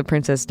be like the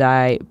Princess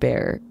Di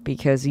bear,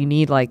 because you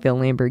need like the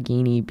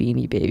Lamborghini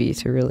Beanie Baby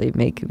to really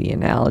make the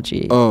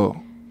analogy. Oh,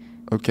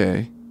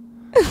 okay.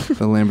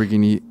 The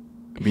Lamborghini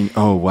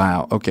oh,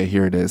 wow. Okay,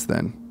 here it is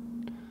then.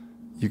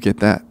 You get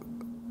that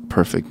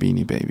perfect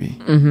Beanie Baby.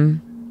 Mm-hmm.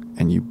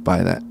 And you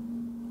buy that.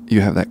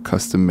 You have that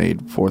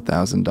custom-made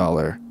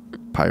 $4,000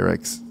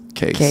 Pyrex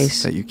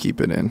case that you keep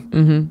it in.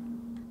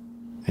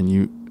 Mm-hmm. And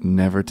you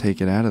never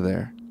take it out of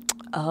there.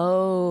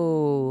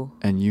 Oh.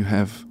 And you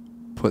have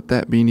put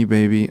that Beanie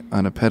Baby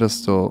on a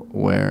pedestal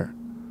where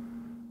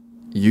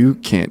you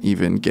can't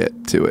even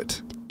get to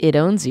it. It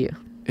owns you.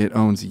 It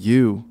owns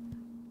you.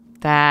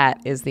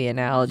 That is the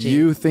analogy.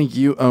 You think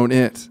you own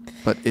it,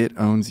 but it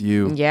owns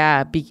you.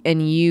 Yeah,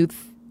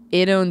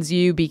 it owns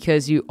you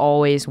because you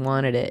always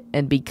wanted it,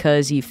 and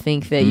because you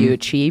think that you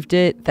achieved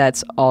it.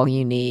 That's all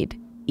you need,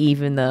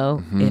 even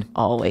though it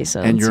always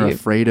owns you. And you're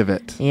afraid of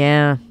it.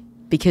 Yeah,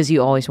 because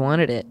you always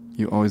wanted it.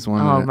 You always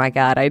wanted it. Oh my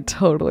God, I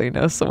totally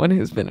know someone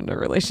who's been in a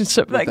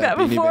relationship With like that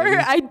Beanie before. Baby?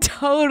 I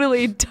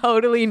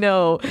totally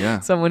know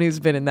someone who's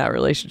been in that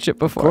relationship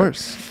before. Of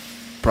course.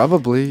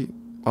 Probably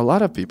a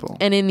lot of people.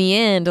 And in the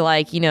end,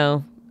 like,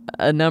 a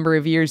number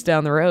of years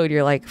down the road,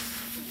 you're like,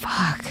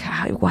 fuck,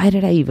 why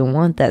did I even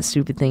want that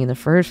stupid thing in the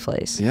first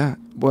place? Yeah.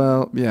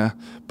 Well, yeah.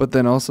 But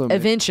then also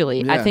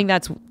Eventually. I think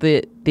that's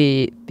the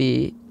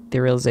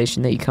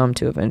realization that you come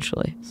to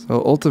eventually.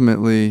 So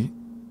ultimately,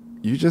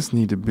 you just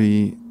need to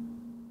be,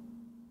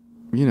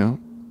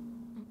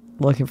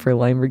 looking for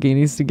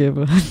Lamborghinis to give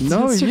us.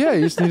 No, yeah,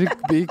 you just need to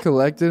be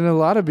collecting a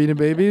lot of Beanie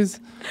Babies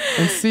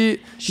and see.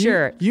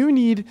 Sure. You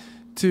need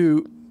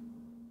to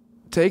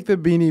take the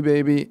Beanie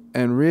Baby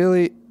and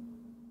really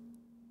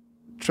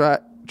try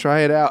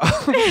it out.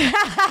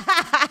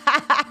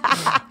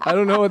 I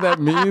don't know what that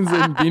means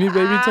in Beanie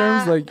Baby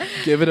terms. Like,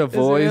 give it a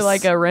voice. Is it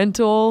like a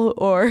rental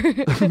or?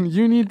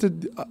 You need to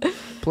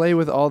play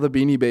with all the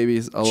Beanie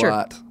Babies a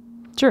lot.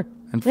 Sure.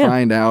 And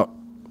find out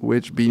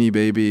which Beanie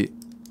Baby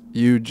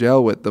you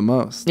gel with the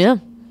most. Yeah.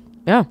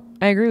 Yeah,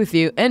 I agree with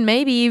you. And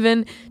maybe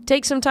even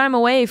take some time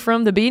away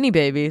from the Beanie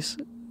Babies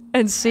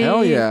and see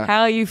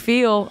how you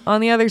feel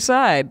on the other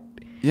side.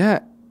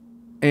 Yeah.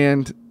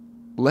 And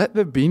let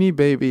the Beanie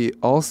Baby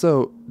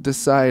also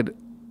decide,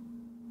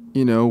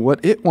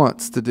 what it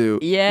wants to do.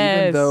 Yes.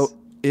 Even though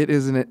it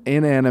is an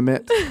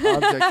inanimate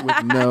object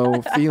with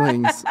no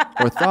feelings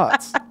or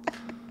thoughts.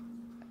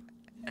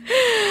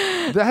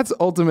 That's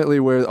ultimately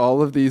where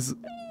all of these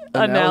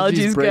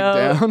analogies break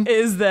down.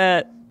 Is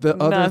that the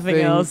other nothing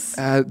thing else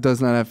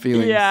does not have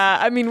feelings. Yeah,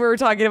 I mean, we were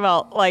talking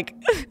about like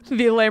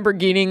the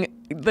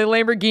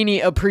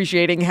Lamborghini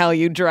appreciating how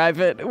you drive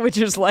it, which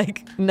is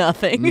like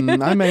nothing.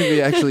 I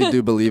maybe actually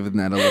do believe in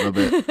that a little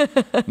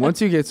bit.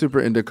 Once you get super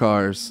into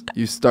cars,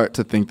 you start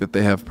to think that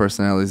they have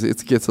personalities.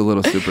 It gets a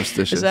little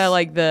superstitious. Is that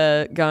like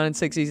the Gone in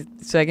 60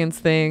 Seconds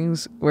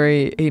things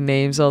where he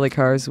names all the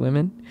cars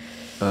women?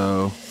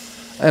 Oh,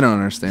 I don't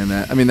understand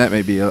that. I mean, that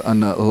may be a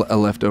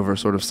leftover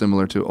sort of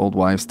similar to Old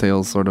Wives'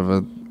 Tales, sort of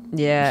a...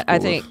 Yeah,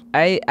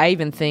 I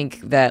even think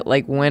that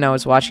like when I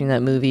was watching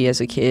that movie as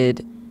a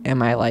kid and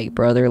my like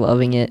brother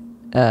loving it,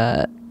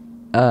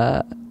 I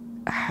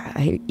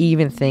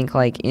even think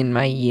like in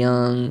my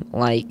young,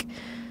 like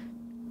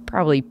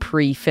probably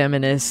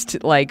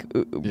pre-feminist like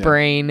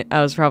brain,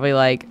 I was probably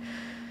like,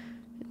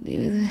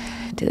 do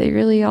they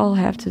really all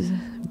have to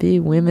be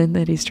women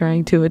that he's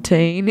trying to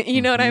attain?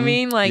 You know what I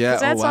mean? Like, 'cause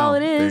that's all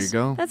it is.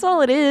 There you go. That's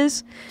all it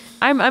is.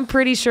 I'm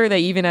pretty sure that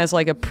even as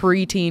like a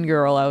preteen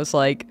girl, I was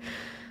like,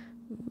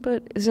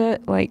 but is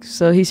that like,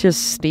 so he's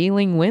just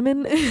stealing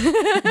women?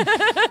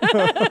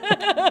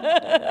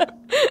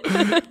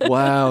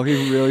 Wow,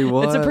 he really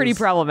was. It's a pretty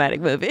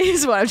problematic movie,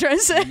 is what I'm trying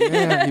to say.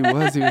 Yeah, he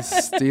was. He was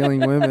stealing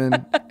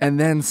women and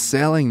then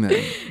selling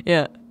them.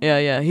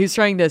 Yeah. He's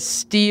trying to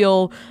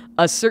steal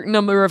a certain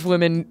number of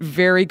women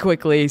very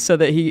quickly so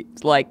that he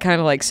like kind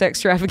of like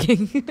sex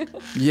trafficking.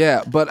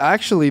 Yeah, but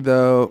actually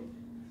though,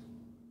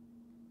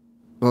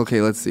 okay,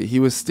 let's see. He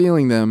was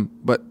stealing them,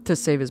 but to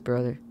save his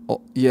brother.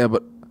 oh, yeah,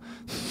 but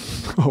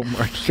oh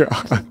my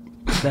god.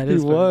 That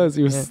is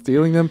He was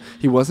stealing them.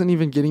 He wasn't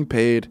even getting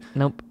paid.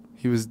 Nope.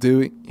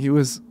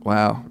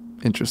 Wow,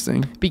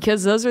 interesting.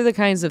 Because those are the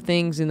kinds of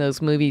things in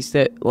those movies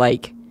that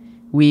like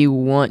we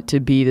want to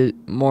be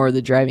more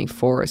the driving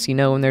force. You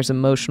know, when there's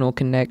emotional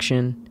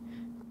connection,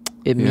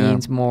 it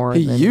means more.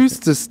 He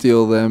used to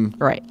steal them.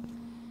 Right.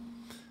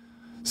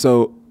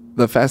 So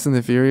the Fast and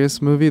the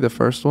Furious movie, the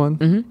first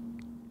one,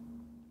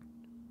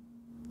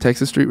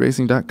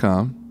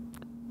 TexasStreetRacing.com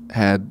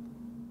had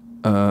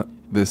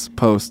this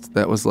post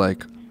that was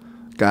like,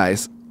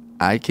 guys,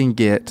 I can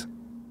get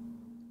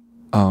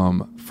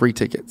free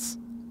tickets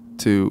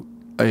to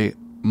a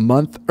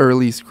month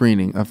early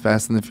screening of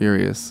Fast and the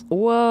Furious.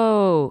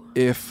 Whoa.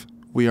 If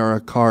we are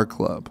a car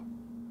club.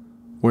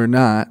 We're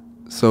not,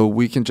 so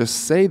we can just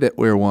say that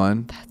we're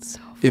one. That's so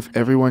funny. If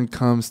everyone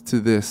comes to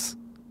this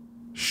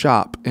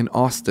shop in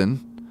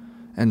Austin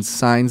and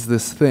signs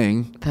this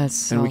thing. That's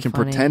so and we can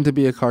funny. pretend to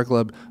be a car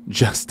club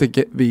just to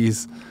get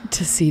these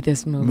to see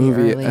this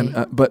movie early.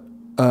 And but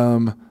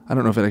I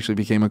don't know if it actually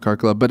became a car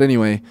club, but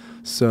anyway,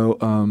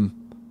 so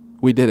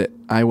we did it.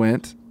 I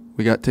went.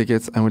 We got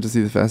tickets. I went to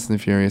see the Fast and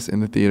the Furious in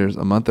the theaters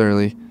a month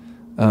early.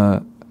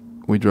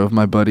 We drove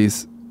my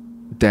buddy's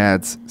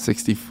dad's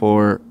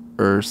 64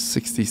 or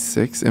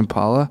 66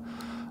 Impala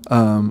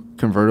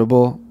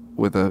convertible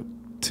with a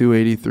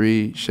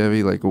 283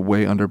 Chevy, like a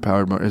way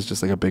underpowered motor. It's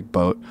just like a big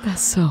boat.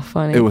 That's so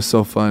funny. It was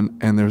so fun,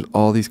 and there's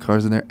all these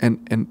cars in there, and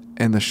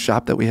the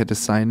shop that we had to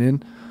sign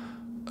in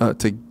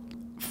to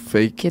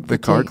fake Get the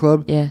car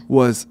club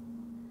was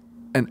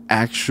an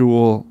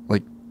actual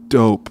like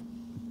dope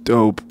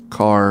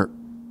car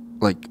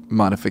like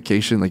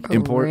modification, like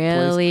import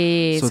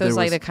really place. So it's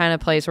like the kind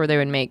of place where they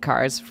would make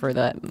cars for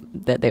that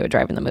they would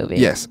drive in the movie.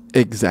 Yes,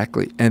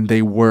 exactly. And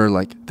they were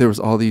like, there was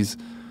all these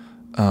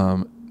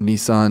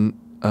Nissan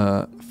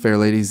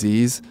Fairlady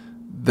Z's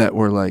that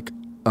were like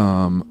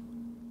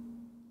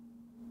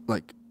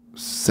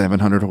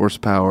 700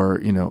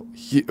 horsepower,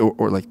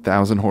 or like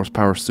 1,000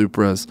 horsepower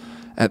Supras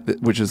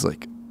which is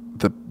like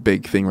the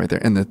big thing right there.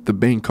 And the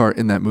main car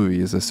in that movie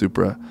is a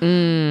Supra.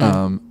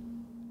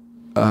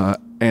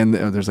 And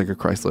there's like a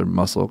Chrysler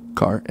muscle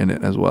car in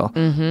it as well.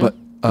 But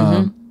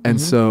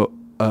so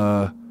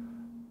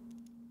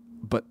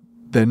but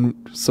then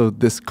so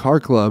this car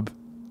club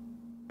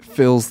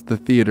fills the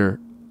theater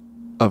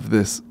of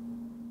this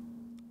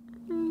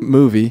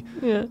movie,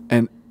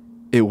 and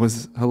it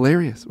was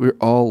hilarious. We were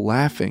all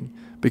laughing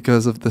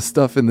because of the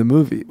stuff in the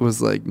movie. It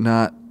was like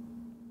not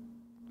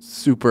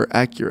super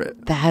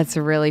accurate. That's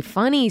really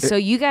funny. So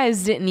you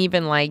guys didn't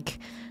even like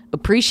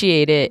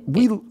appreciate it.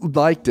 We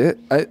liked it.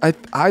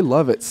 I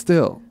love it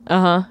still.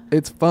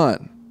 It's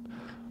fun,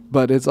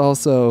 but it's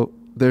also,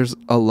 there's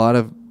a lot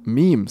of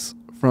memes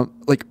from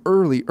like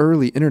early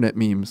internet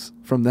memes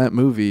from that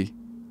movie.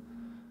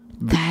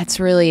 That's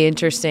really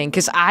interesting,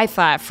 because I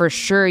thought for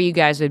sure you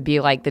guys would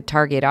be like the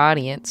target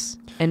audience,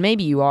 and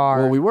maybe you are.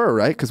 Well, we were,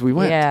 right? Because we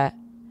went. Yeah.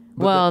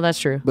 Well, that's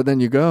true. But then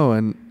you go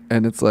and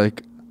it's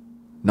like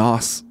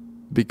NOS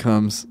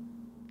becomes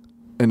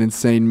an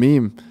insane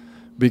meme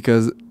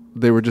because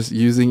they were just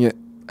using it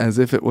as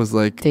if it was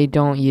like, they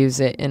don't use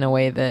it in a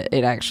way that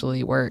it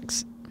actually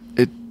works.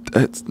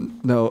 It's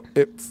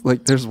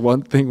like there's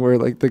one thing where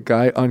like the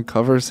guy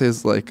uncovers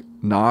his like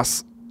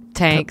NOS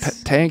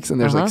tanks, and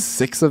there's like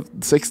six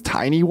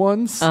tiny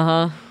ones.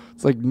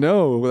 It's like,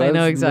 no, I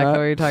know exactly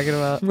what you're talking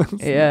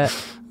about. Yeah.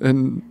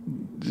 And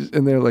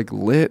they're like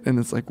lit, and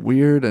it's like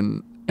weird,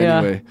 and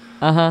anyway.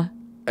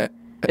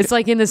 It's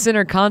like in the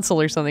center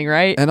console or something,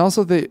 right? And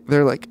also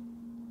they're like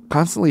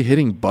constantly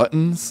hitting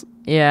buttons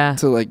to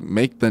like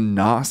make the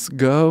NOS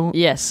go.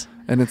 Yes.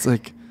 And it's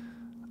like,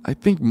 I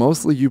think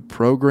mostly you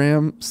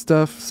program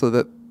stuff so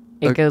that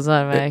it goes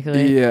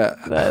automatically. Yeah.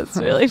 That's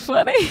really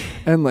funny.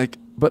 And like,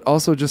 but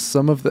also just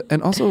some of the,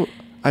 and also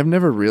I've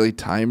never really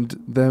timed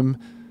them.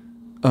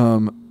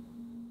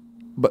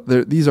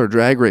 But these are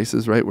drag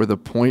races, right? Where the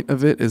point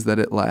of it is that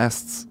it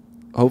lasts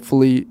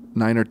hopefully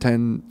 9 or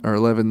 10 or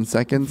 11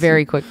 seconds.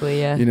 Very quickly,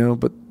 yeah.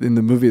 But in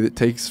the movie that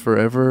takes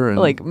forever. And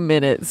like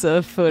minutes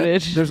of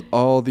footage. There's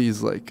all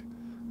these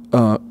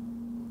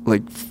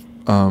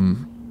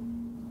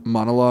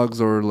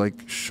monologues or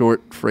like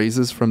short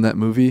phrases from that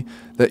movie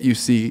that you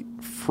see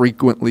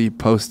frequently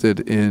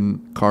posted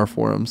in car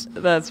forums.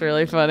 That's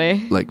really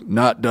funny. Like,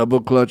 not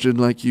double clutching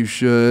like you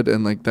should,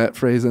 and like that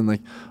phrase, and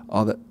like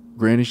all that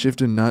granny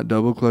shifting, not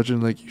double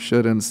clutching like you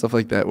should, and stuff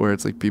like that, where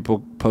it's like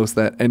people post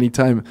that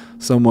anytime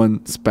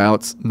someone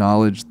spouts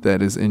knowledge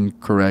that is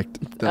incorrect.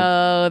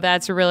 Oh,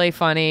 that's really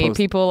funny.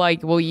 People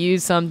like will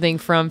use something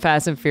from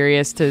Fast and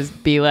Furious to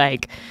be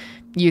like,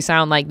 you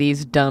sound like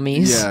these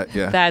dummies.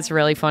 Yeah. That's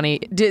really funny.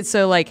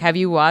 So like, have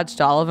you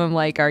watched all of them?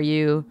 Like, are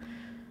you?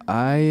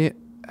 I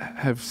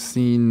have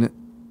seen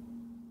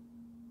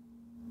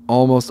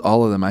almost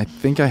all of them. I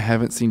think I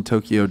haven't seen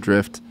Tokyo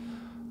Drift,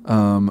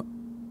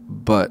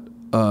 but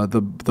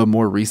the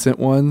more recent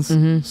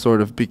ones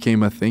sort of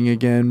became a thing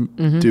again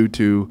due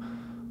to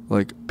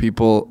like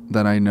people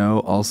that I know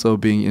also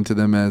being into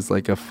them as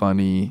like a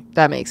funny.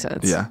 That makes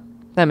sense. Yeah,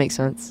 that makes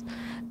sense.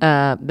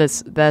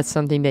 That's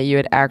something that you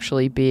would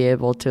actually be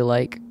able to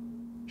like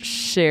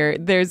share.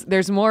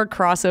 There's more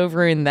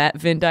crossover in that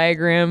Venn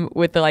diagram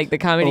with the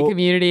comedy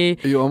community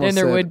than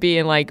there would be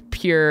in like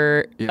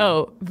pure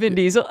Vin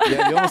Diesel.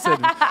 Yeah,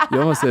 you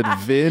almost said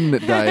Venn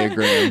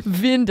diagram.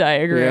 Venn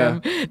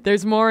diagram. Yeah.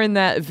 There's more in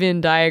that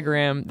Venn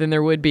diagram than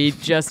there would be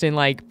just in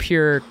like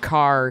pure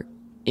car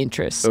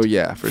interest. Oh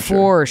yeah,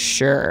 for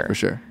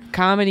sure.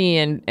 Comedy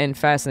and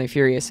Fast and the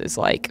Furious is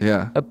like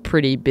a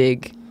pretty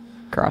big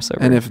crossover.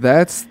 And if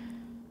that's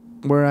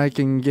where I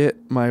can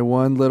get my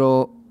one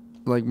little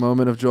like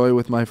moment of joy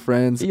with my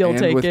friends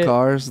with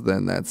cars,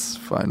 then that's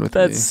fine with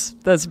me.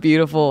 That's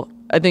beautiful.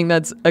 I think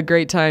that's a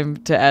great time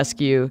to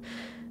ask you,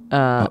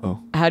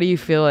 how do you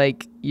feel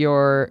like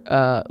your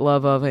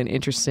love of and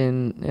interest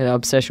in and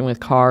obsession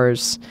with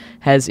cars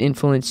has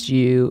influenced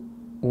you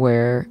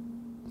where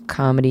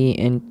comedy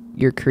and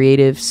your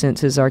creative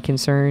senses are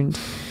concerned,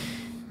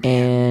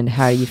 and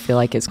how you feel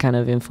like it's kind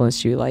of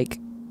influenced you, like,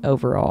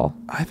 overall?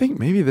 I think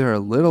maybe they're a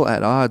little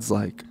at odds.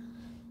 Like,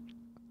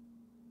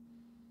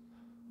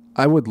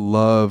 I would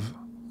love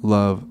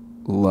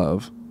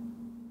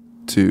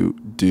to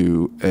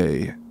do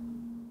a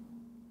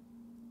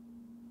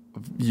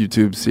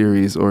YouTube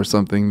series or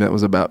something that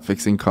was about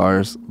fixing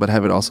cars, but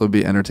have it also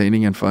be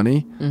entertaining and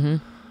funny.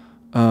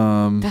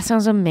 That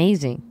sounds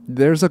amazing.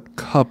 There's a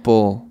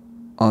couple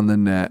on the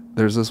net.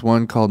 There's this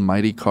one called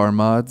Mighty Car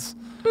Mods.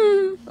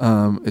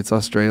 It's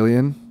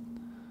Australian.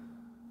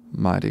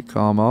 Mighty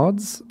Car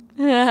Mods.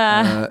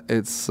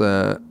 It's this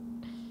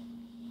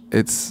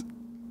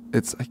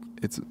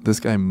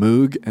guy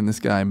Moog and this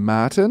guy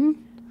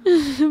Martin.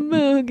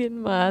 Moog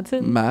and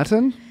Martin.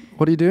 Martin,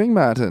 what are you doing,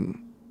 Martin?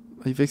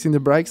 Are you fixing the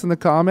brakes in the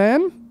car,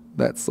 man?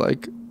 That's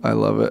like, I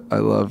love it. I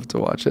love to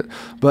watch it.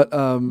 But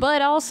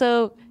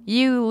also,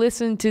 you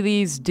listen to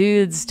these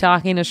dudes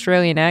talking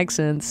Australian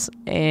accents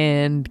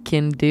and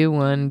can do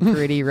one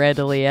pretty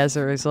readily as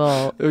a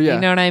result. Oh, yeah.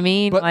 You know what I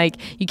mean? But, like,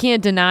 you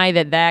can't deny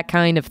that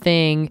kind of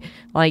thing,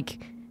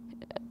 like,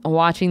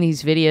 watching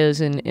these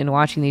videos and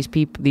watching these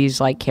people,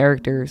 these, like,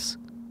 characters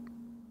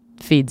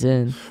feeds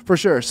in. For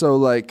sure. So,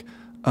 like,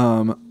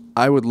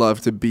 I would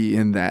love to be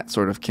in that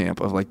sort of camp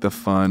of, like, the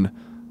fun.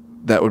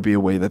 That would be a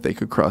way that they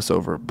could cross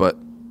over. But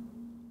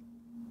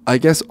I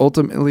guess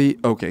ultimately,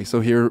 okay, so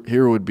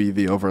here would be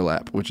the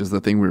overlap, which is the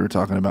thing we were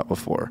talking about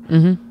before.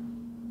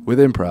 With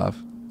improv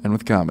and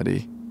with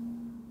comedy,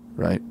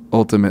 right?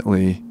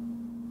 Ultimately,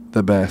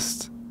 the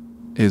best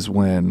is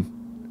when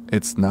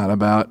it's not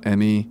about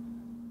any,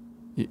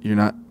 you're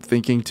not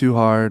thinking too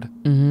hard.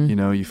 You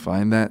know, you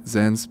find that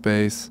Zen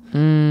space.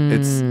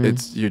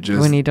 It's you're just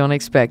when you don't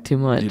expect too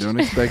much. You don't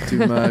expect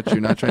too much.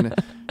 You're not trying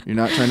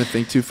to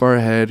think too far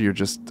ahead. You're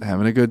just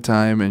having a good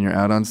time, and you're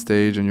out on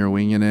stage and you're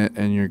winging it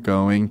and you're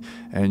going,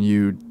 and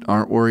you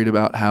aren't worried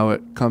about how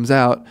it comes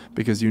out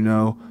because you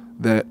know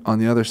that on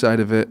the other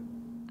side of it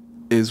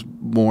is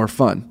more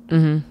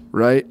fun,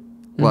 right?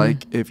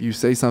 Like if you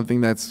say something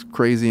that's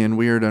crazy and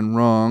weird and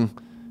wrong,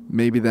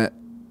 maybe that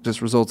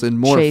just results in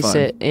more Chase fun.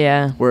 it,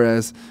 yeah.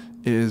 Whereas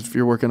if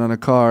you're working on a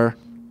car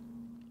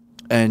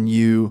and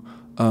you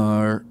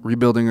are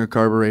rebuilding a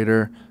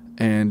carburetor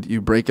and you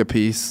break a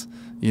piece,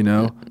 you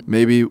know,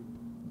 maybe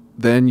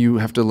then you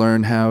have to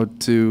learn how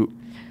to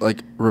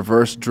like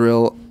reverse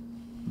drill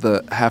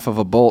the half of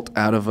a bolt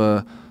out of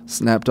a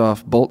snapped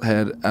off bolt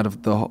head out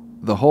of the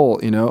hole,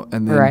 you know,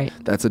 and then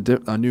that's a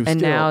new skill.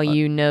 And now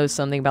you know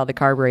something about the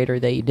carburetor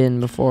that you didn't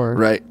before.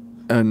 Right.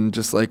 And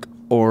just like,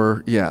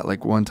 or yeah,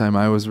 like one time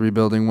I was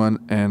rebuilding one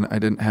and I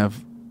didn't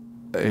have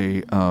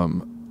a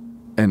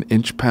an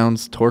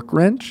inch-pounds torque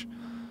wrench.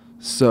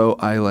 So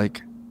I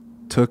like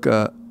took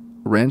a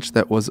wrench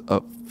that was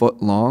a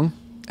foot long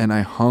and I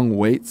hung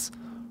weights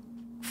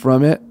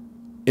from it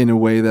in a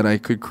way that I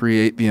could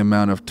create the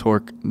amount of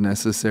torque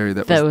necessary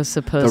that was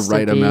supposed the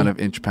right to be. amount of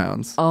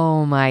inch-pounds.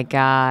 Oh my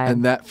God.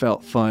 And that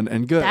felt fun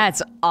and good.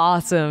 That's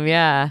awesome,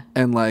 yeah.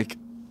 And like,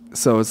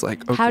 so it's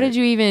like, okay. How did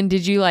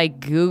you like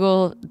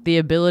Google the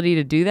ability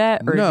to do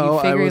that? Or No, did you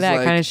I figure was that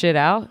like- kind of shit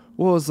out?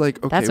 Well, it's like,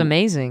 okay. That's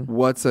amazing.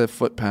 What's a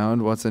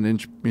foot-pound? What's an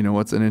inch,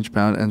 what's an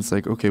inch-pound? And it's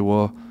like, okay,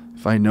 well,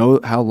 if I know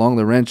how long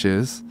the wrench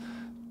is,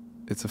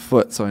 it's a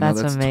foot, so I know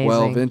that's amazing.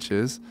 12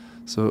 inches.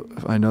 So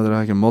if I know that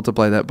I can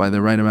multiply that by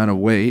the right amount of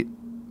weight,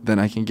 then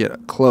I can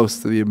get close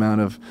to the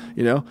amount of,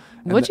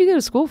 What'd you go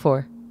to school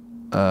for?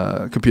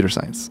 Computer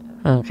science.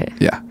 Okay.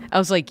 Yeah. I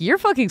was like, you're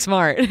fucking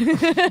smart.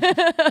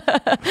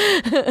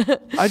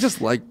 I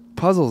just like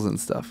puzzles and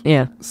stuff.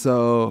 Yeah.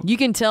 So. You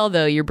can tell,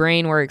 though, your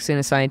brain works in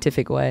a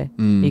scientific way.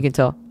 You can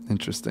tell.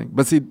 Interesting.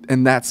 But see,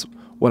 and that's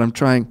what I'm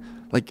trying,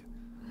 like.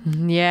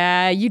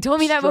 Yeah, you told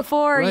me that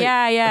before. Right.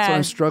 Yeah. That's what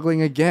I'm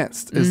struggling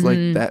against. Is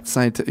like that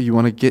scientific. You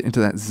want to get into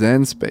that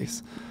Zen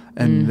space,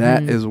 and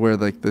that is where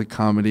like the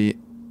comedy,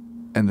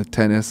 and the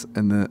tennis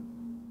and the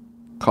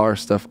car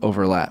stuff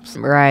overlaps.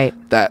 Right.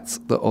 That's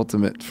the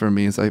ultimate for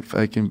me. Is if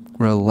I can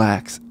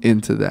relax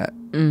into that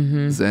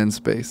Zen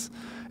space.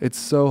 It's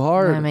so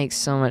hard. That makes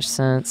so much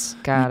sense.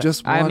 God,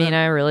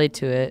 I relate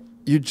to it.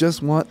 You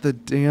just want the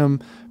damn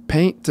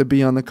paint to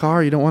be on the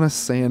car. You don't want to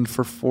sand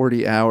for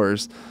 40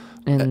 hours.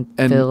 And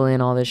fill in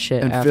all this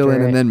shit and after fill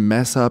in it. and then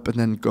mess up and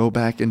then go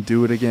back and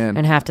do it again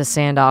and have to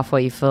sand off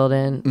what you filled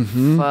in.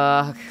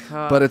 Fuck.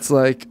 But it's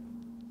like,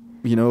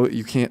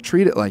 you can't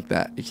treat it like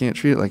that. You can't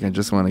treat it like I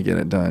just want to get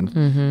it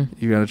done.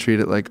 You got to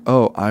treat it like,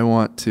 oh, I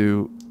want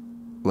to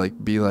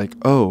like be like,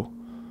 oh,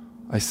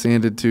 I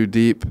sanded too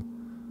deep,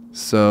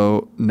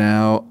 so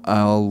now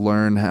I'll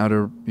learn how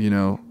to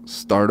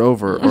start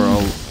over, or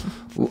I'll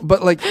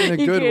but like in a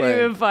good way. You can't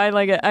even find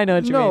like I know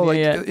what you mean. No, like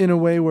yeah. in a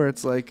way where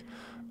it's like,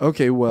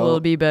 okay, well, Will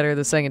it be better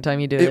the second time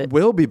you do it? It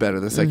will be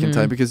better the second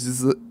time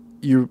because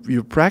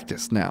you've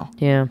practiced now.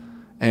 Yeah.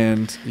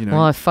 And,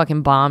 Well, I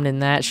fucking bombed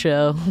in that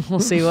show. We'll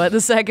see what the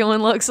second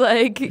one looks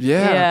like.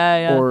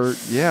 Yeah. Or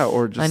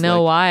just I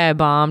know why I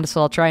bombed,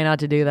 so I'll try not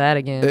to do that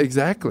again.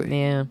 Exactly.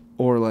 Yeah.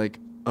 Or like,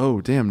 oh,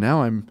 damn,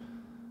 now I'm,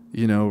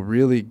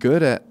 really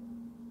good at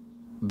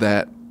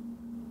that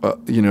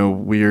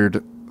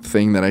weird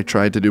thing that I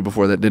tried to do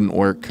before that didn't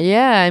work.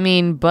 Yeah, I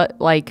mean, but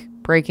like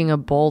breaking a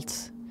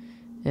bolt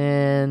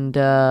and,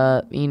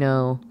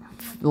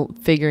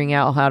 figuring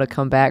out how to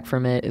come back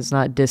from it is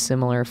not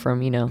dissimilar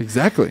from,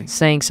 Exactly.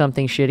 saying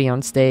something shitty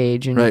on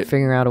stage and Right.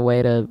 figuring out a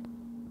way to...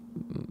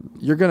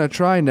 You're going to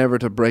try never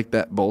to break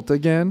that bolt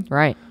again.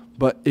 Right.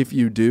 But if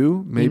you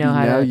do, maybe know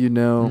how now to- you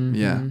know.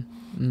 Yeah.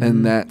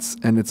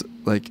 And it's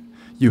like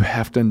you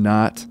have to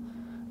not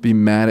be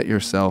mad at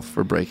yourself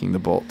for breaking the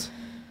bolt.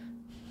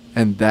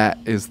 And that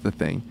is the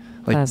thing.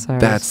 Like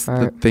That's the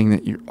the thing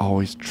that you're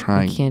always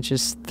trying. You can't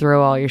just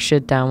throw all your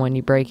shit down when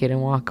you break it and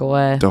walk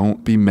away.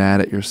 Don't be mad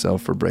at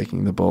yourself for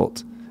breaking the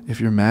bolt. If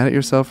you're mad at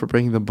yourself for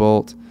breaking the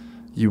bolt,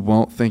 you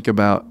won't think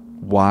about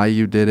why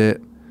you did it.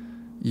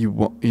 You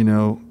won't,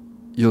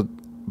 you'll,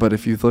 but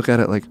if you look at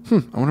it like,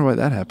 I wonder why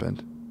that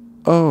happened.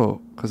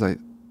 Oh,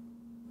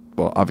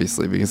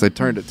 obviously because I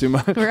turned it too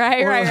much.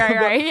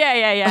 Right.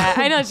 Yeah.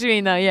 I know what you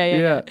mean though.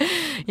 Yeah.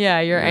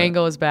 Your Yeah.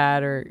 angle is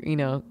bad, or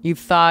you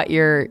thought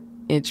your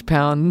inch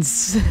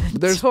pounds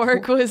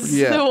torque was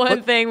the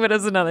one thing, but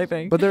it's another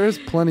thing. But there is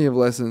plenty of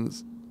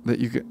lessons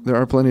there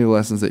are plenty of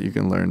lessons that you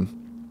can learn.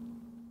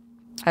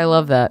 I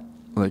love that.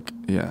 Like,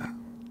 yeah.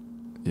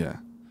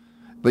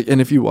 Like,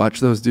 and if you watch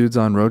those dudes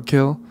on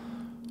Roadkill,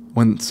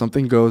 when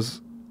something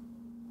goes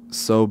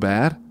so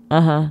bad,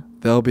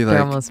 they'll be like,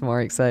 They're almost more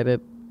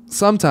excited.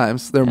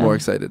 Sometimes they're more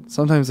excited.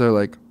 Sometimes they're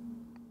like,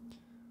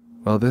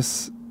 well,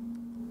 this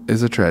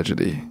is a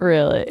tragedy.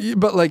 Really?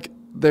 But like,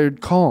 they're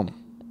calm.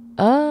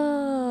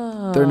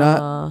 Oh. They're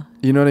not,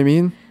 you know what I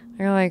mean?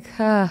 They're like,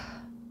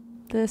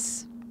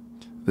 this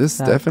This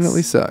sucks.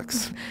 definitely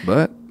sucks.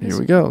 But here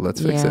we go.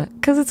 Let's fix it.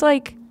 Because it's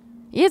like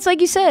you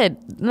said,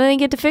 they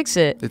get to fix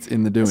it. It's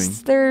in the doing.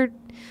 It's their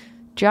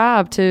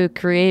job to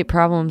create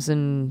problems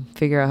and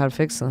figure out how to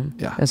fix them.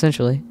 Yeah.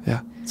 Essentially.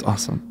 Yeah. It's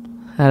awesome.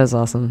 That is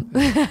awesome.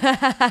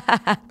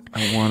 I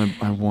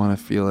want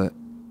to feel it.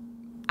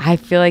 I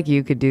feel like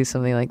you could do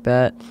something like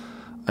that.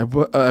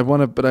 But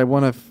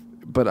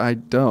I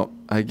don't.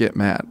 I get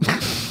mad.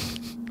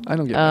 I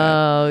don't get mad.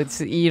 Oh,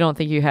 you don't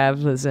think you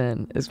have the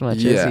zen as much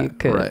as you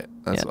could. Right.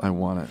 That's I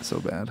want it so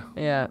bad.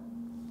 Yeah.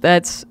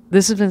 This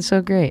has been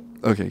so great.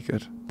 Okay,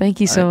 good. Thank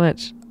you so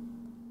much.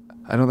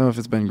 I don't know if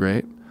it's been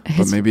great, but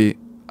It's- maybe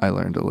I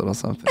learned a little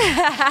something.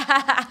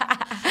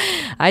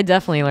 I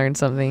definitely learned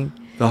something.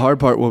 The hard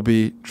part will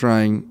be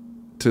trying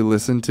to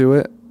listen to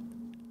it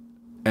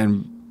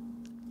and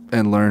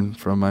learn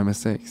from my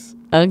mistakes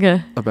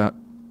Okay. about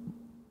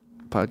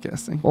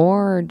podcasting.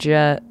 Or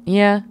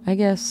I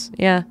guess.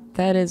 Yeah,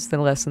 that is the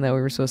lesson that we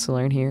were supposed to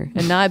learn here.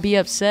 And not be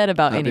upset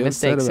about Not any be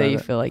upset mistakes that about you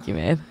it. feel like you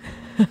made.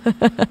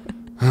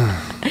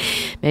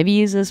 Maybe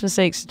use those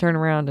mistakes to turn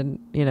around and,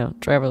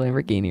 drive a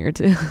Lamborghini or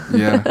two.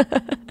 Yeah.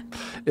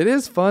 It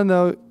is fun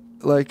though.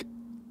 Like,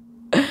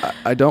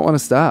 I don't want to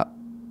stop,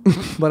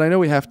 but I know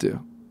we have to.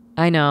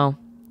 I know.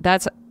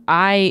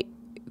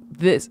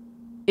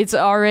 It's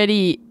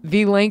already,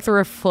 the length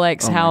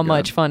reflects Oh my how God.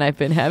 much fun I've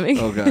been having.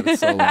 Oh God, it's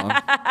so long.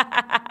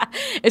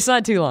 It's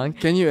not too long.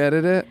 Can you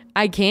edit it?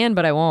 I can,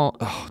 but I won't.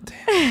 Oh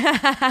damn.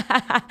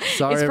 Sorry, It's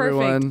perfect.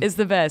 everyone. It's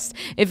the best.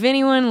 If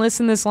anyone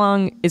listened this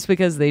long, it's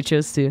because they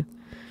chose to.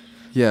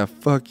 Yeah,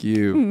 fuck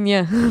you.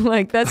 Yeah,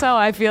 like that's how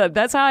I feel.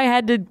 That's how I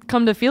had to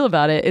come to feel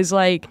about it. Is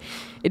like,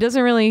 it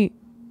doesn't really.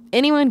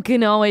 Anyone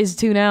can always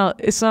tune out.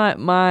 It's not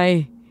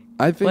my.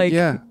 I think Like-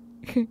 yeah.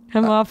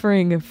 I'm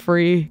offering a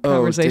free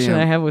conversation damn.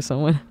 I have with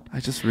someone. I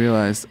just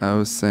realized I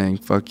was saying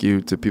fuck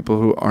you to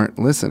people who aren't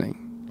listening,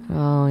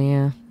 Oh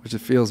yeah. which it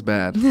feels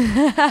bad.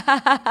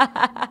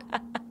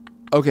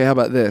 Okay, how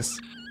about this?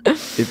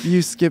 If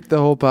you skip the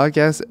whole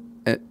podcast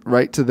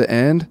right to the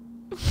end,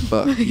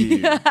 fuck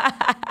you.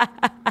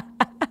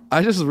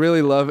 I just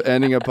really love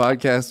ending a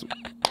podcast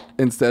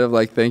instead of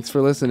like, thanks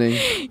for listening.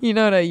 You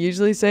know what I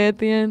usually say at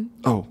the end?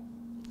 Oh,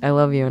 I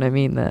love you, and I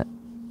mean that.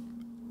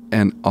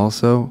 and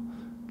also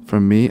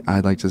from me,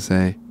 I'd like to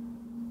say,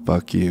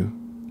 fuck you.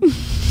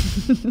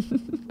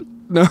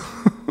 No.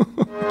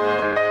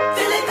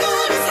 Feeling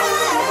good as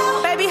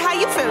hell. Baby, how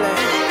you feeling?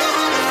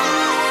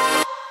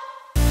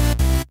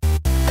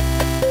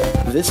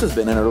 This has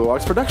been a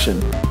Nerdalogs production.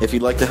 If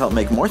you'd like to help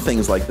make more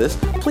things like this,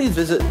 please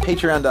visit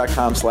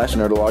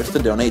patreon.com/nerdalogs to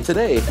donate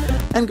today.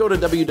 And go to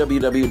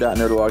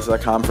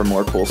www.nerdalogs.com for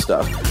more cool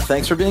stuff.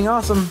 Thanks for being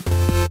awesome.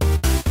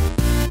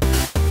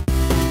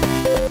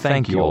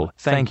 Thank you all.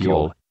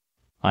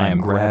 I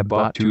am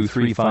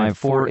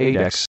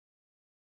GrabBot23548X.